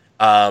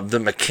 The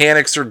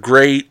mechanics are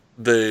great.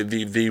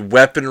 The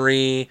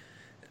weaponry,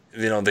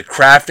 the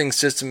crafting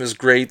system is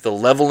great. The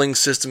leveling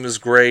system is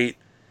great.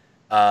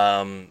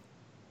 The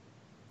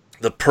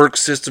perk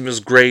system is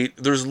great.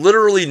 There's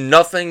literally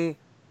nothing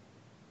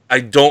I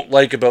don't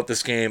like about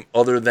this game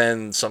other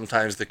than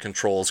sometimes the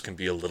controls can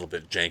be a little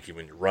bit janky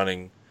when you're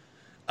running.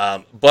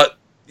 But,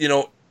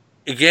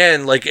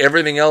 again, like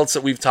everything else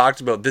that we've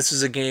talked about, this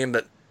is a game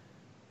that,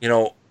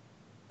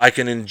 I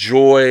can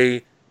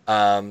enjoy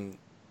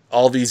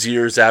all these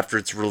years after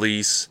its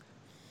release.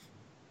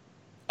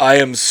 I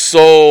am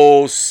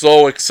so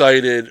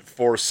excited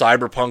for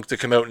Cyberpunk to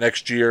come out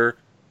next year,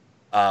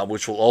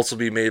 which will also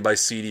be made by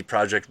CD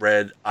Projekt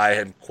Red. I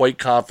am quite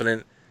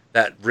confident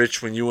that,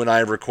 Rich, when you and I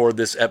record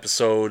this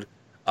episode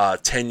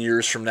 10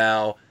 years from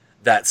now,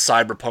 that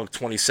Cyberpunk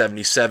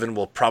 2077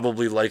 will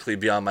probably likely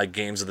be on my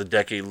Games of the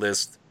Decade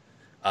list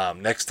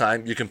next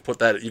time. You can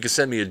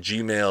send me a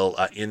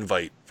Gmail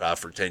invite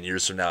for 10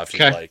 years from now if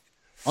you'd like.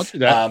 I'll do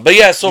that. But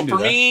yeah, so for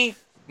me,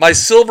 my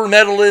silver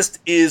medalist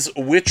is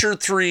Witcher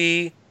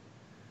 3.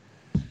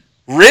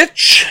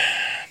 Rich,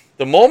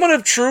 the moment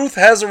of truth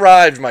has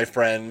arrived, my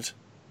friend.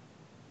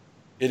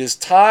 It is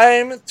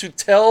time to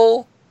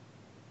tell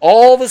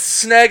all the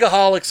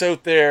snagaholics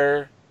out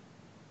there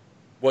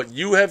what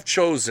you have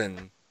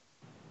chosen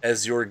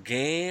as your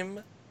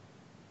game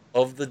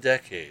of the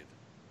decade.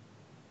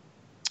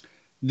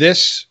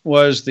 This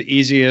was the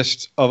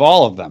easiest of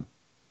all of them.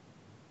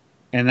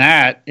 And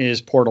that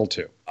is Portal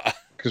 2.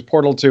 Because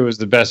Portal 2 is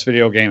the best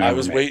video game ever I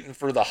was made. waiting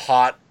for the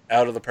hot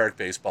Out of the Park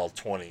Baseball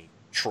 20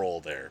 troll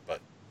there, but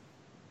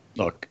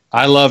look,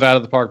 I love Out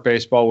of the Park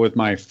Baseball with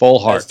my full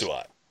heart. As do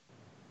I.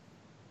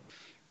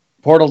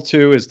 Portal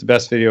 2 is the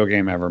best video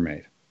game ever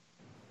made.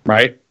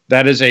 Right?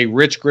 That is a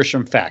Rich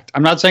Grisham fact.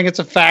 I'm not saying it's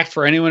a fact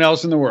for anyone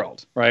else in the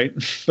world, right?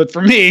 But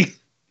for me,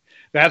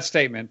 that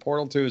statement,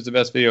 Portal 2 is the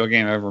best video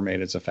game ever made.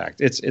 It's a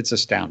fact. It's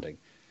astounding.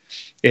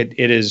 It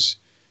is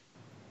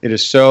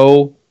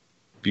so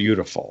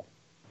beautiful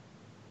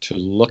to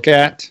look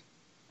at,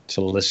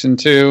 to listen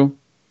to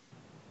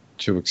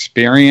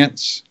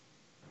experience.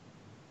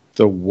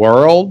 The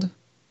world,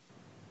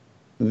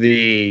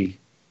 the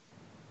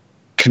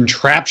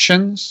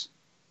contraptions,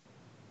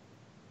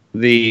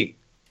 the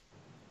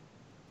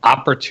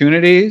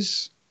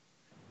opportunities,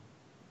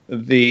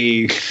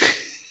 the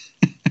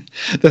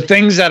the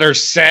things that are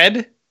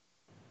said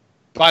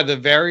by the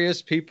various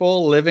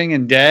people, living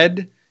and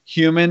dead,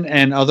 human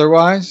and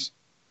otherwise.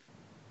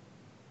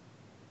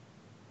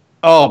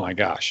 Oh my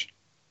gosh.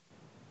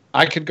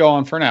 I could go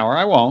on for an hour.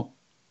 I won't.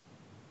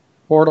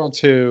 Portal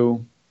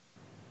 2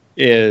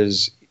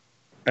 is,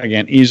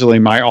 again, easily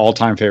my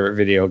all-time favorite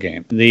video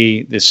game.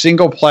 The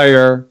single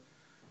player,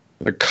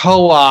 the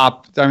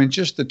co-op, I mean,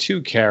 just the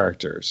two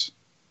characters,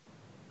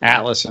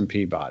 Atlas and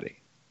Peabody.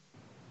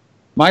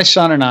 My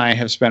son and I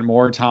have spent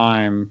more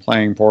time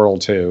playing Portal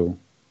 2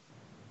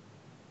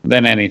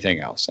 than anything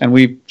else, and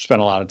we've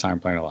spent a lot of time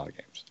playing a lot of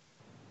games.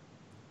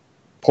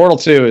 Portal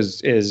 2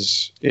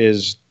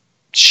 is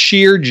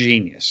sheer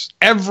genius.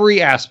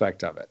 Every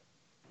aspect of it.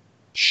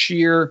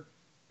 Sheer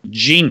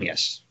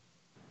genius.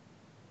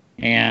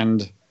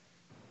 And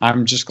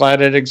I'm just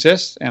glad it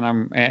exists.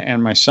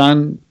 And my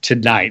son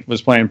tonight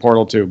was playing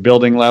Portal 2,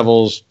 building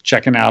levels,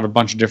 checking out a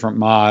bunch of different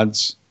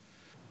mods.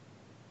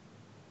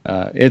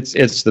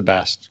 It's the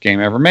best game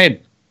ever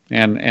made.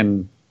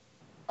 And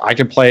I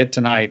can play it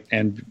tonight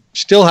and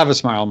still have a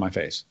smile on my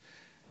face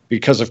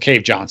because of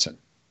Cave Johnson.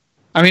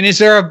 I mean, is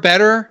there a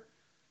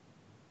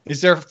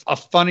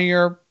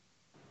funnier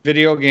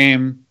video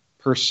game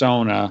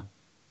persona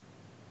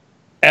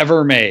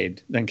ever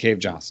made than Cave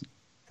Johnson?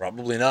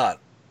 Probably not.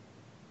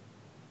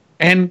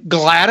 And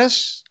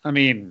Gladys, I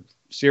mean,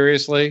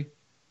 seriously,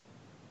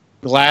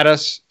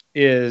 Gladys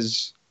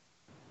is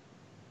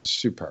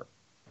superb,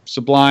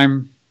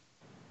 sublime,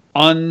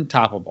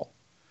 untoppable.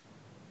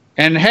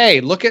 And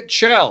hey, look at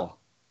Chell.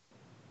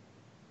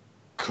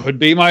 Could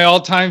be my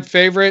all-time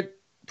favorite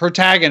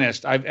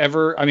protagonist I've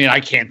ever... I mean,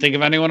 I can't think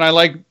of anyone I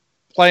like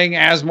playing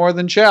as more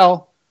than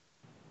Chell.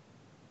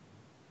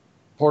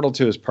 Portal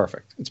 2 is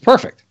perfect. It's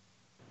perfect.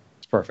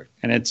 It's perfect.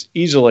 And it's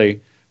easily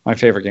my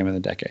favorite game of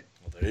the decade.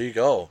 Well, there you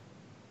go.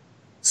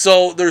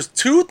 So there's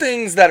two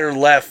things that are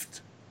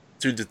left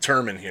to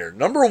determine here.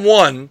 Number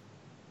one,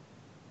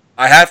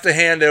 I have to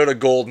hand out a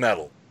gold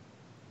medal.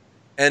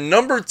 And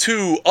number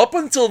two, up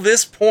until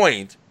this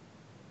point,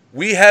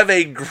 we have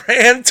a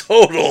grand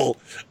total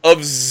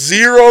of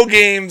 0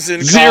 games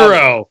in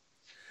Zero.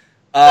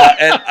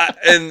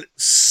 And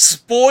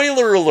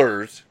spoiler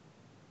alert,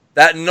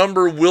 that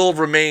number will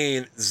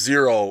remain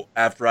 0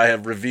 after I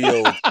have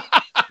revealed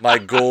my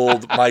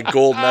gold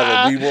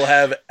medal. We will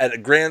have a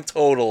grand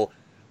total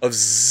of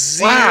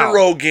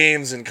 0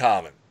 games in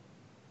common.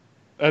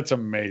 That's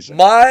amazing.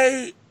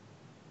 My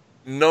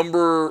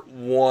number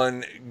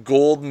one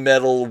gold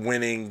medal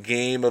winning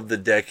game of the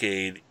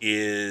decade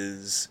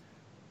is,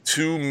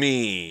 to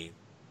me,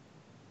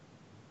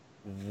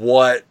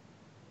 what...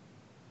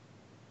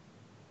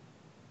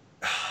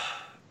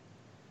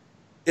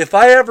 If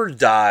I ever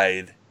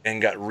died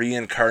and got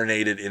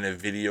reincarnated in a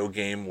video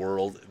game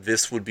world,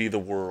 this would be the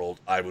world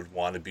I would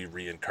want to be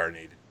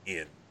reincarnated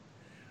in.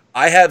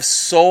 I have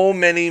so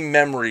many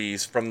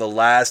memories from the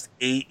last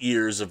 8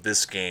 years of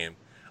this game.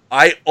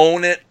 I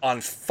own it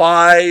on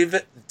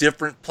 5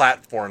 different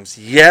platforms.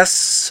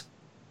 Yes,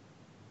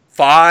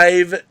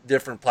 5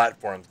 different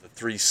platforms. The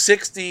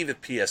 360, the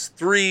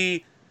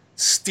PS3,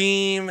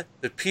 Steam,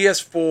 the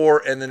PS4,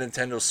 and the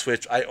Nintendo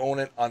Switch. I own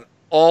it on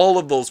all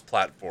of those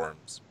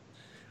platforms.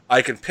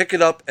 I can pick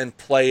it up and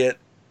play it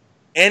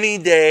any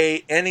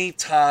day, any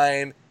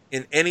time,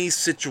 in any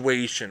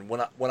situation.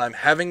 When I'm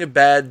having a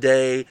bad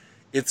day,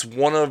 it's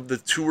one of the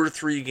 2 or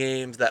 3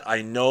 games that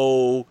I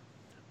know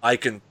I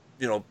can,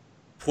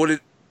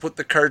 put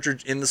the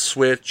cartridge in the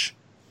Switch,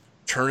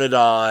 turn it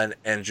on,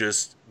 and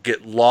just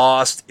get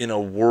lost in a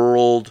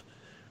world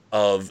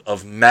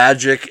of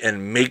magic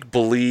and make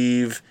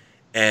believe,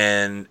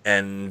 and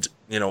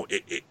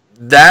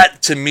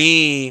that to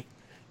me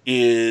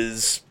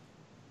is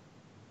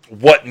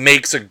what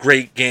makes a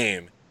great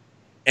game.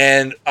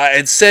 And I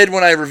had said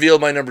when I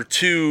revealed my number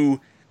 2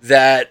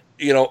 that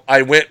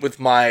I went with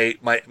my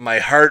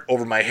heart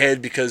over my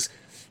head, because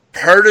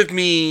part of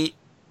me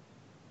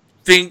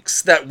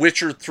thinks that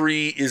Witcher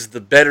 3 is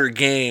the better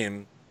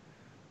game,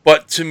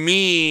 but to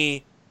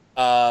me,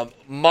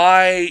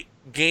 my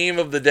game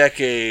of the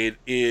decade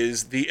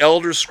is The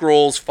Elder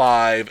Scrolls V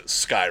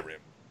Skyrim.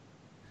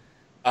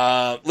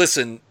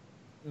 Listen,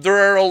 there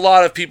are a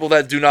lot of people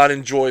that do not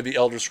enjoy the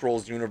Elder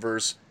Scrolls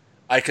universe.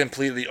 I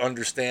completely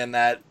understand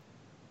that.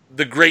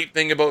 The great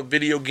thing about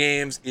video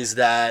games is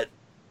that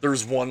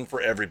there's one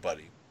for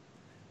everybody.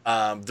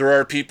 There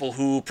are people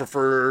who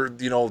prefer,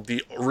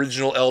 the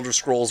original Elder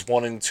Scrolls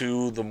 1 and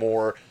 2, the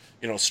more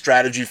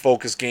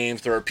strategy-focused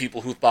games. There are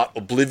people who thought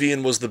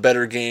Oblivion was the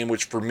better game,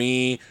 which for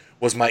me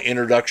was my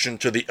introduction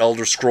to the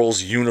Elder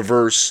Scrolls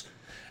universe.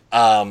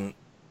 I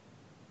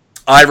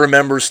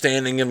remember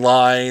standing in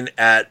line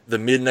at the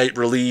midnight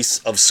release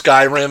of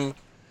Skyrim,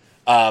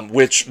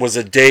 which was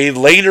a day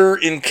later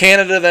in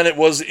Canada than it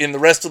was in the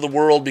rest of the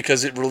world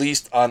because it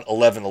released on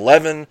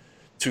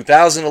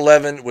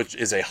 11/11/2011, which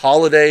is a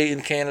holiday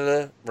in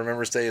Canada.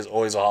 Remembrance Day is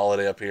always a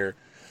holiday up here.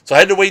 So I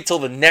had to wait till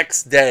the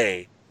next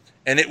day,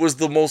 and it was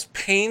the most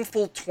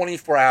painful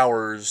 24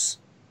 hours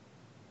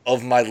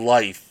of my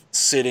life,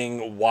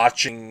 sitting,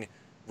 watching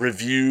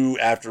review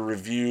after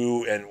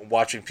review and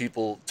watching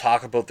people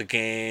talk about the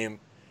game.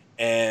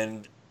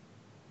 And,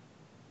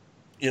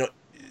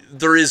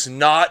 there is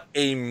not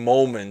a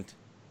moment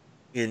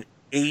in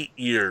 8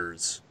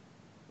 years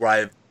where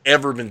I've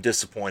ever been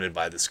disappointed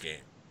by this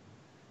game.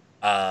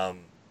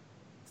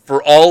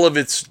 For all of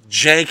its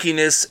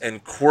jankiness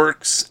and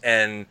quirks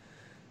and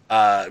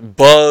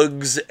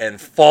bugs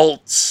and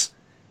faults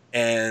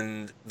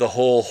and the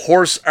whole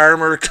horse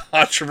armor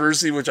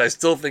controversy, which I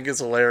still think is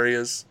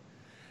hilarious,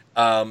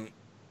 I've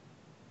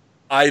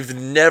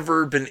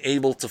never been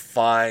able to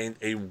find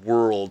a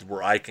world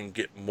where I can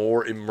get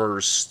more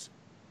immersed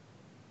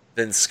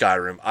than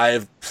Skyrim. I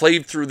have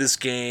played through this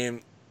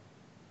game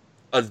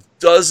a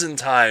dozen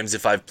times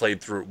if I've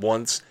played through it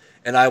once,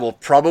 and I will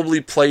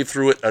probably play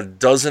through it a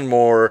dozen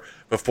more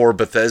before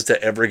Bethesda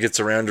ever gets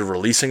around to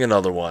releasing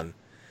another one.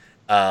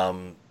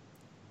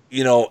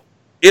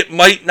 It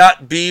might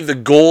not be the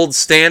gold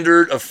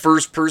standard of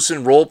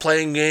first-person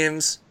role-playing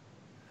games.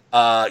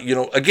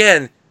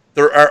 Again,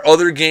 there are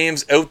other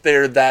games out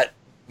there that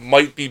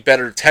might be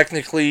better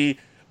technically,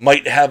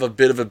 might have a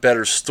bit of a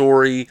better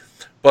story.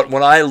 But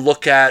when I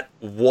look at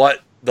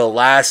what the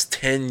last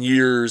 10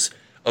 years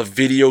of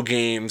video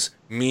games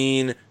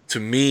mean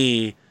to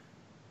me,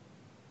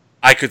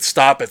 I could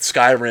stop at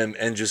Skyrim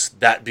and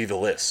just that be the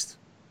list.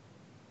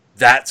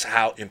 That's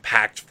how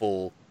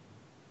impactful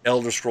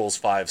Elder Scrolls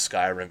V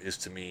Skyrim is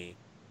to me.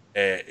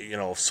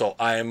 So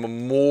I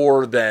am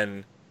more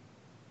than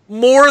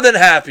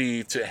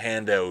happy to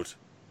hand out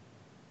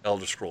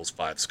Elder Scrolls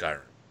V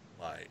Skyrim,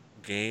 my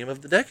game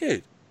of the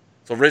decade.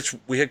 So, Rich,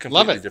 we had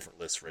completely different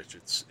lists, Rich.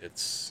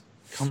 It's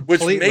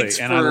completely,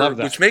 I love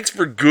that. Which makes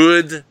for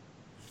good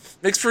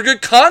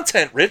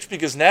content, Rich,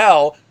 because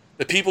now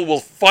the people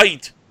will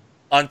fight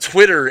on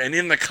Twitter and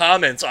in the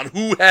comments on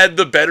who had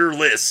the better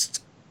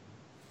list.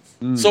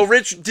 So,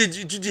 Rich,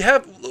 did you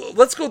have?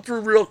 Let's go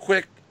through real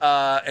quick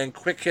and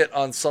quick hit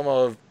on some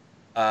of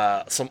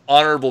some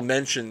honorable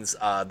mentions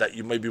that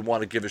you maybe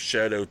want to give a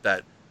shout out,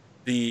 that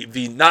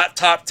the not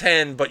top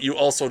 10, but you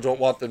also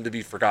don't want them to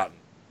be forgotten.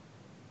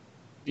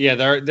 Yeah,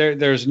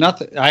 there's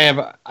nothing. I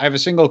have a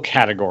single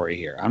category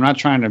here. I'm not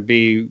trying to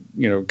be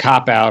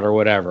cop out or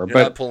whatever. You're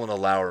not pulling a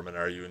Lowerman,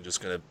 are you? And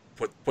just going to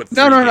put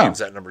three games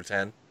at number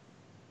 10?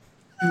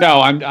 No,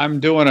 I'm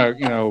doing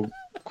a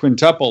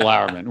quintuple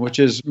Lowerman, which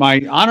is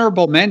my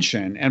honorable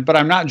mention. But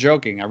I'm not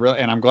joking.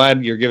 I'm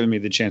glad you're giving me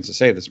the chance to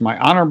say this. My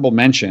honorable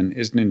mention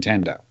is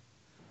Nintendo,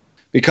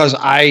 because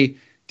I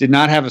did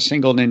not have a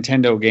single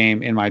Nintendo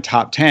game in my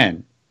top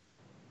 10.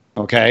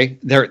 Okay,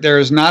 there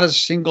is not a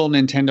single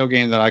Nintendo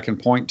game that I can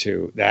point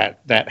to that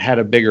had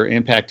a bigger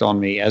impact on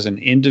me as an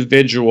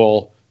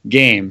individual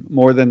game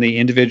more than the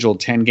individual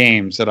 10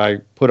 games that I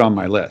put on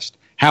my list.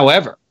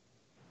 However,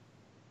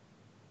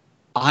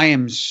 I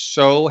am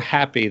so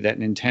happy that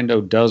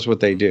Nintendo does what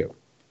they do.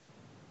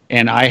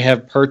 And I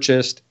have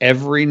purchased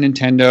every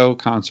Nintendo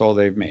console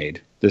they've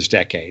made this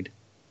decade,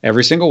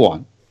 every single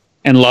one,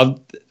 and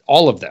loved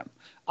all of them.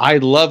 I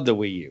love the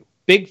Wii U.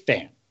 Big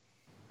fan.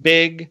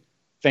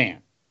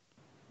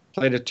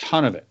 Played a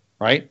ton of it,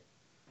 right?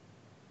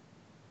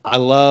 I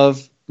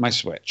love my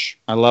Switch.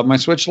 I love my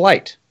Switch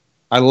Lite.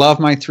 I love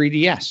my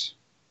 3DS.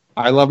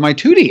 I love my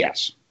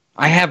 2DS.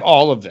 I have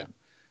all of them.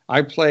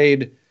 I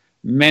played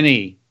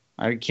many,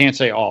 I can't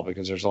say all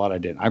because there's a lot I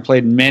didn't. I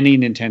played many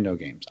Nintendo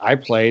games. I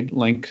played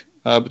Link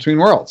Between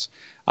Worlds.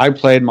 I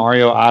played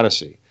Mario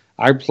Odyssey.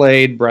 I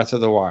played Breath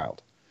of the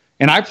Wild.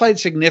 And I played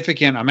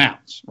significant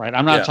amounts, right?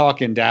 I'm not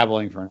talking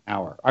dabbling for an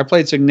hour. I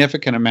played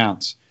significant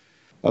amounts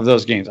of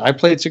those games. I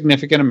played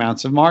significant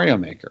amounts of Mario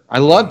Maker. I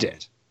loved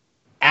it.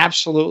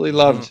 Absolutely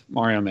loved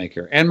Mario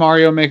Maker. And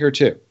Mario Maker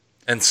 2.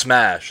 And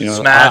Smash.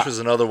 Smash was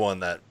another one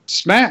that...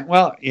 Smash,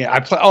 well, yeah, I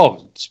play.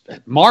 Oh,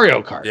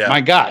 Mario Kart. Yeah.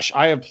 My gosh,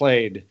 I have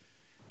played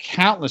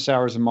countless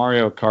hours of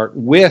Mario Kart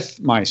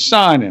with my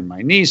son and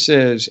my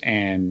nieces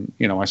and,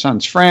 my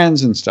son's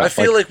friends and stuff. I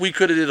feel like we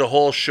could have did a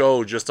whole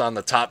show just on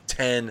the top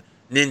 10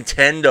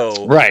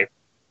 Nintendo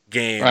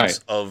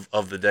games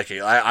of the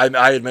decade.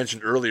 I had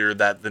mentioned earlier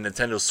that the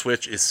Nintendo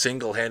Switch is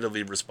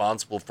single-handedly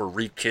responsible for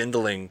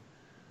rekindling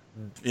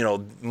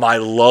my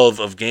love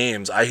of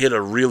games. I hit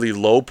a really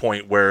low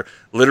point where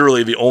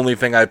literally the only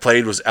thing I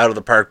played was Out of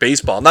the Park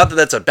Baseball. Not that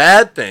that's a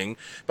bad thing,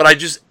 but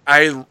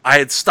I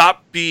had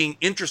stopped being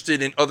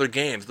interested in other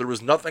games. There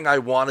was nothing I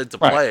wanted to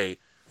play.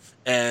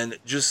 And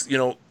just,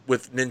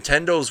 with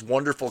Nintendo's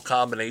wonderful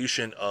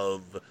combination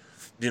of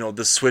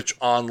the Switch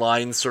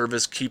Online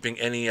service, keeping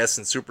NES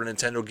and Super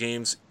Nintendo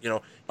games, in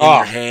Oh,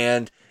 your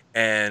hand,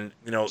 and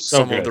so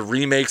some of good. the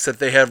remakes that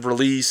they have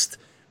released.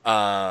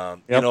 Yep.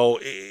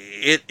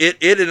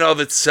 It in of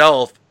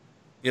itself,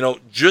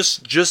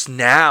 just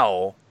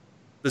now,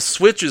 the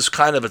Switch is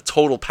kind of a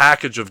total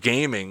package of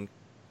gaming.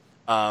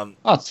 Oh,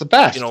 it's the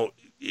best.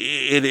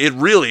 It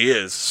really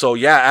is. So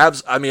yeah,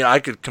 I mean, I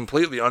could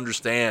completely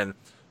understand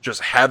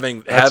just having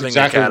Exactly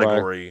a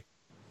category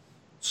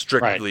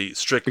strictly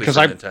because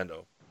for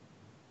Nintendo.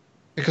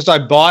 Because I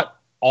bought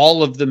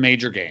all of the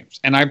major games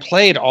and I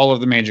played all of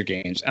the major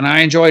games and I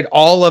enjoyed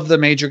all of the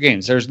major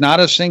games. There's not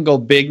a single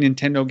big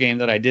Nintendo game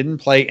that I didn't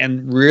play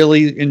and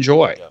really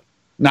enjoy. Yeah.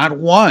 Not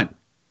one.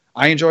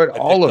 I enjoyed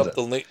all of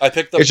them. I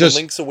picked up the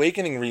Link's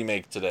Awakening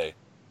remake today.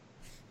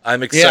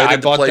 I'm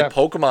excited to play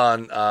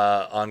Pokemon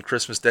on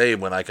Christmas Day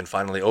when I can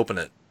finally open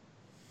it.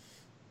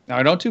 Now,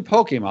 I don't do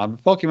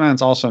Pokemon.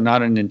 Pokemon's also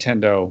not a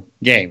Nintendo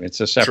game. It's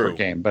a separate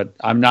game, but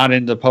I'm not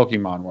in the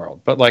Pokemon world.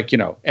 But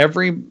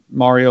every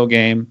Mario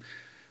game,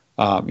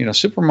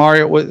 Super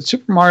Mario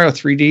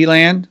 3D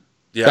Land,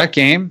 that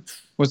game,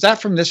 was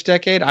that from this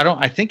decade?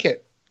 I think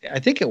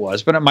it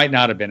was, but it might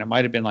not have been. It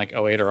might have been like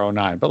 08 or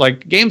 09.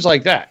 But games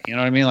like that, you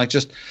know what I mean?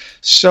 Just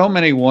so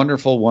many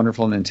wonderful,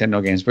 wonderful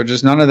Nintendo games, but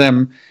just none of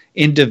them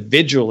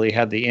individually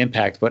had the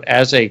impact. But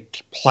as a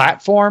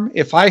platform,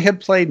 if I had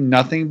played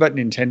nothing but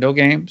Nintendo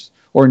games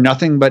or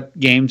nothing but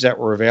games that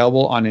were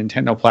available on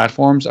Nintendo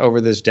platforms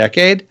over this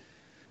decade,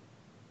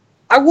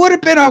 I would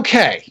have been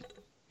okay.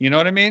 You know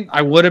what I mean?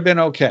 I would have been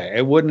okay.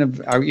 It wouldn't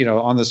have,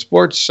 on the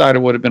sports side, it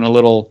would have been a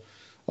little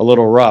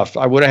rough.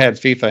 I would have had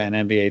FIFA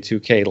and NBA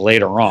 2K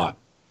later on,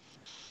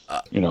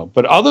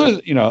 but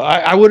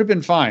I would have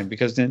been fine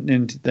because the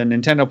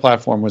Nintendo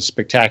platform was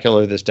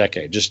spectacular this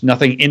decade. Just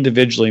nothing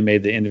individually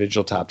made the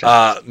individual top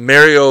 10.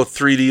 Mario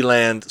 3D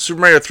Land,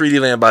 Super Mario 3D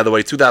Land, by the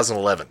way,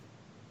 2011.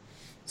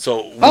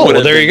 So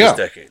there you go.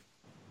 Decade.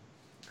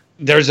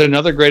 There's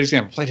another great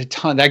example. Played a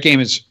ton. That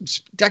game.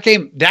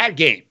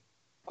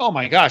 Oh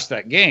my gosh,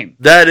 that game.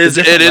 That is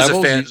a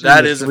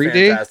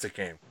fantastic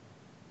game.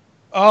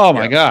 Oh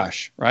my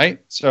gosh, right?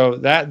 So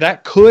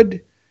that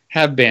could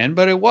have been,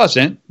 but it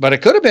wasn't, but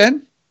it could have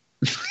been.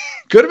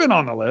 Could have been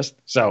on the list.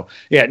 So,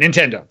 yeah,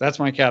 Nintendo. That's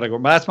my category.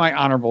 That's my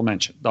honorable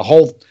mention. The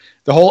whole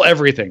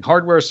everything,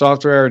 hardware,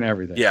 software, and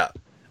everything. Yeah.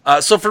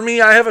 So for me,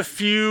 I have a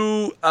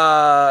few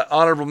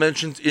honorable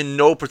mentions in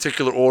no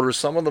particular order.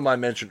 Some of them I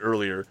mentioned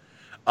earlier.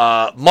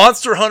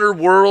 Monster Hunter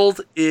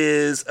World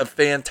is a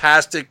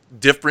fantastic,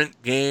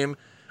 different game.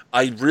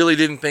 I really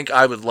didn't think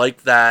I would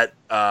like that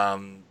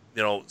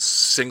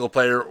single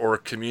player or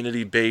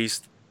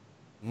community-based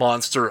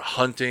monster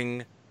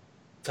hunting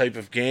type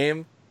of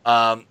game.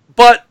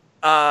 But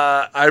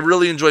I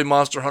really enjoy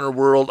Monster Hunter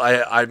World.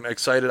 I'm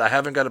excited. I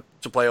haven't got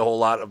to play a whole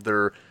lot of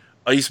their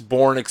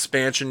Iceborne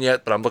expansion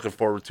yet, but I'm looking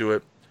forward to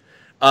it.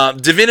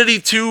 Divinity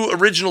 2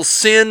 Original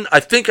Sin. I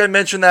think I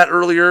mentioned that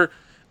earlier.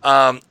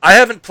 I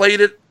haven't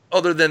played it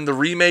other than the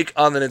remake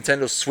on the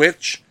Nintendo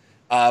Switch.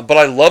 But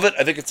I love it.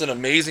 I think it's an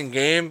amazing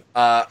game.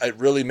 It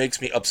really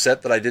makes me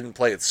upset that I didn't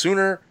play it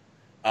sooner.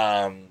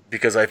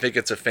 Because I think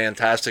it's a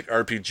fantastic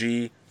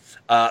RPG.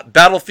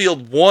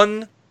 Battlefield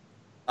 1,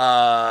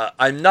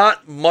 I'm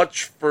not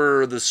much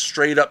for the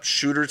straight-up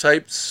shooter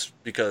types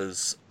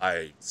because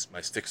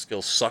my stick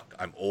skills suck.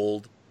 I'm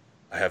old.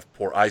 I have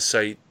poor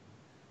eyesight.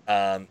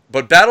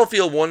 But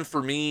Battlefield 1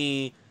 for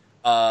me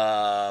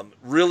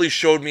really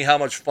showed me how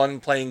much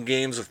fun playing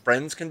games with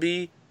friends can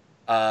be.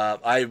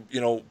 I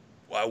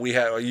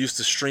used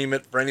to stream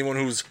it for anyone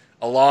who's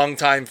a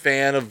longtime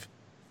fan of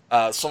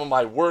some of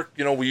my work.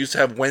 We used to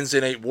have Wednesday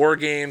night war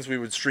games. We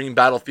would stream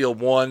Battlefield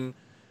 1,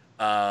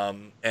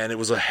 and it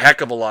was a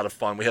heck of a lot of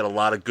fun. We had a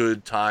lot of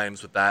good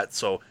times with that,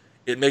 so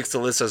it makes the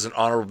list as an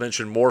honorable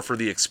mention more for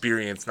the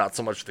experience, not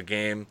so much the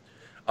game.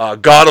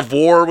 God of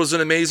War was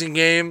an amazing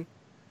game.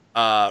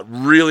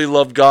 Really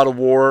loved God of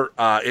War.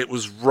 It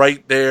was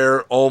right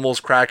there,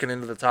 almost cracking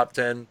into the top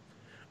 10.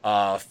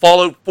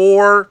 Fallout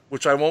 4,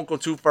 which I won't go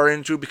too far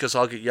into because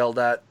I'll get yelled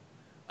at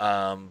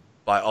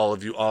by all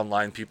of you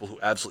online people who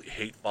absolutely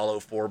hate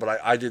Fallout 4, but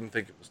I didn't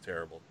think it was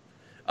terrible.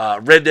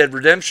 Red Dead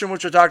Redemption,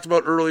 which I talked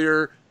about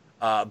earlier.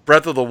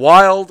 Breath of the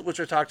Wild, which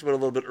I talked about a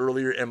little bit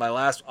earlier. And my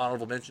last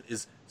honorable mention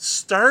is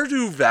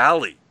Stardew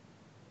Valley,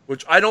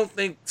 which I don't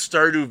think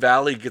Stardew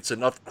Valley gets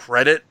enough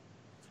credit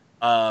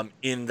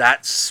in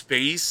that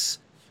space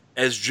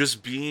as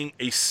just being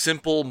a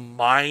simple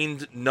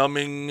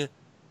mind-numbing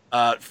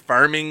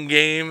farming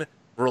game,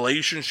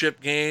 relationship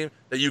game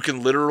that you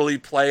can literally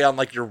play on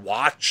your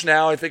watch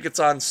now. I think it's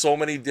on so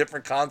many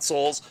different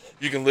consoles.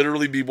 You can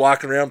literally be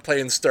walking around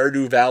playing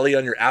Stardew Valley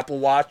on your Apple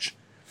Watch.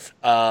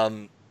 I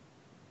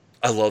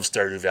love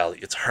Stardew Valley.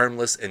 It's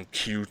harmless and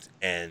cute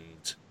and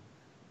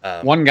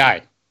one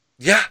guy.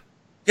 Yeah,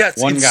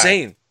 it's one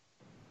insane.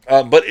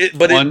 But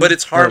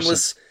it's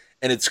harmless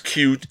and it's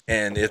cute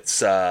and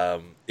it's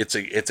a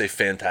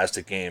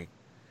fantastic game.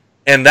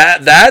 And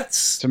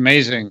that's it's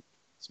amazing.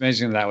 It's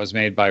amazing that was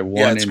made by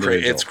one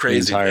individual. It's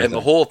crazy, and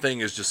the whole thing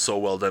is just so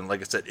well done.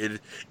 Like I said,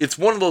 it's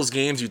one of those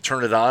games you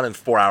turn it on and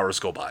 4 hours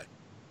go by,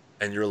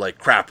 and you're like,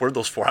 crap, where'd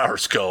those 4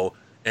 hours go?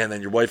 And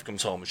then your wife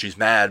comes home and she's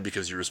mad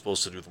because you were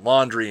supposed to do the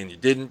laundry and you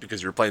didn't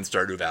because you were playing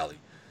Stardew Valley.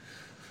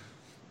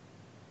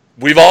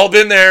 We've all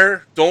been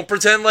there. Don't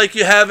pretend like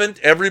you haven't.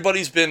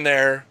 Everybody's been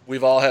there.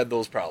 We've all had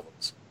those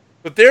problems.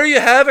 But there you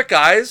have it,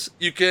 guys.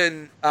 You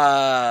can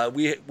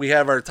we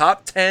have our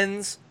top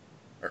 10s,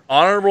 our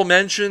honorable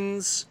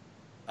mentions,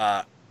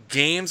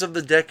 games of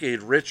the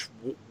decade. Rich,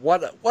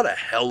 what a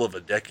hell of a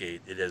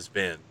decade it has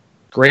been.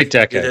 Great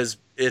decade.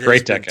 It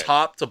has been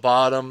top to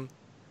bottom.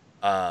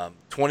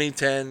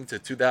 2010 to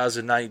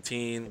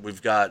 2019.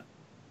 We've got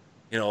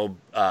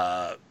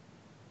a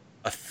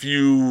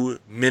few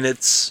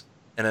minutes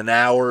and an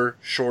hour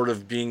short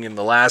of being in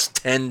the last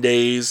 10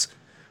 days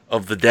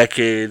of the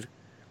decade.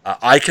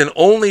 I can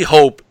only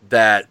hope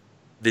that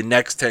the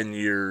next 10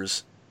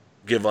 years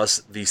give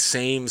us the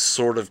same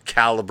sort of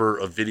caliber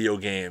of video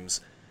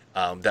games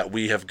that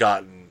we have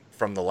gotten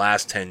from the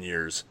last 10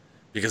 years.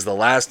 Because the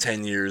last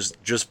 10 years,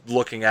 just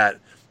looking at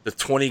the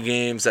 20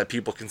 games that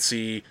people can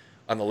see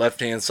on the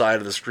left-hand side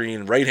of the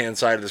screen, right-hand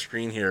side of the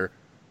screen here,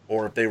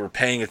 or if they were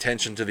paying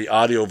attention to the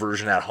audio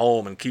version at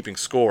home and keeping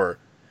score,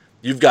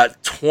 you've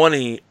got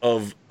 20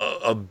 of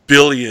a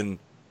billion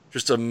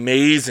just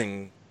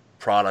amazing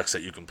products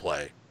that you can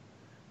play.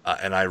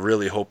 And I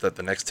really hope that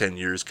the next 10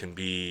 years can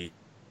be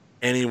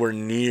anywhere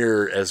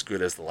near as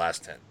good as the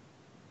last 10.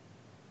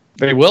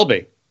 They will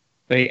be.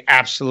 They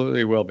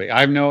absolutely will be.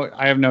 I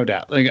have no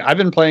doubt. Like, I've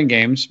been playing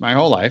games my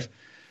whole life,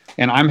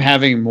 and I'm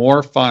having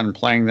more fun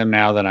playing them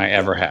now than I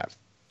ever have.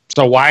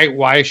 So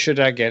why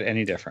should I get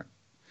any different?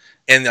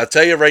 And I'll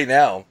tell you right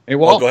now. It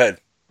won't. Go ahead.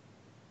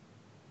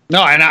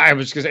 No, and I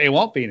was going to say it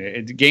won't be.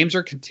 The games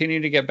are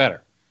continuing to get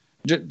better.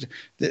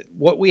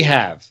 What we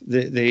have,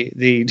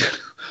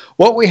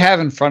 what we have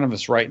in front of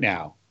us right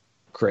now,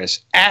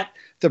 Chris, at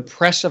the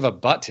press of a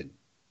button.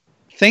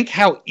 Think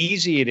how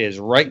easy it is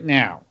right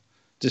now,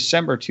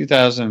 December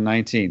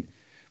 2019,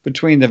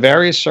 between the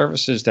various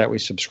services that we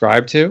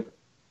subscribe to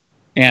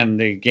and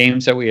the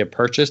games that we have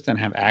purchased and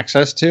have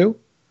access to,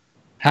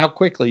 how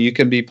quickly you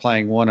can be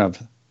playing one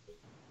of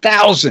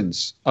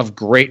thousands of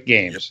great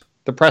games. Yep.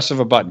 The press of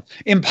a button.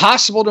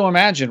 Impossible to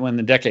imagine when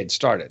the decade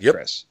started, yep.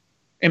 Chris.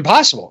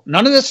 Impossible.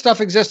 None of this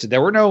stuff existed.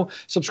 There were no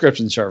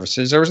subscription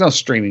services. There was no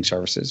streaming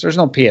services. There's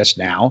no PS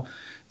Now.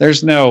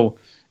 There's no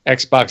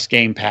Xbox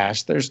Game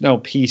Pass. There's no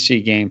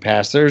PC Game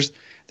Pass.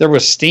 There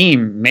was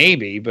Steam,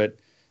 maybe, but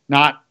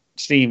not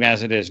Steam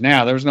as it is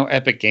now. There was no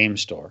Epic Game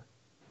Store.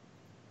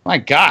 My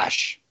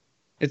gosh.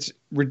 It's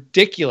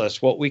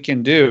ridiculous what we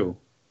can do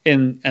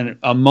in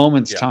a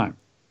moment's time.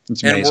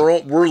 It's amazing.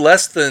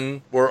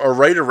 And we're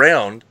right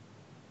around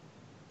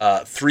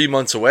 3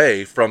 months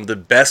away from the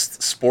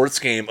best sports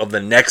game of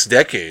the next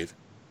decade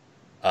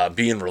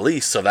being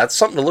released. So that's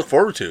something to look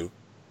forward to.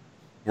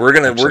 We're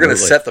gonna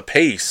set the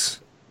pace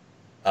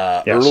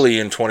early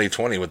in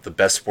 2020 with the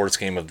best sports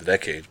game of the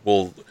decade.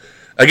 Well,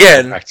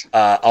 again,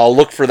 I'll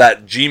look for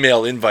that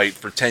Gmail invite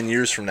for 10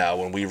 years from now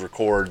when we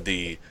record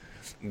the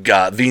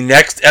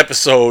next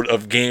episode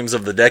of Games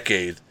of the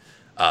Decade.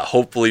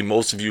 Hopefully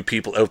most of you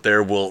people out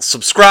there will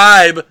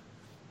subscribe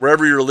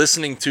wherever you're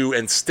listening to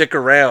and stick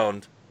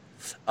around.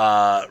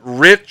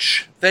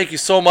 Rich, thank you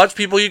so much,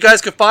 people. You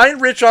guys can find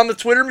Rich on the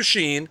Twitter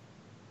machine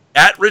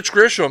at Rich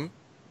Grisham.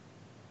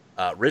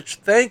 Rich,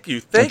 thank you.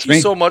 Thank you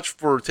so much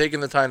for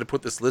taking the time to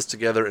put this list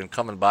together and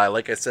coming by.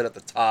 Like I said at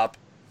the top,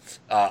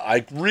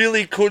 I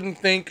really couldn't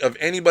think of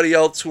anybody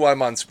else who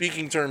I'm on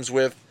speaking terms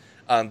with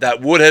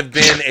that would have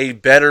been a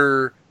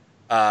better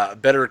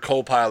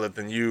co-pilot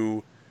than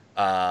you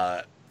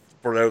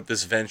for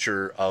this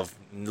venture of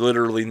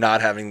literally not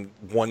having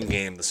one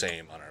game the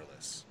same on our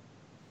list.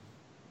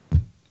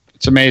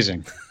 It's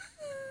amazing.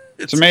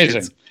 It's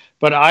amazing.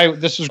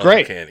 But this was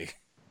great. Uncanny.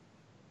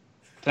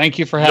 Thank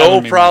you for having me.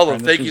 No problem.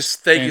 Thank you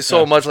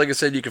so much. Like I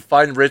said, you can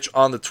find Rich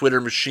on the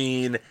Twitter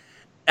machine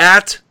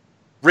at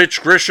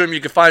Rich Grisham. You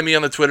can find me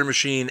on the Twitter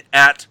machine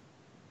at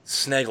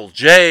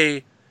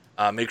SnaggleJ.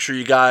 Make sure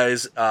you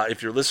guys,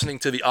 if you're listening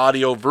to the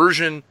audio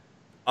version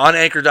on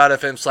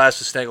anchor.fm/The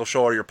Snaggle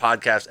Show or your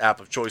podcast app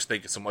of choice,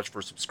 thank you so much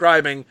for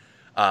subscribing.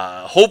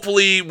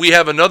 Hopefully we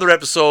have another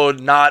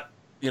episode, not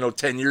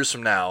 10 years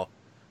from now.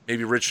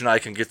 Maybe Rich and I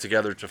can get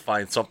together to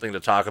find something to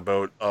talk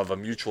about of a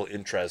mutual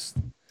interest.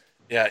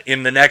 Yeah,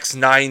 in the next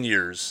 9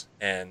 years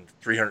and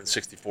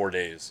 364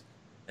 days.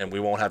 And we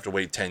won't have to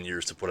wait 10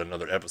 years to put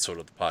another episode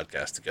of the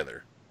podcast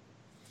together.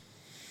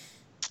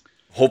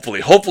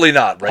 Hopefully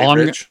not, right,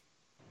 Rich?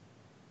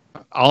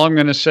 All I'm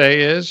going to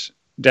say is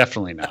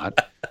definitely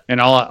not. And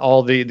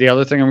all the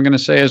other thing I'm going to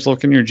say is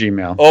look in your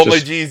Gmail. Oh, my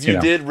geez, you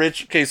did,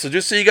 Rich. Okay, so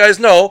just so you guys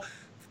know,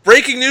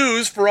 breaking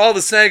news for all the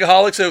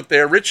Snagaholics out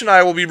there, Rich and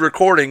I will be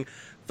recording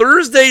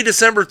Thursday,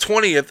 December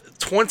 20th,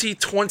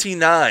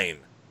 2029.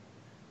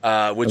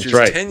 Which is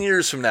 10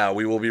 years from now,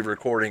 we will be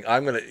recording.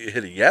 I'm going to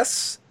hit a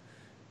yes,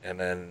 and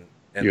then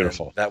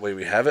beautiful. That way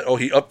we have it. Oh,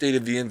 he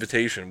updated the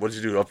invitation. What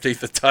did you do? Update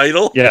the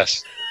title?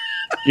 Yes.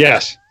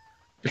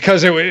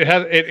 Because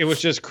it was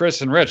just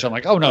Chris and Rich. I'm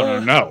like, oh,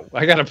 no.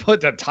 I got to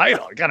put that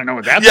title. I got to know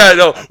what that's Yeah,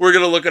 no, we're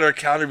going to look at our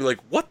calendar and be like,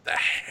 what the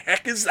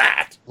heck is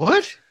that?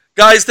 What?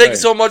 Guys, thank you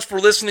so much for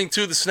listening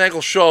to The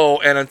Snaggle Show.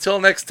 And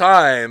until next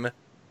time,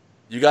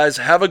 you guys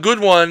have a good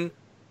one.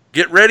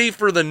 Get ready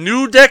for the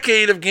new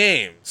decade of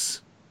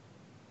games.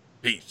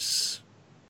 Peace.